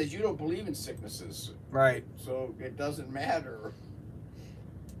 Mandy says you don't believe in sicknesses. Right. So it doesn't matter.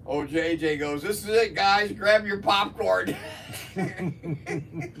 Oh, JJ goes, this is it, guys. Grab your popcorn.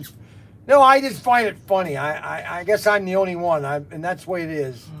 No, I just find it funny. I guess I'm the only one, and that's the way it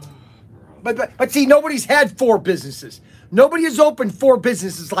is. But see, nobody's had 4 businesses. Nobody has opened 4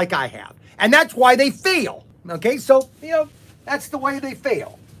 businesses like I have, and that's why they fail. Okay, so you know that's the way they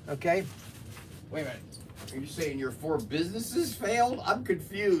fail. Okay. Wait a minute. Are you saying your 4 businesses failed? I'm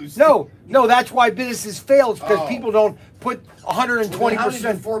confused. No, that's why businesses fail. It's because people don't put 120%. Well, how did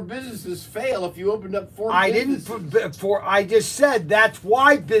your 4 businesses fail if you opened up 4 I businesses? didn't put 4. I just said that's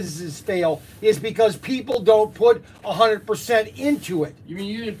why businesses fail is because people don't put 100% into it. You mean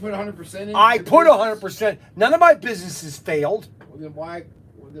you didn't put 100% in? I put 100%. None of my businesses failed. Well, then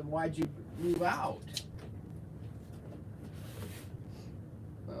why'd you move out?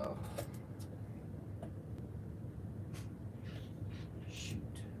 Oh.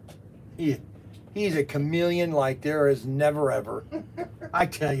 He's a chameleon like there is never ever. I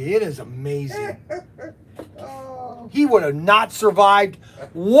tell you, it is amazing. He would have not survived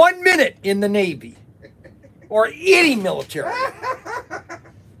 1 minute in the Navy or any military.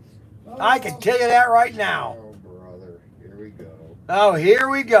 I can tell you that right now. Oh, brother. Here we go. Oh, here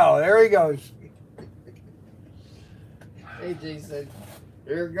we go. There he goes. AJ said,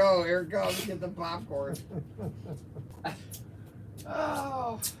 here it goes. Here it goes. Get the popcorn.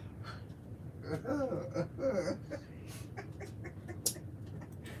 Oh.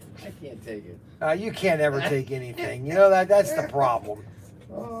 I can't take it. You can't ever take anything. You know that's the problem.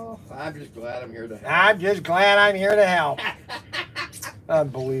 Oh, I'm just glad I'm here to help. I'm just glad I'm here to help.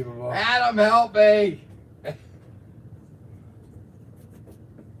 Unbelievable. Adam, help me.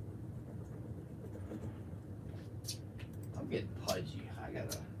 I'm getting pudgy. I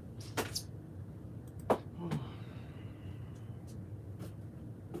gotta.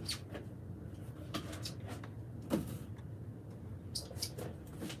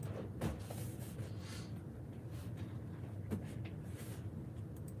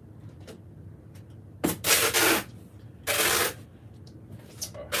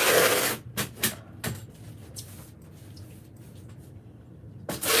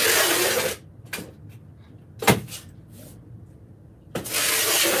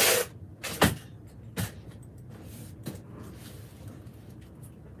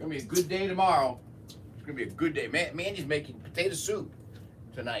 Gonna be a good day tomorrow. It's gonna be a good day. Mandy's making potato soup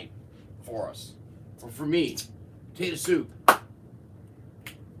tonight for us, or for me. Potato soup.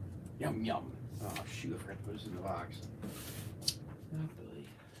 Yum yum. Oh shoot! I forgot to put this in the box. Not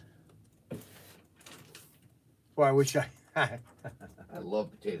Billy. Boy, I wish I love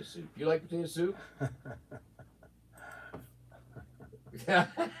potato soup. You like potato soup?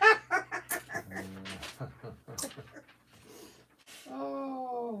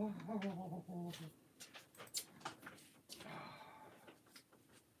 Oh.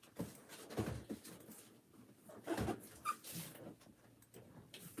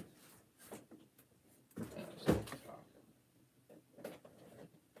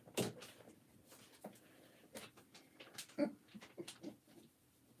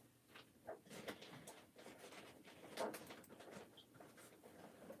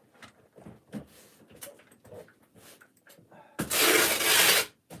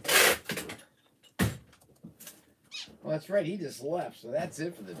 Well, that's right. He just left, so that's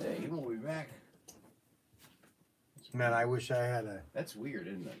it for the day. He won't be back. Man, I wish I had a. That's weird,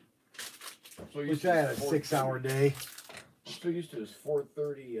 isn't it? So Wish I had a 6-hour day. I'm so used to his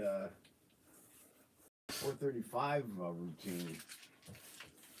 4:30, 4:35 routine.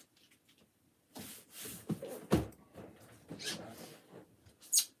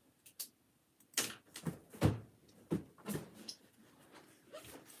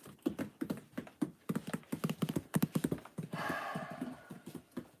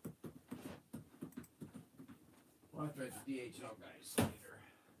 I'll have to write the DHL guys later.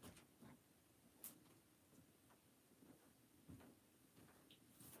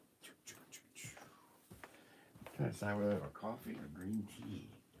 Trying to decide whether or coffee or green tea.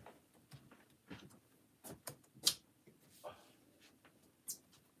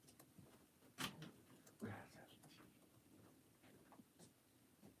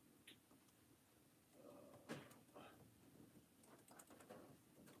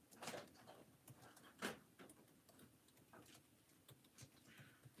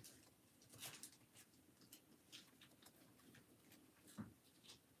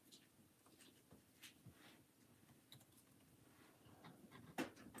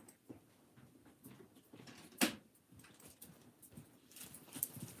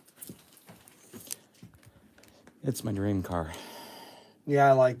 It's my dream car. Yeah,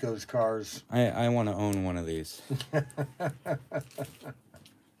 I like those cars. I want to own one of these.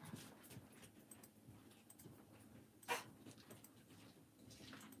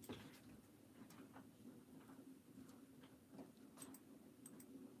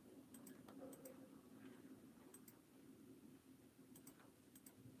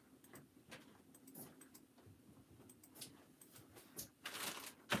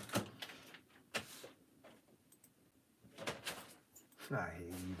 I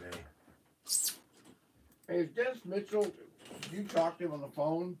hate eBay. Hey, is Dennis Mitchell, did you talk to him on the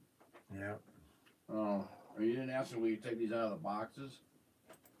phone? Yeah. Oh, you didn't ask him, will you take these out of the boxes?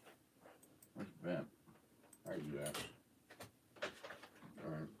 Where's Ben? I can do that.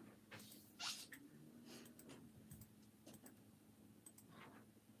 All right.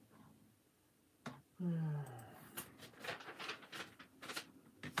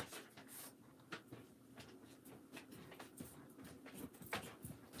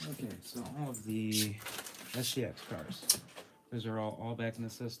 Okay, so all of the SCX cars, those are all back in the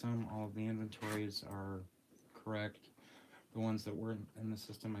system. All of the inventories are correct. The ones that weren't in the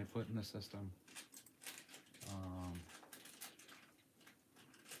system, I put in the system.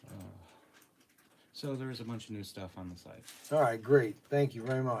 So there's a bunch of new stuff on the site. All right, great. Thank you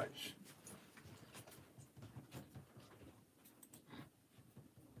very much.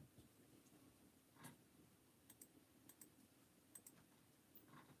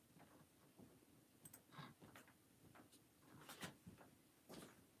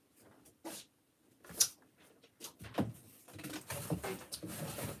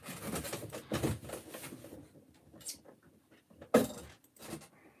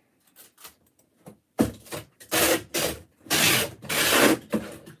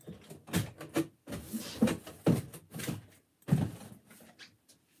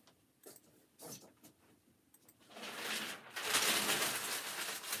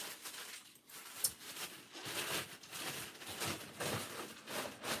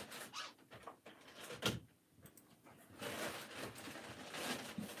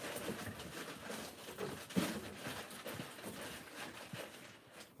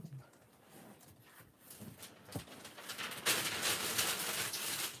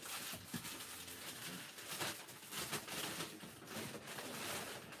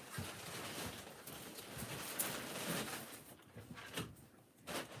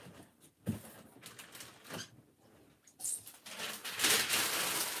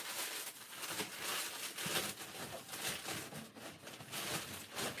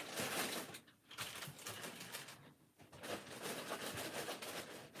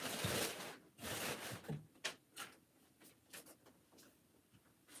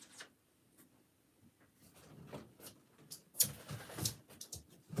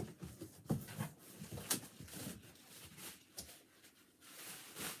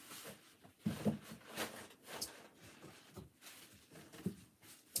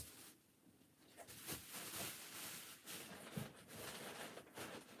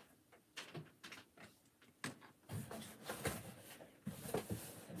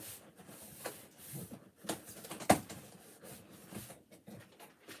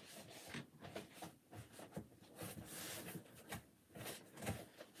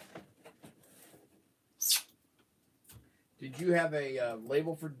 Did you have a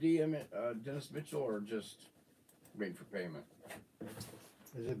label for Dennis Mitchell, or just waiting for payment?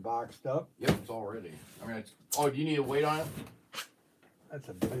 Is it boxed up? Yep, it's all ready. I mean, oh, do you need to wait on it? That's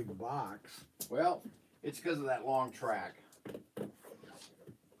a big box. Well, it's because of that long track.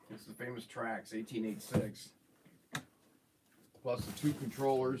 It's the famous tracks, 1886. Plus the 2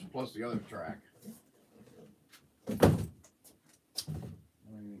 controllers, plus the other track.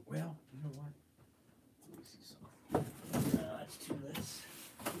 Well, you know what? Let me see something. Let's do this.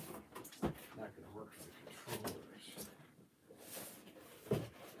 Not going to work for the controllers.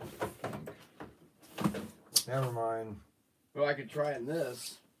 Never mind. Well, I could try in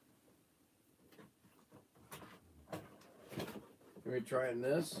this. Can we try in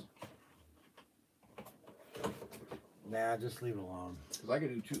this? Nah, just leave it alone. Because I could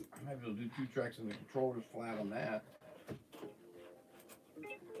do two. I might be able to do 2 tracks and the controller's flat on that.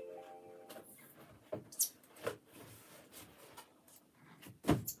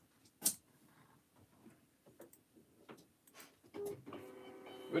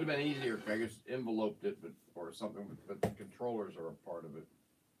 It would have been easier if I just enveloped it, but or something. But the controllers are a part of it.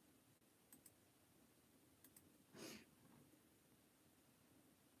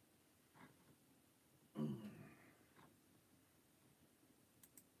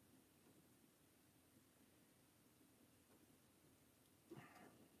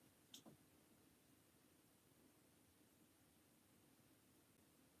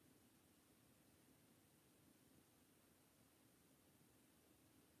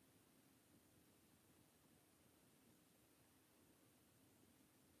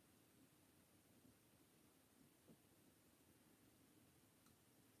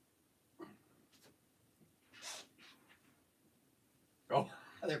 Oh,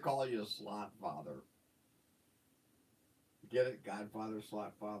 they're calling you a slot father. Get it? Godfather,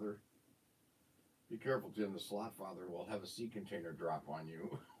 slot father. Be careful, Jim. The slot father will have a sea container drop on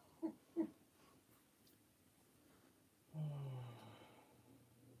you.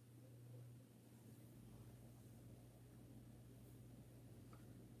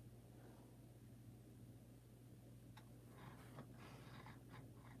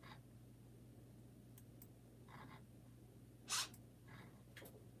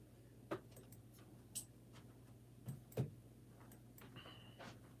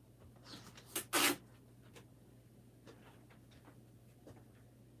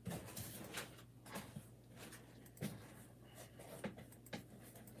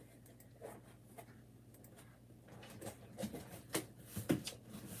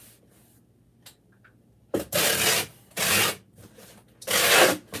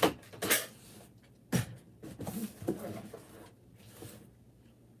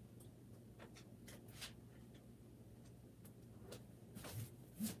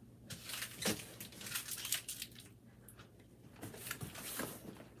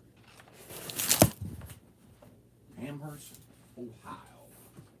 Amherst, Ohio.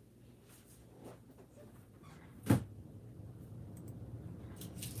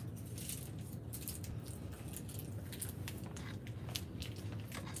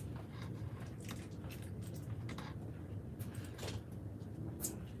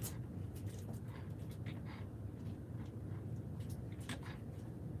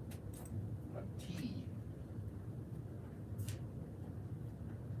 A T.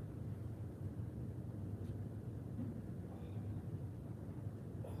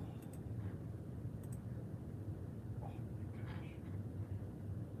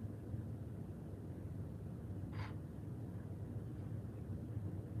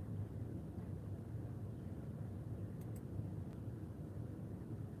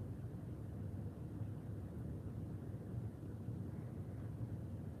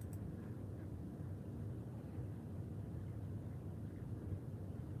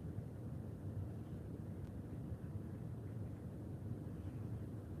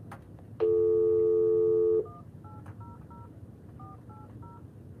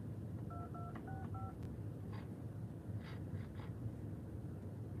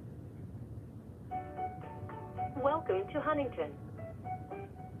 Welcome to Huntington.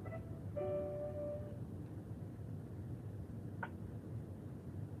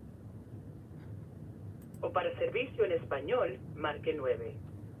 O para servicio en español, marque 9.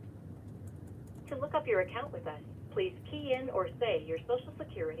 To look up your account with us, please key in or say your social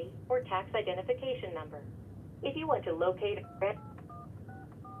security or tax identification number. If you want to locate a grant,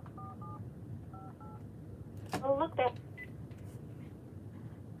 look that.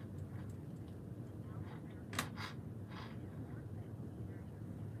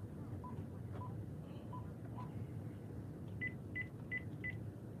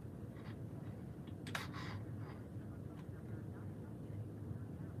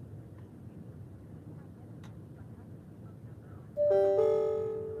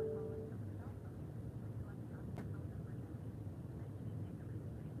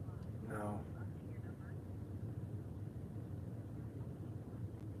 No.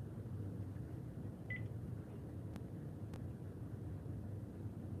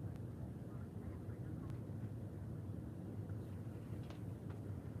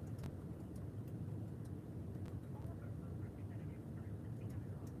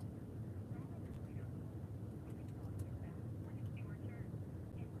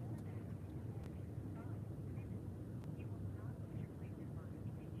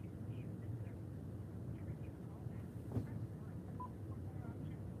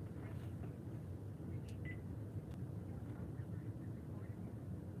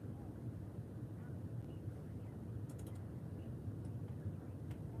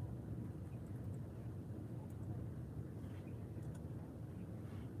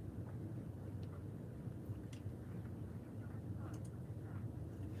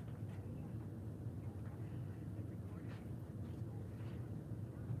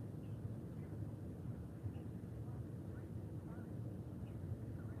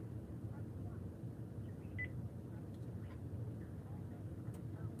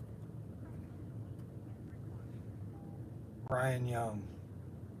 Brian Young.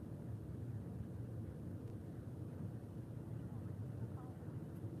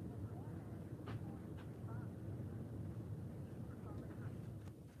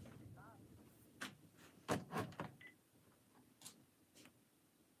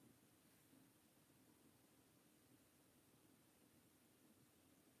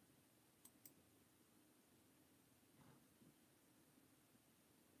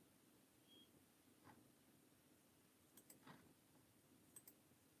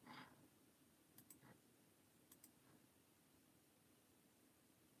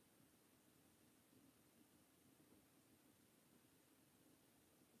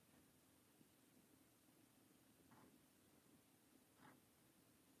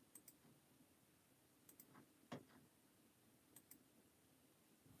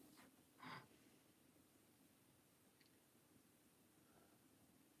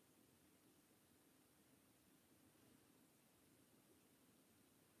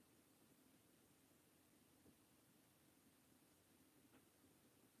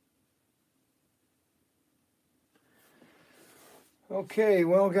 Okay,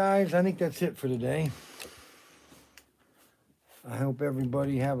 well, guys, I think that's it for today. I hope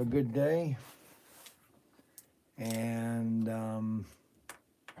everybody have a good day. And I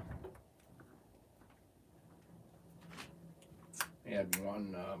had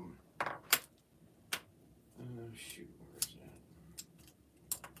one, shoot, where's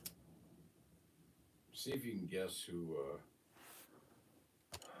that? See if you can guess who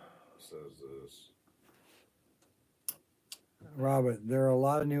says this. Robert, there are a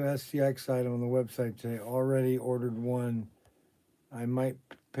lot of new SCX items on the website today. Already ordered one. I might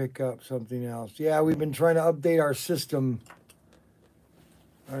pick up something else. Yeah, we've been trying to update our system.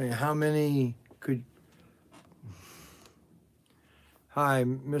 I mean, how many could... Hi,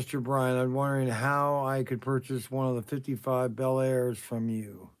 Mr. Brian. I'm wondering how I could purchase one of the 55 Bel Airs from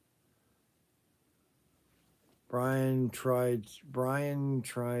you. Brian tried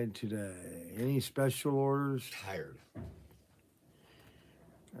today. Any special orders? Tired.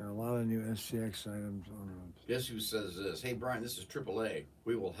 There are a lot of new SCX items on them. Guess who says this? Hey, Brian, this is AAA.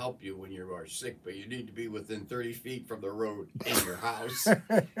 We will help you when you are sick, but you need to be within 30 feet from the road in your house.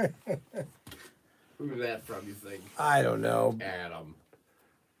 Who's that from, you think? I don't know. Adam.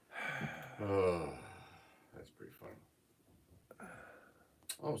 Oh, that's pretty funny.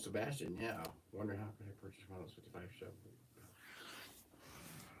 Oh, Sebastian, yeah. Wonder how could I purchase one of those 55 Chevy?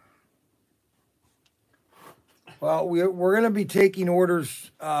 Well, we're going to be taking orders,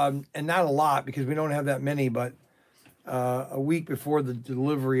 and not a lot because we don't have that many, but a week before the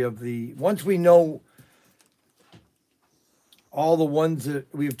delivery of the... Once we know all the ones that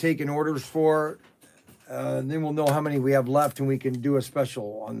we've taken orders for, then we'll know how many we have left and we can do a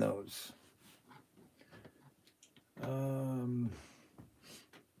special on those.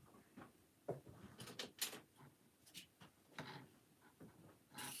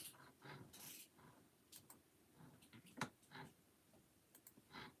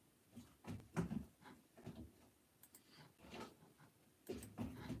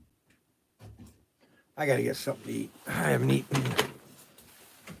 I gotta get something to eat. I haven't eaten.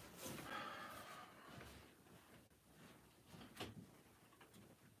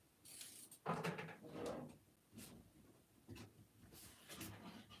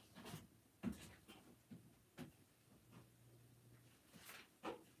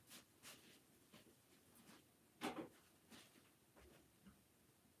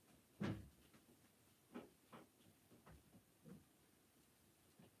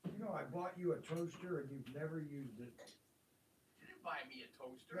 You know, I bought you a toaster and you've never used it. You didn't buy me a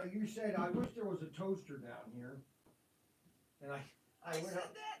toaster. Yeah, you said, I wish there was a toaster down here. And I I went said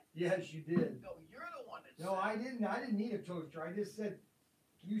up. that? Yes, you did. No, you're the one that No, said I didn't. I didn't need a toaster. I just said,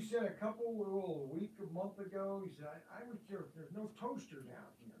 you said a week, a month ago, you said, I was sure there's no toaster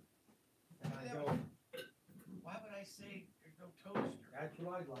down here. And I go, Why would I say there's no toaster? that's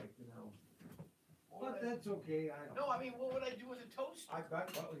what I'd like to know. What But would I- that's okay. I don't No, I mean, what would I do with a toaster? I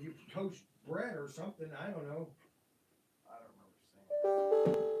got, well, you toast bread or something. I don't know. I don't remember saying.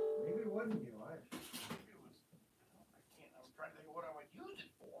 Maybe it wasn't you. Maybe it was. I can't. I was trying to think of what I would use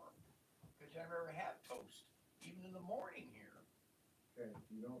it for. Because you never ever have toast, even in the morning here. Okay,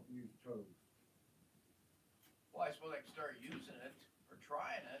 you don't use toast. Well, I suppose I could start using it or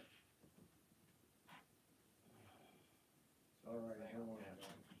trying it. All right, don't worry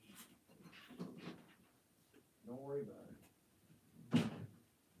about it. Don't worry about it.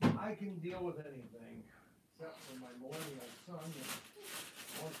 I can deal with anything, except for my millennial son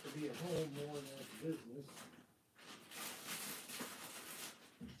that wants to be at home more than at business.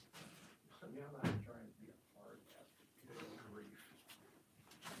 I mean, I'm not trying to be a hard ass.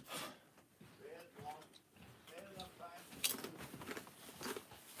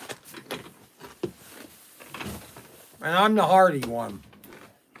 And I'm the hardy one.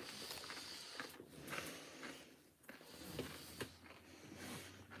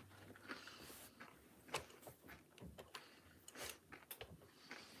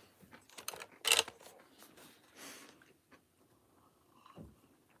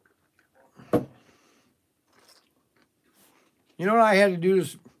 You know what I had to do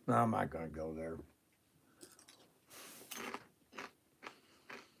this? No, I'm not going to go there.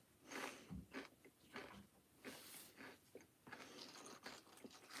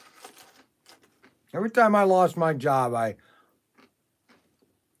 Every time I lost my job, I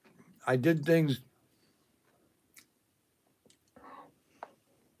did things.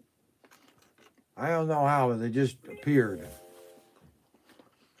 I don't know how, but they just appeared.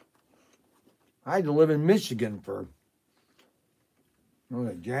 I had to live in Michigan for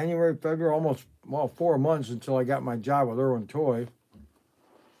January, February, almost, well, 4 months until I got my job with Irwin Toy.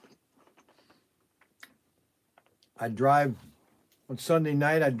 I'd drive, on Sunday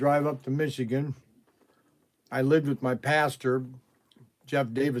night, I'd drive up to Michigan. I lived with my pastor, Jeff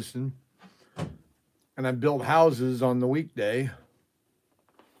Davison, and I built houses on the weekday,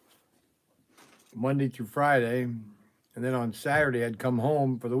 Monday through Friday, and then on Saturday I'd come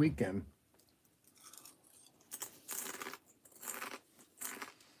home for the weekend.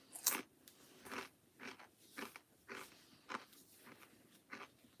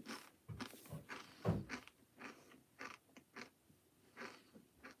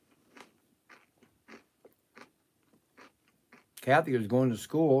 Kathy was going to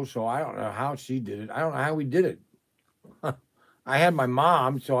school, so I don't know how she did it. I don't know how we did it. I had my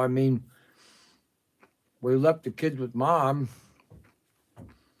mom, so I mean, we left the kids with mom.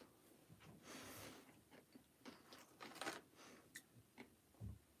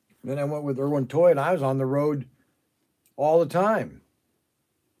 Then I went with Irwin Toy, and I was on the road all the time.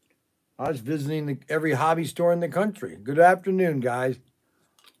 I was visiting every hobby store in the country. Good afternoon, guys.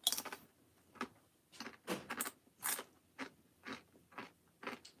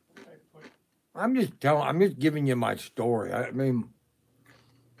 I'm just giving you my story. I mean,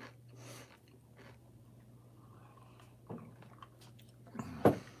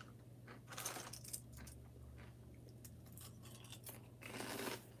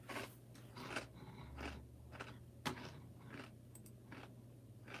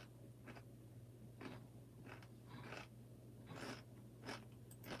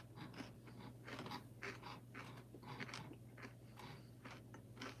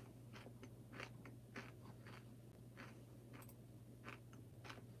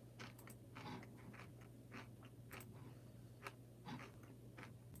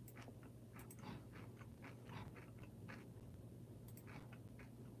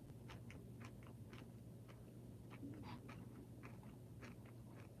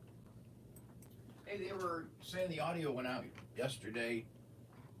 Hey, they were saying the audio went out yesterday,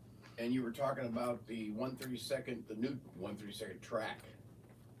 and you were talking about the 132nd, the new 132nd track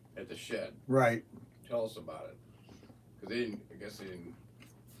at the shed. right. Tell us about it. Because they didn't, I guess they didn't.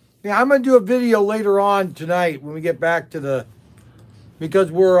 Yeah, I'm going to do a video later on tonight when we get back to the,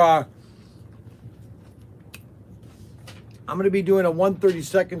 because we're, I'm going to be doing a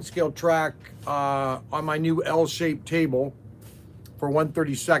 132nd scale track on my new L-shaped table for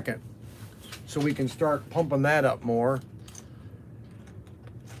 132nd. So we can start pumping that up more.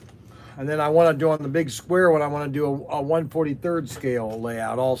 And then I want to do on the big square one, I want to do a 143rd scale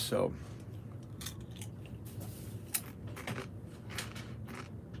layout also.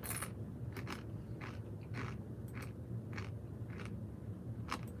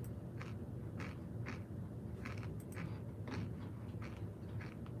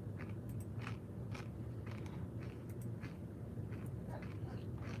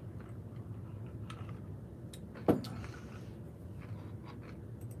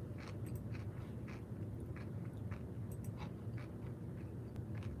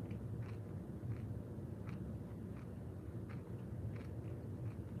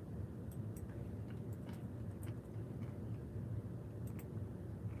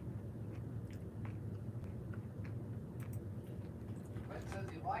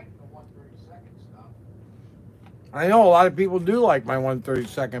 I know a lot of people do like my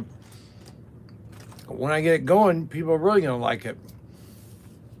 132nd. When I get it going, people are really going to like it.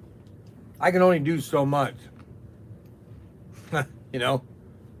 I can only do so much. You know?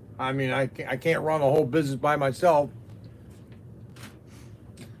 I mean, I can't run a whole business by myself.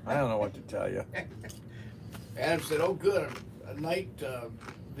 I don't know what to tell you. Adam said, oh, good, a night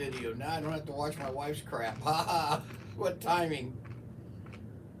video. Now I don't have to watch my wife's crap. Ha ha. What timing.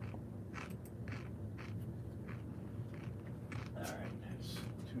 All right, that's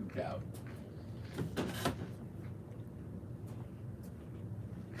tubed out.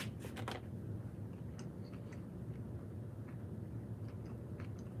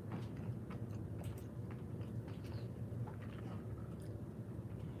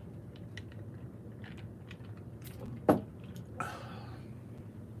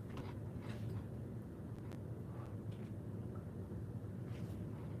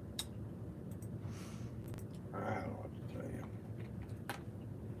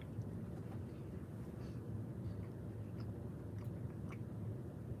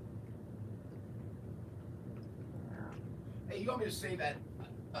 you want me to save that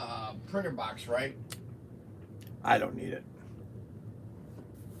printer box, right? I don't need it.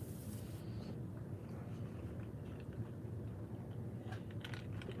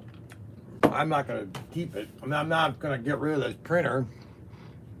 I'm not going to keep it. I mean, I'm not going to get rid of this printer.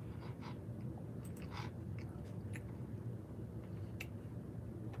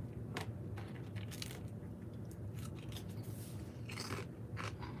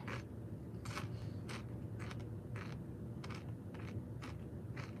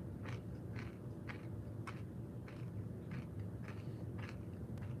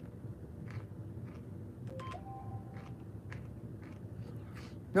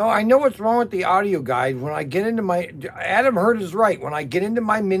 No, I know what's wrong with the audio guide. When I get into my, Adam Hurt is right. When I get into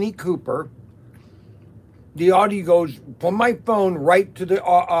my Mini Cooper, the audio goes from my phone right to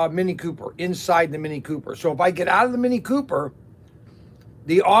the Mini Cooper, inside the Mini Cooper. So if I get out of the Mini Cooper,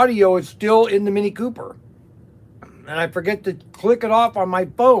 the audio is still in the Mini Cooper. And I forget to click it off on my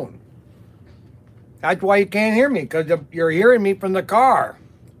phone. That's why you can't hear me, because you're hearing me from the car.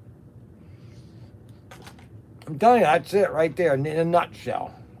 I'm telling you, that's it right there in a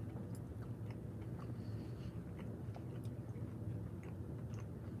nutshell.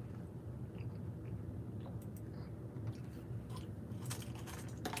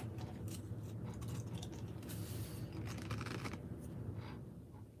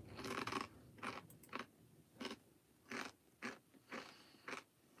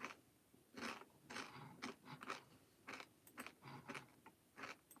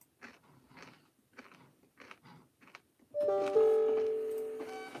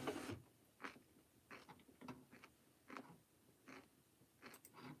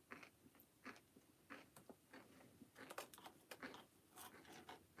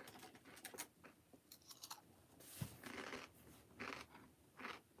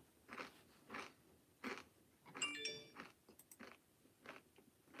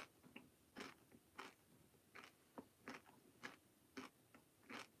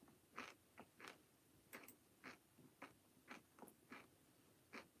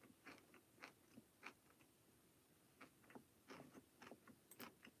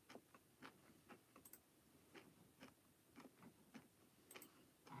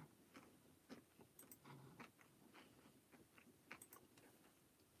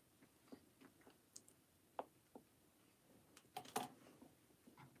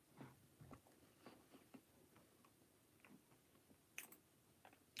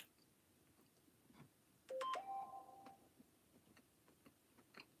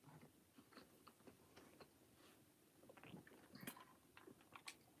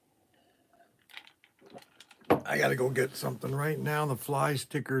 I gotta go get something right now. The fly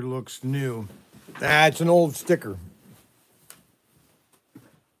sticker looks new. Ah, it's an old sticker.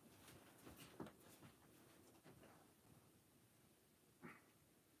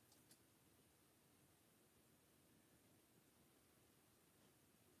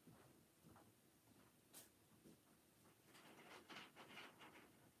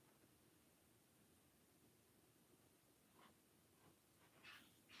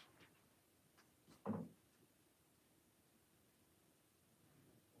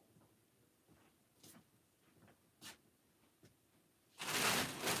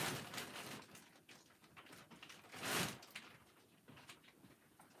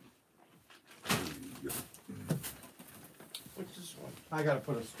 What's this one? I gotta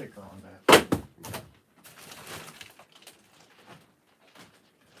put a sticker on that.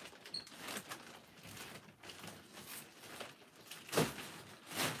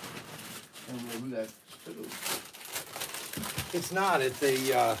 I don't know who that's to. It's not. It's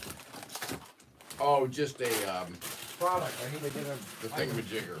a Oh, just a product. I need to get a the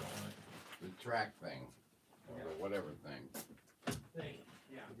thingamajigger, the track thing, or the whatever thing. thing.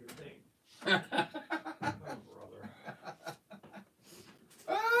 Yeah, your thing. Oh, brother.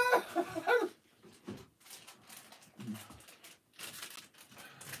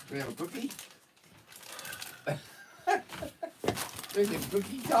 Do we have a cookie? Is it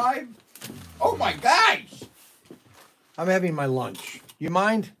cookie time? Oh my gosh! I'm having my lunch. You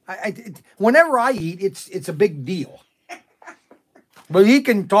mind? Whenever I eat, it's a big deal. But he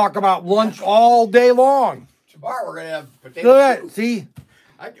can talk about lunch all day long. Tomorrow we're gonna have potato Look at soup. that. See?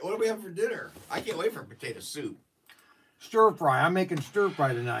 What do we have for dinner? I can't wait for potato soup. Stir fry. I'm making stir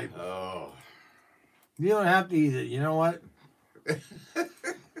fry tonight. Oh. You don't have to eat it. You know what?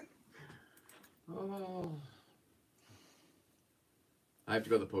 Oh. I have to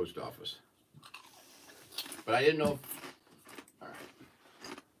go to the post office. But I didn't know. All right.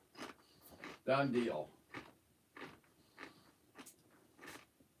 Done deal.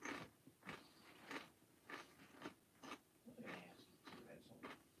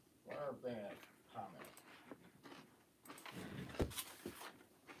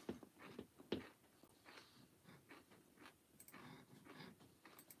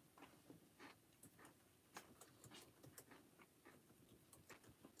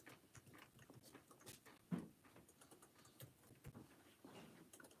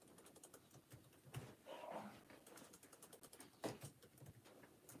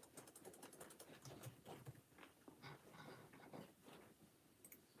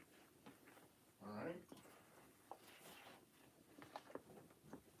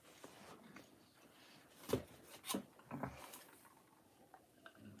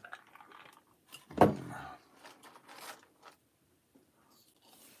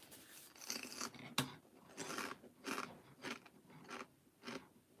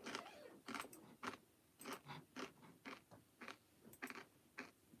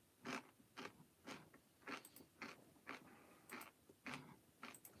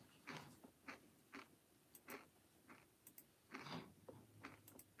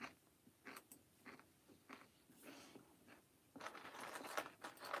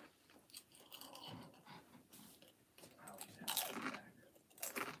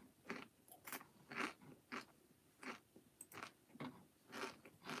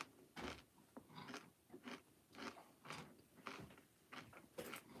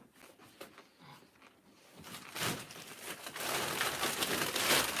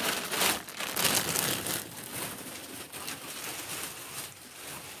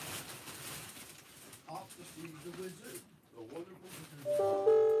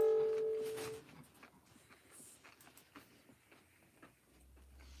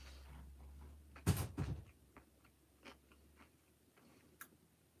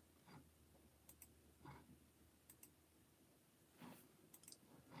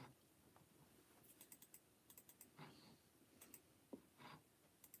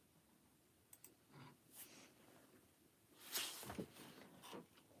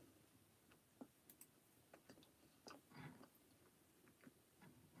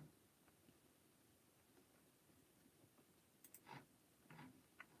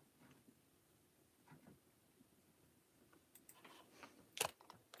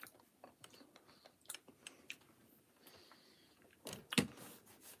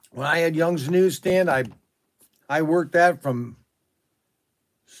 When I had Young's Newsstand, I worked that from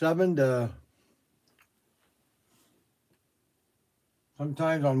 7 to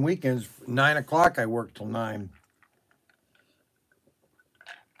sometimes on weekends, 9 o'clock. I worked till 9.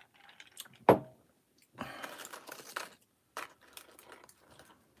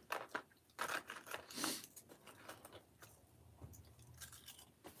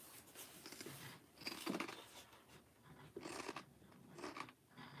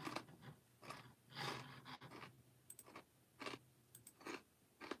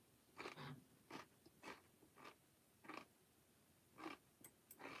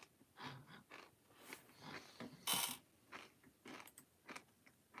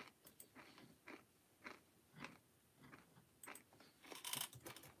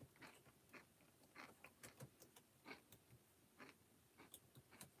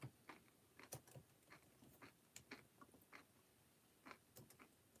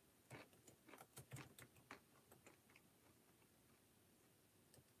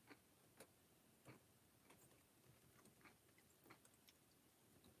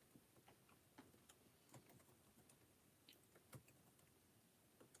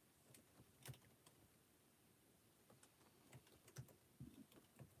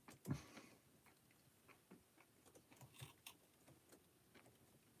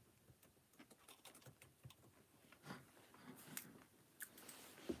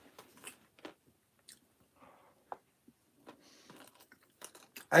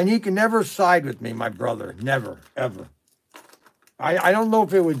 And he can never side with me, my brother. Never, ever. I don't know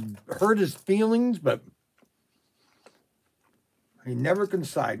if it would hurt his feelings, but he never can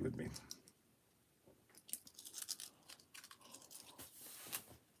side with me.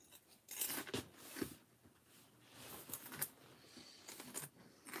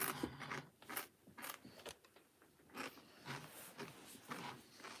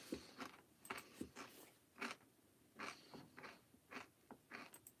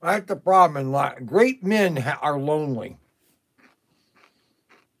 That's the problem in life. Great men are lonely.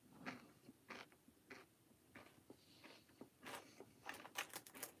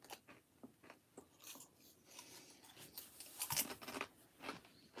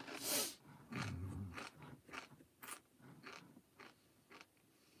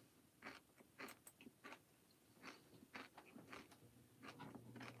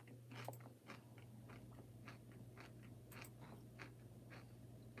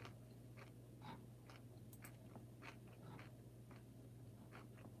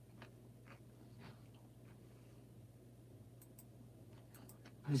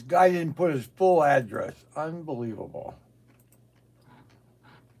 This guy didn't put his full address. Unbelievable.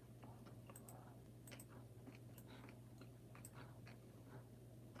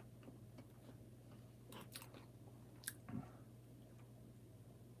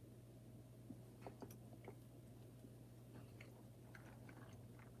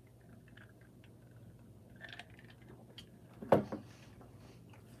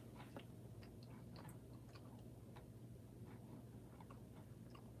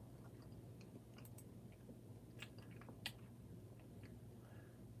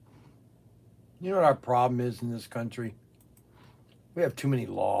 You know what our problem is in this country? We have too many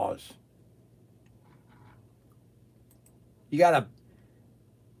laws. You gotta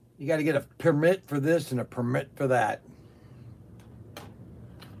get a permit for this and a permit for that.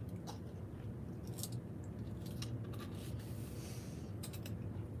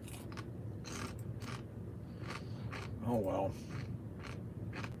 Oh well.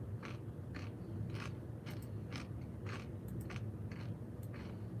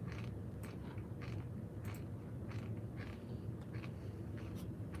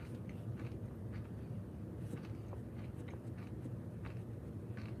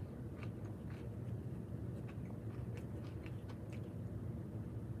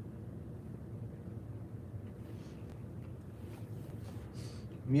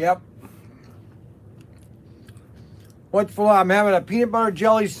 Yep. What's for? I'm having a peanut butter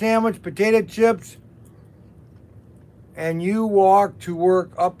jelly sandwich, potato chips, and you walk to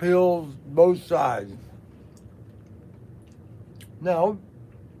work uphill both sides. No.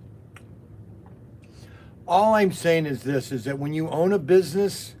 All I'm saying is this, is that when you own a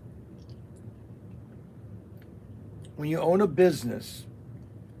business, and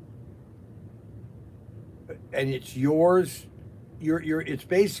it's yours, it's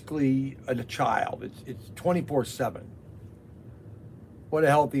basically a child. It's 24/7. What a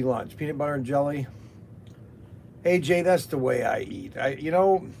healthy lunch. Peanut butter and jelly. Hey Jay, that's the way I eat. I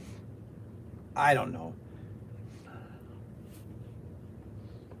don't know.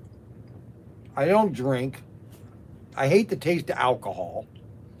 I don't drink. I hate the taste of alcohol.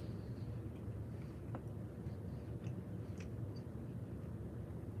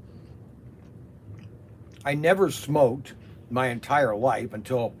 I never smoked my entire life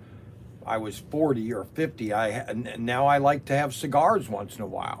until I was 40 or 50. And now I like to have cigars once in a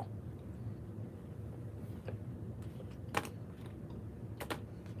while.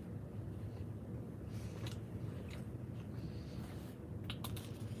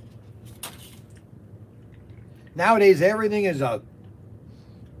 Nowadays, everything is a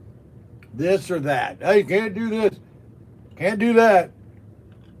this or that. Hey, can't do this. Can't do that.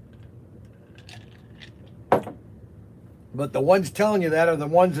 But the ones telling you that are the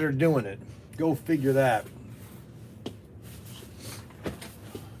ones that are doing it. Go figure that.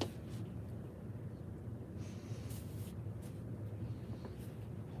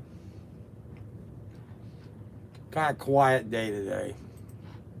 Kind of quiet day today.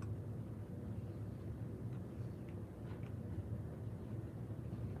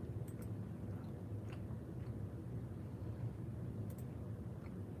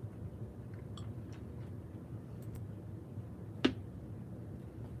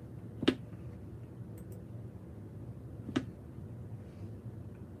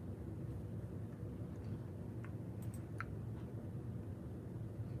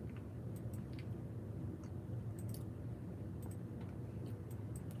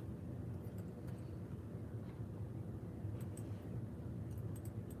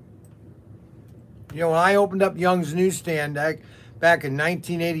 You know, when I opened up Young's Newsstand back in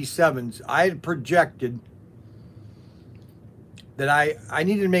 1987, I had projected that I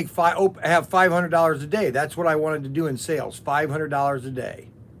needed to make have $500 a day. That's what I wanted to do in sales, $500 a day.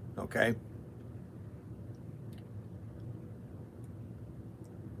 Okay.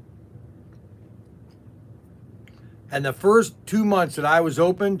 And the first 2 months that I was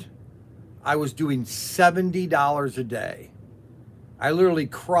opened, I was doing $70 a day. I literally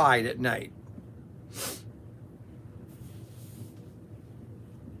cried at night.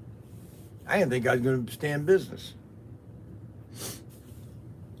 I didn't think I was going to stay in business.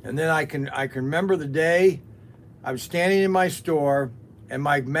 And then I can remember the day I was standing in my store and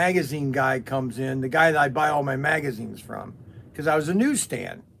my magazine guy comes in, the guy that I buy all my magazines from, because I was a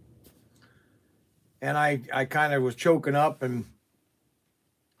newsstand. And I kind of was choking up, and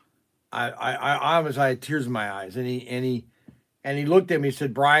I had tears in my eyes. And he looked at me and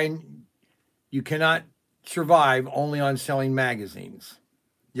said, "Brian, you cannot survive only on selling magazines.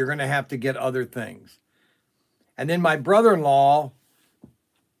 You're going to have to get other things." And then my brother-in-law,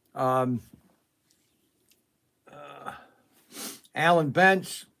 Alan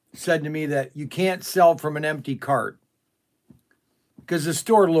Bench, said to me that you can't sell from an empty cart because the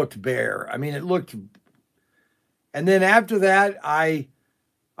store looked bare. I mean, it looked. And then after that, I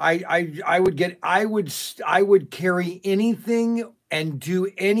would carry anything and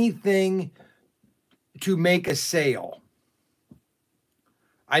do anything to make a sale.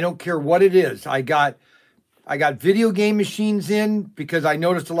 I don't care what it is. I got video game machines in because I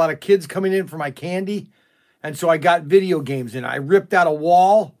noticed a lot of kids coming in for my candy. And so I got video games in. I ripped out a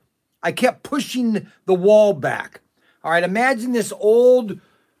wall. I kept pushing the wall back. All right, imagine this old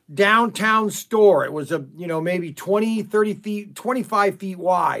downtown store. It was maybe 20, 30 feet, 25 feet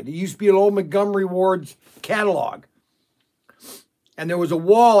wide. It used to be an old Montgomery Ward's catalog. And there was a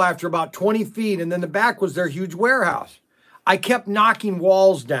wall after about 20 feet, and then the back was their huge warehouse. I kept knocking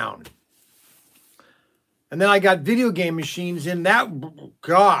walls down. And then I got video game machines in. That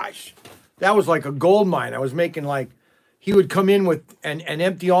was like a gold mine. I was making he would come in with and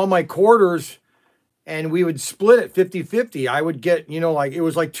empty all my quarters, and we would split it 50-50. I would get, it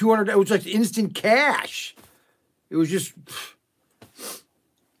was like 200, it was like instant cash. It was just,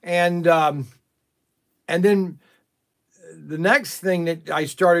 and then the next thing that I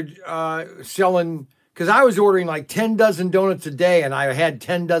started selling, because I was ordering like 10 dozen donuts a day, and I had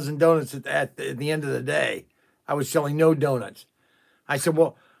 10 dozen donuts at the end of the day. I was selling no donuts. I said,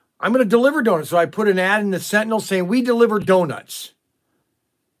 well, I'm going to deliver donuts. So I put an ad in the Sentinel saying, we deliver donuts.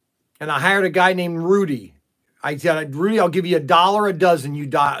 And I hired a guy named Rudy. I said, Rudy, I'll give you $1 a dozen. You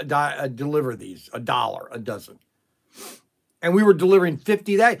deliver these, $1 a dozen. And we were delivering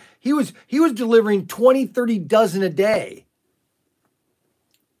 50 that. He was delivering 20, 30 dozen a day.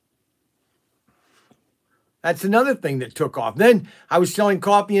 That's another thing that took off. Then I was selling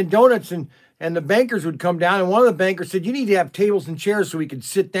coffee and donuts, and the bankers would come down, and one of the bankers said, you need to have tables and chairs so we could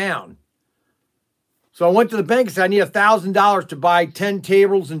sit down. So I went to the bank and said, I need $1,000 to buy 10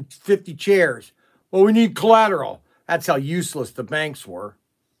 tables and 50 chairs. Well, we need collateral. That's how useless the banks were.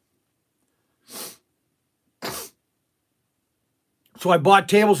 So I bought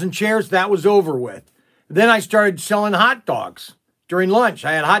tables and chairs. That was over with. Then I started selling hot dogs during lunch.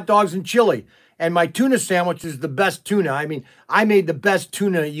 I had hot dogs and chili. And my tuna sandwich is the best tuna. I mean, I made the best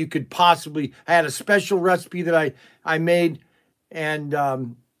tuna you could possibly. I had a special recipe that I made, and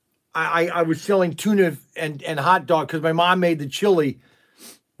I was selling tuna and hot dog because my mom made the chili.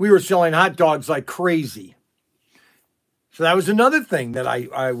 We were selling hot dogs like crazy. So that was another thing that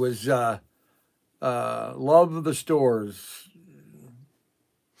I was love of the stores.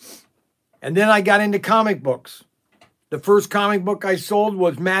 And then I got into comic books. The first comic book I sold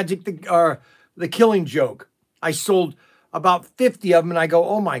was Magic the Killing Joke. I sold about 50 of them, and I go,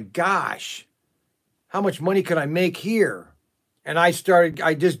 oh my gosh, how much money could I make here? And I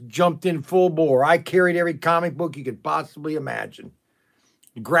just jumped in full bore. I carried every comic book you could possibly imagine.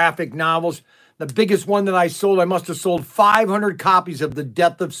 Graphic novels. The biggest one that I sold, I must have sold 500 copies of The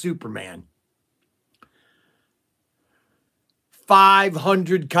Death of Superman.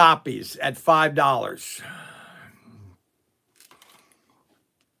 500 copies at $5.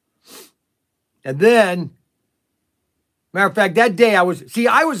 And then, matter of fact, that day I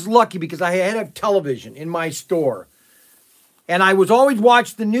was lucky because I had a television in my store. And I was always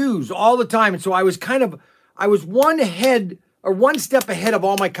watching the news all the time. And so I was one step ahead of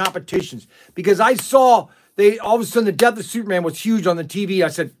all my competitions because I saw all of a sudden The Death of Superman was huge on the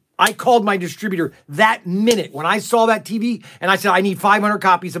TV. I called my distributor that minute when I saw that TV and I said, I need 500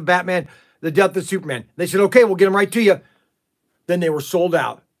 copies of Batman, The Death of Superman. They said, okay, we'll get them right to you. Then they were sold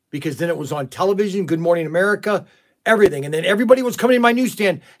out because then it was on television, Good Morning America, everything. And then everybody was coming to my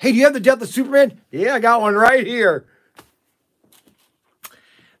newsstand. Hey, do you have The Death of Superman? Yeah, I got one right here.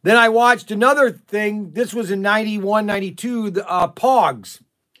 Then I watched another thing. This was in 91, 92, the Pogs,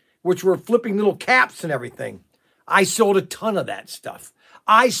 which were flipping little caps and everything. I sold a ton of that stuff.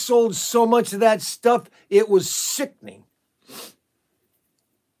 I sold so much of that stuff, it was sickening.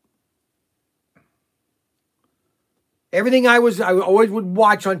 Everything I always would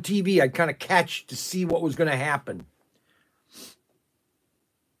watch on TV, I'd kind of catch to see what was going to happen.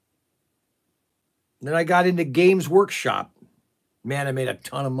 Then I got into Games Workshop. Man, I made a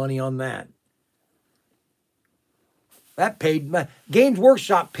ton of money on that. Games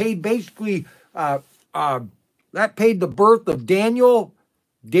Workshop paid basically, that paid the birth of Daniel,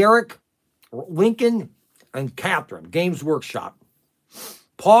 Derek, Lincoln, and Catherine. Games Workshop.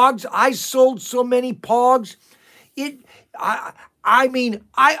 Pogs, I sold so many Pogs. I mean,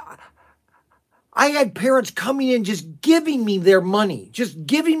 I had parents coming in just giving me their money. Just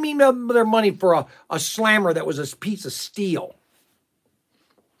giving me their money for a slammer that was a piece of steel.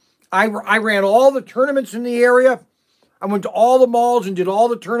 I ran all the tournaments in the area. I went to all the malls and did all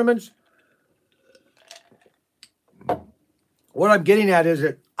the tournaments. What I'm getting at is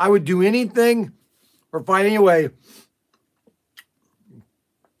that I would do anything or find any way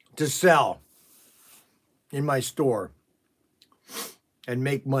to sell in my store and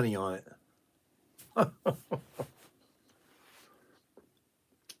make money on it.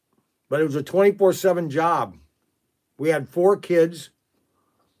 But it was a 24/7 job. We had 4 kids.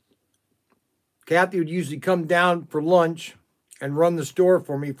 Kathy would usually come down for lunch and run the store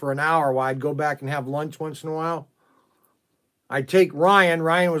for me for an hour while I'd go back and have lunch once in a while. I'd take Ryan.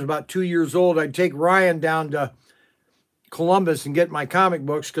 Ryan was about 2 years old. I'd take Ryan down to Columbus and get my comic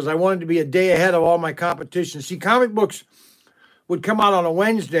books because I wanted to be a day ahead of all my competition. See, comic books would come out on a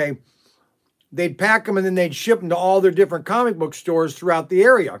Wednesday. They'd pack them and then they'd ship them to all their different comic book stores throughout the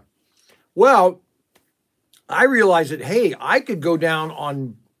area. Well, I realized that, hey, I could go down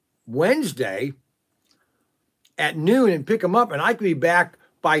on Wednesday at noon and pick them up, and I could be back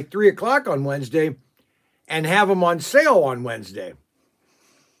by 3 o'clock on Wednesday and have them on sale on Wednesday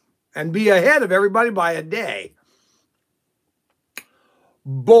and be ahead of everybody by a day.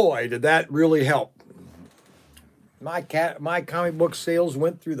 Boy, did that really help. My comic book sales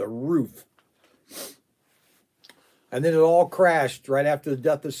went through the roof. And then it all crashed right after The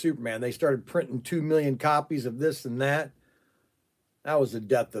Death of Superman. They started printing 2 million copies of this and that. That was the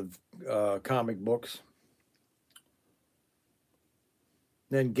death of comic books.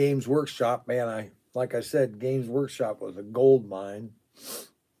 Then Games Workshop, man, like I said, Games Workshop was a gold mine.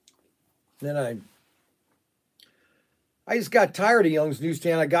 Then I just got tired of Young's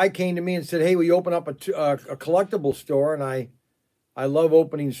Newsstand. A guy came to me and said, hey, will you open up a collectible store? And I love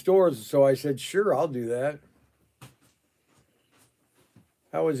opening stores, so I said, sure, I'll do that.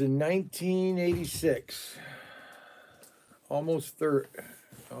 That was in 1986. Almost 30.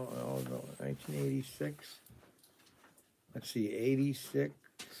 Oh, no, 1986. Let's see, 86.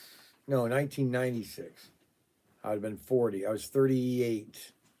 No, 1996. I would have been 40. I was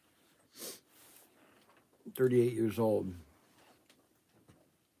 38. 38 years old.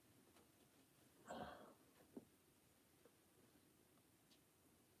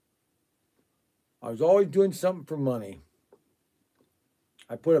 I was always doing something for money.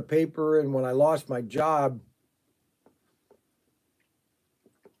 I put a paper in when I lost my job.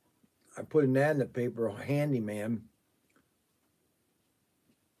 I put an ad in the paper, handyman.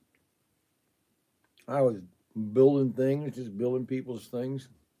 I was building things, just building people's things.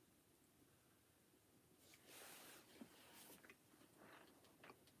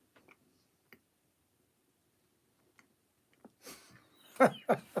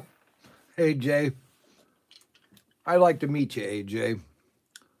 AJ. I'd like to meet you, AJ.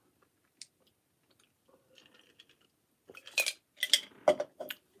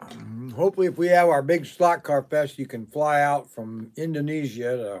 Hopefully, if we have our big slot car fest, you can fly out from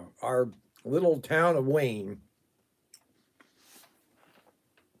Indonesia to our little town of Wayne.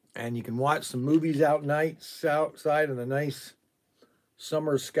 And you can watch some movies out nights outside in the nice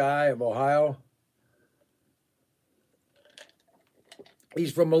summer sky of Ohio.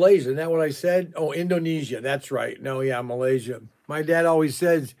 He's from Malaysia. Isn't that what I said? Oh, Indonesia. That's right. No, yeah, Malaysia. My dad always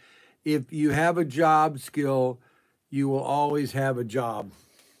says, if you have a job skill, you will always have a job.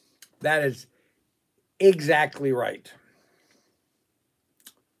 That is exactly right.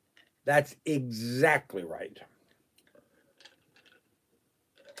 That's exactly right.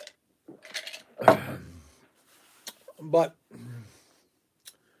 But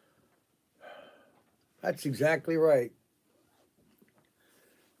that's exactly right.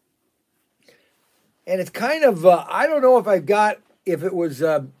 And it's kind of, I don't know if it was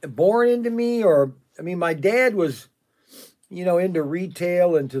born into me or, I mean, my dad was, you know, into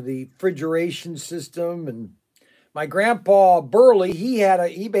retail, into the refrigeration system. And my grandpa Burley,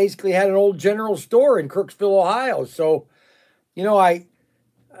 he basically had an old general store in Crooksville, Ohio. So, you know, I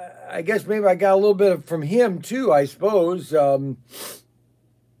guess maybe I got a little bit from him too, I suppose. From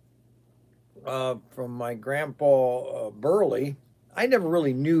my grandpa Burley. I never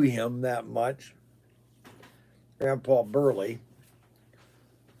really knew him that much. Grandpa Burley.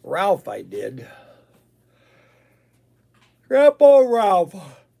 Ralph I did. Grandpa Ralph.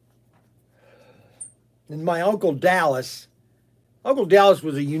 And my Uncle Dallas. Uncle Dallas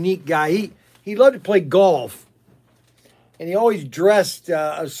was a unique guy. He loved to play golf. And he always dressed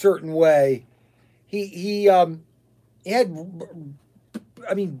a certain way. He had,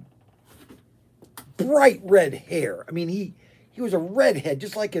 I mean, bright red hair. I mean, he was a redhead,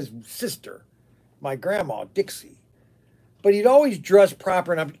 just like his sister, my grandma, Dixie. But he'd always dress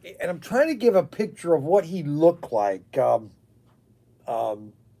proper, and I'm trying to give a picture of what he looked like.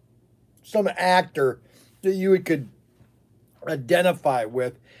 Some actor that you could identify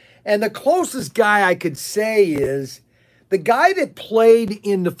with. And the closest guy I could say is the guy that played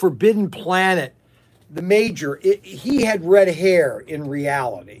in The Forbidden Planet, the Major. He had red hair in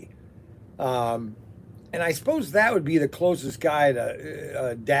reality. And I suppose that would be the closest guy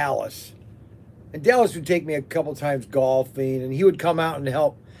to Dallas. And Dallas would take me a couple times golfing, and he would come out and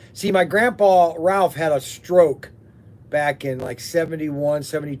help. See, my grandpa Ralph had a stroke back in like 71,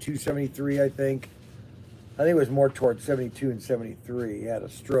 72, 73, I think. I think it was more towards 72 and 73. He had a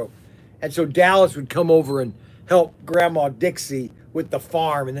stroke. And so Dallas would come over and help Grandma Dixie with the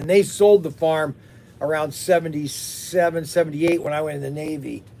farm. And then they sold the farm around 77, 78 when I went in the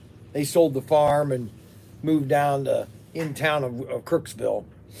Navy. They sold the farm and moved down to in town of Crooksville.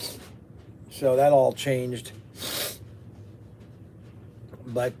 So that all changed.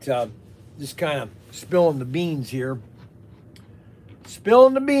 But just kind of spilling the beans here.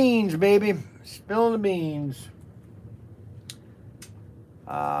 Spilling the beans, baby. Spilling the beans.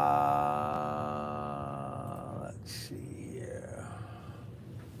 Let's see here.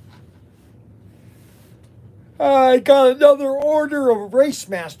 I got another order of Race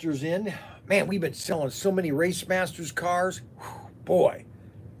Masters in. Man, we've been selling so many Race Masters cars. Whew, boy,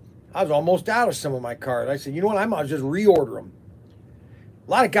 I was almost out of some of my cars. I said, you know what? I might just reorder them.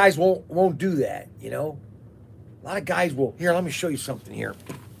 A lot of guys won't do that, you know. A lot of guys will. Here, let me show you something here.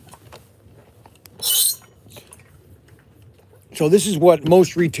 So this is what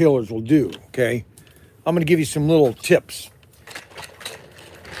most retailers will do, okay? I'm going to give you some little tips.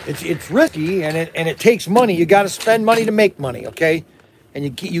 It's risky and it takes money. You got to spend money to make money, okay?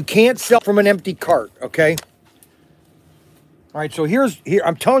 And you can't sell from an empty cart, okay? All right, so here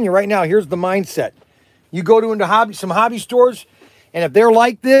I'm telling you right now, here's the mindset. You go to some hobby stores, and if they're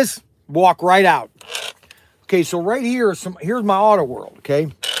like this, walk right out. Okay, so right here, here's my Auto World,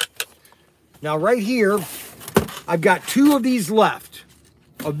 okay? Now right here, I've got two of these left.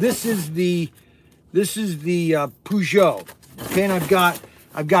 This is the Peugeot. Okay, and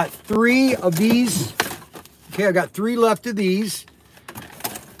I've got three of these. Okay, I've got three left of these.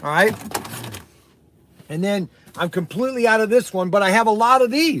 All right. And then I'm completely out of this one, but I have a lot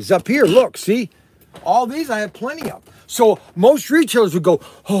of these up here. Look, see? All these I have plenty of. So most retailers would go,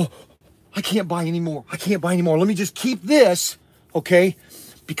 oh, I can't buy any more. I can't buy any more. Let me just keep this, okay?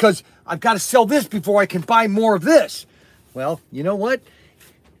 Because I've got to sell this before I can buy more of this. Well, you know what?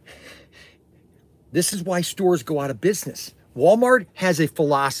 This is why stores go out of business. Walmart has a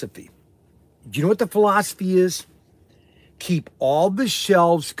philosophy. Do you know what the philosophy is? Keep all the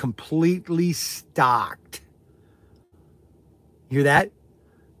shelves completely stocked. You hear that?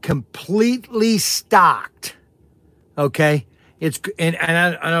 Completely stocked. Okay? It's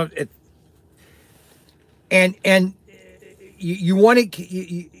I don't and you want to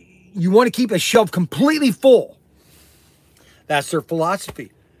you want to keep a shelf completely full. That's their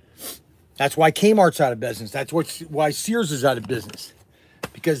philosophy. That's why Kmart's out of business. That's why Sears is out of business.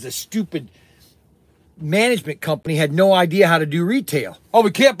 Because the stupid management company had no idea how to do retail. Oh, we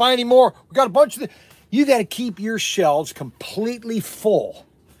can't buy any more. We got a bunch of You got to keep your shelves completely full.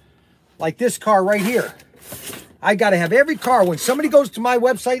 Like this car right here. I got to have every car. When somebody goes to my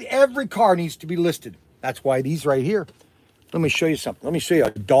website, every car needs to be listed. That's why these right here. Let me show you something. Let me show you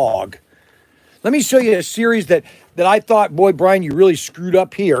a dog. Let me show you a series that I thought, boy, Brian, you really screwed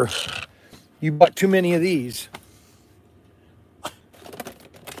up here. You bought too many of these.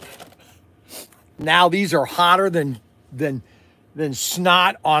 Now these are hotter than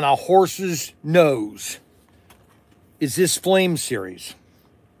snot on a horse's nose. Is this Flame series?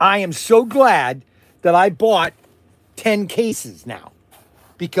 I am so glad that I bought 10 cases now,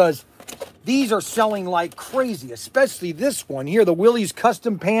 because these are selling like crazy, especially this one here, the Willys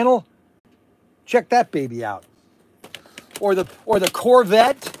custom panel. Check that baby out. Or the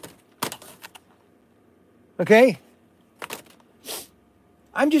Corvette. Okay?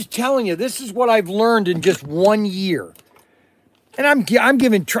 I'm just telling you, this is what I've learned in just 1 year. And I'm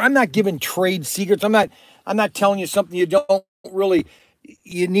not giving trade secrets. I'm not telling you something you don't really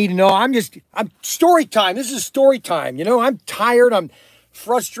you need to know. I'm story time. This is story time. You know, I'm tired. I'm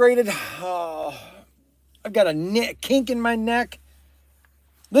frustrated. I've got a kink in my neck.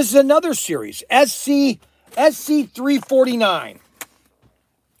 This is another series. SC 349.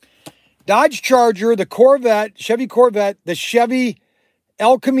 Dodge Charger, the Corvette, Chevy Corvette, the Chevy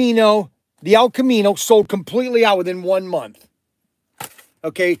El Camino, the El Camino sold completely out within 1 month.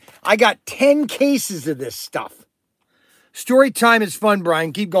 Okay, I got 10 cases of this stuff. Story time is fun,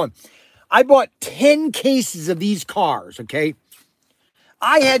 Brian. Keep going. I bought 10 cases of these cars, okay?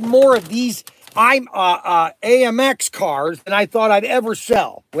 I had more of these AMX cars than I thought I'd ever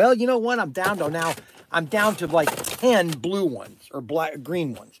sell. Well, you know what? I'm down to like 10 blue ones or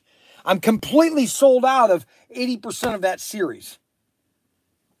green ones. I'm completely sold out of 80% of that series.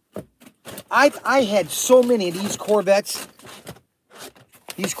 I had so many of these Corvettes.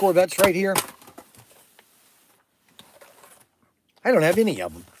 These Corvettes right here. I don't have any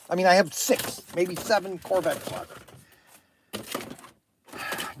of them. I mean, I have 6, maybe 7 Corvettes left.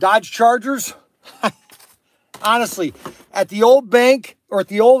 Dodge Chargers. Honestly, at the old bank or at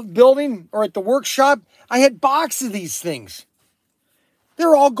the old building or at the workshop, I had boxes of these things.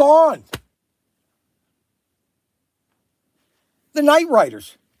 They're all gone. The Night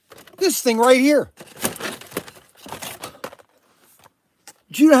Riders. This thing right here.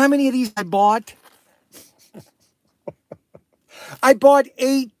 Do you know how many of these I bought? I bought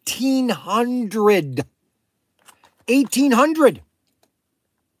 1,800. 1,800.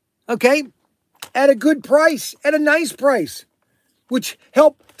 Okay? At a good price, at a nice price, which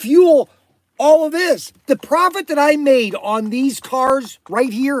helped fuel all of this. The profit that I made on these cars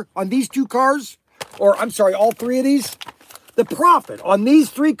right here, on these 2 cars, or I'm sorry, all 3 of these, the profit on these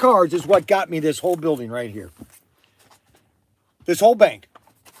 3 cars is what got me this whole building right here. This whole bank.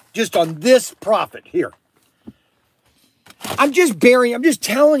 Just on this profit here. I'm just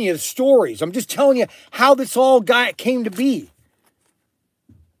telling you the stories. I'm just telling you how this all came to be.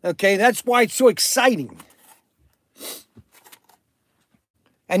 Okay, that's why it's so exciting.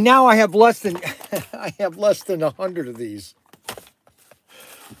 And now I have less than 100 of these.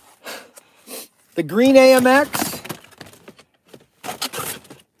 The green AMX.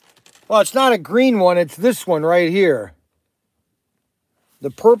 Well, it's not a green one, it's this one right here. The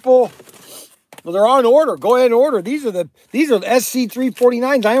purple. Well, they're on order. Go ahead and order. These are the SC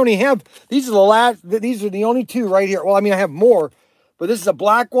 349s. I only have these are the only 2 right here. Well, I mean I have more. But this is a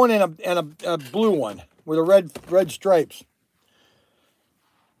black one and a blue one with a red stripes.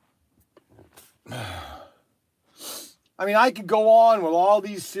 I mean, I could go on with all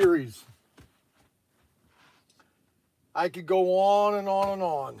these series. I could go on and on and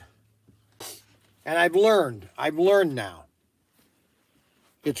on. And I've learned now.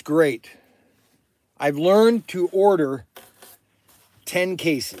 It's great. I've learned to order 10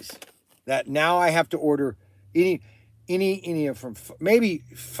 cases. that now I have to order any from maybe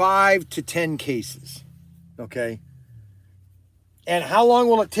 5 to 10 cases. Okay. And how long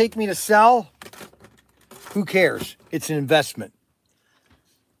will it take me to sell? Who cares? It's an investment.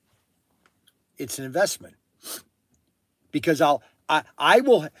 It's an investment. Because I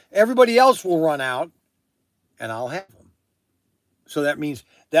will, everybody else will run out and I'll have them. So that means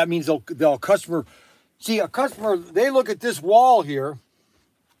they'll customer, see a customer, they look at this wall here.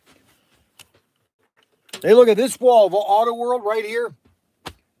 They look at this wall of Auto World right here.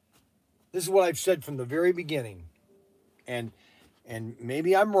 This is what I've said from the very beginning. And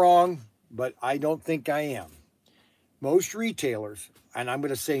maybe I'm wrong, but I don't think I am. Most retailers, and I'm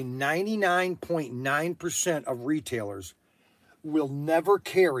going to say 99.9% of retailers, will never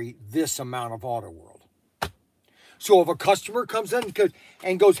carry this amount of Auto World. So if a customer comes in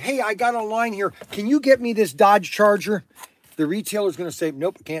and goes, hey, I got online here, can you get me this Dodge Charger? The retailer's going to say,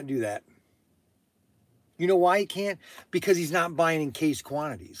 nope, can't do that. You know why he can't? Because he's not buying in case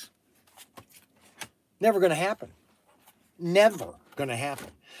quantities. Never going to happen. Never going to happen.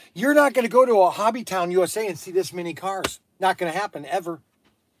 You're not going to go to a Hobby Town USA and see this many cars. Not going to happen ever.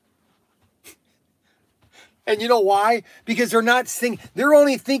 And you know why? Because they're not thinking, they're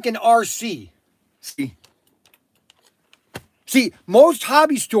only thinking RC. See, most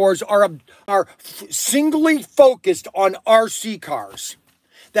hobby stores are singly focused on RC cars.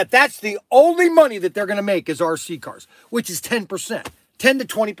 That's the only money that they're going to make is RC cars, which is 10%, 10 to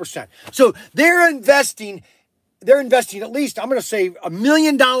 20%. So they're investing at least, I'm going to say $1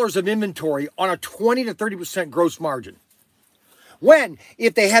 million of inventory on a 20 to 30% gross margin. When,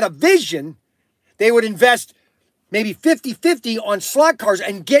 if they had a vision, they would invest maybe 50-50 on slot cars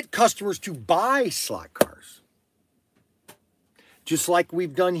and get customers to buy slot cars. Just like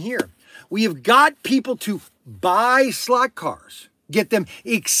we've done here. We have got people to buy slot cars, get them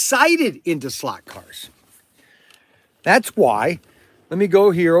excited into slot cars. That's why, let me go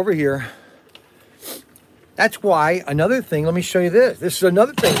over here. That's why, another thing, let me show you this. This is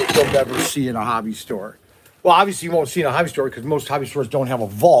another thing that you'll never see in a hobby store. Well, obviously you won't see it in a hobby store because most hobby stores don't have a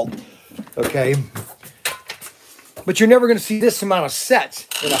vault, okay? But you're never going to see this amount of sets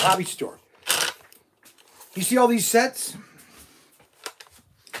in a hobby store. You see all these sets?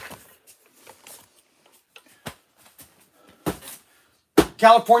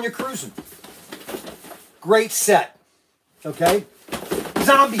 California Cruising. Great set, okay?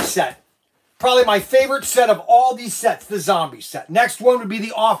 Zombie set. Probably my favorite set of all these sets, the zombie set. Next one would be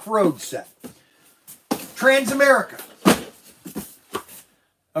the off-road set. Transamerica.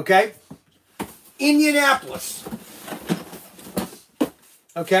 Okay? Indianapolis.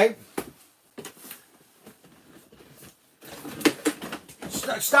 Okay?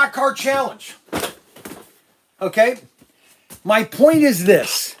 Stock Car Challenge. Okay? My point is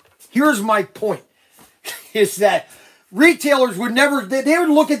this. Here's my point. Is that retailers would never, they would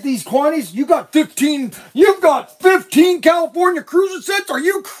look at these quantities. You've got 15 California Cruiser sets. Are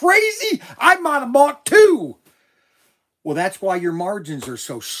you crazy? I might have bought 2. Well, that's why your margins are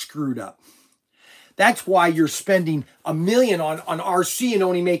so screwed up. That's why you're spending $1 million on RC and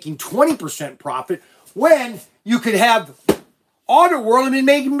only making 20% profit when you could have Auto World and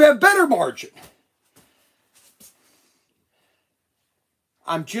making a better margin.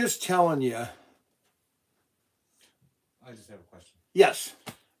 I'm just telling you. I just have a question. Yes.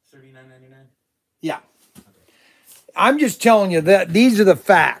 $39.99? Yeah. Okay. I'm just telling you that these are the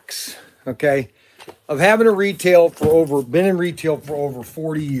facts, okay, of having been in retail for over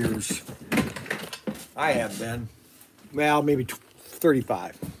 40 years. I have been. Well, maybe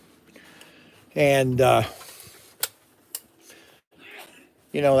 35. And,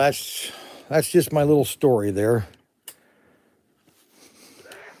 you know, that's just my little story there.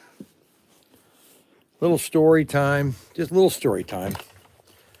 Little story time. Just little story time.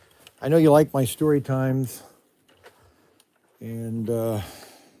 I know you like my story times. And I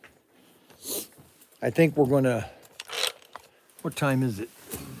think we're going to... What time is it?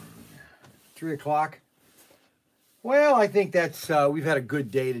 3 o'clock? Well, I think that's... we've had a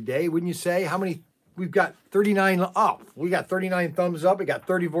good day today, wouldn't you say? How many... We've got 39 up. We got 39 thumbs up. We got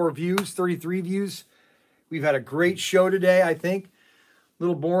 34 views, 33 views. We've had a great show today, I think. A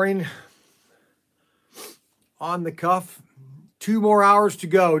little boring... On the cuff. 2 more hours to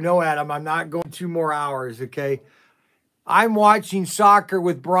go. No, Adam, I'm not going 2 more hours, okay? I'm watching soccer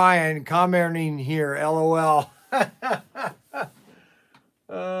with Brian, commenting here, LOL.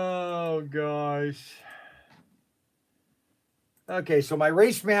 Oh, gosh. Okay, so my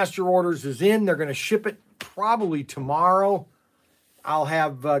Race Master orders is in. They're going to ship it probably tomorrow. I'll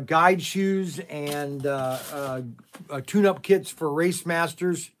have guide shoes and tune-up kits for Race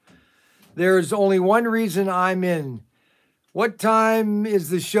Masters. There's only one reason I'm in. What time is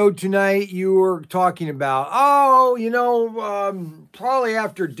the show tonight you were talking about? Oh, you know, probably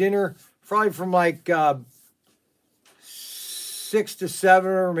after dinner, probably from like 6 to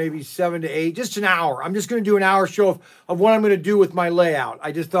 7 or maybe 7 to 8, just an hour. I'm just going to do an hour show of what I'm going to do with my layout.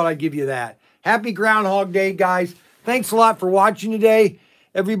 I just thought I'd give you that. Happy Groundhog Day, guys. Thanks a lot for watching today.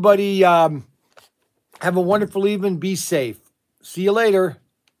 Everybody have a wonderful evening. Be safe. See you later.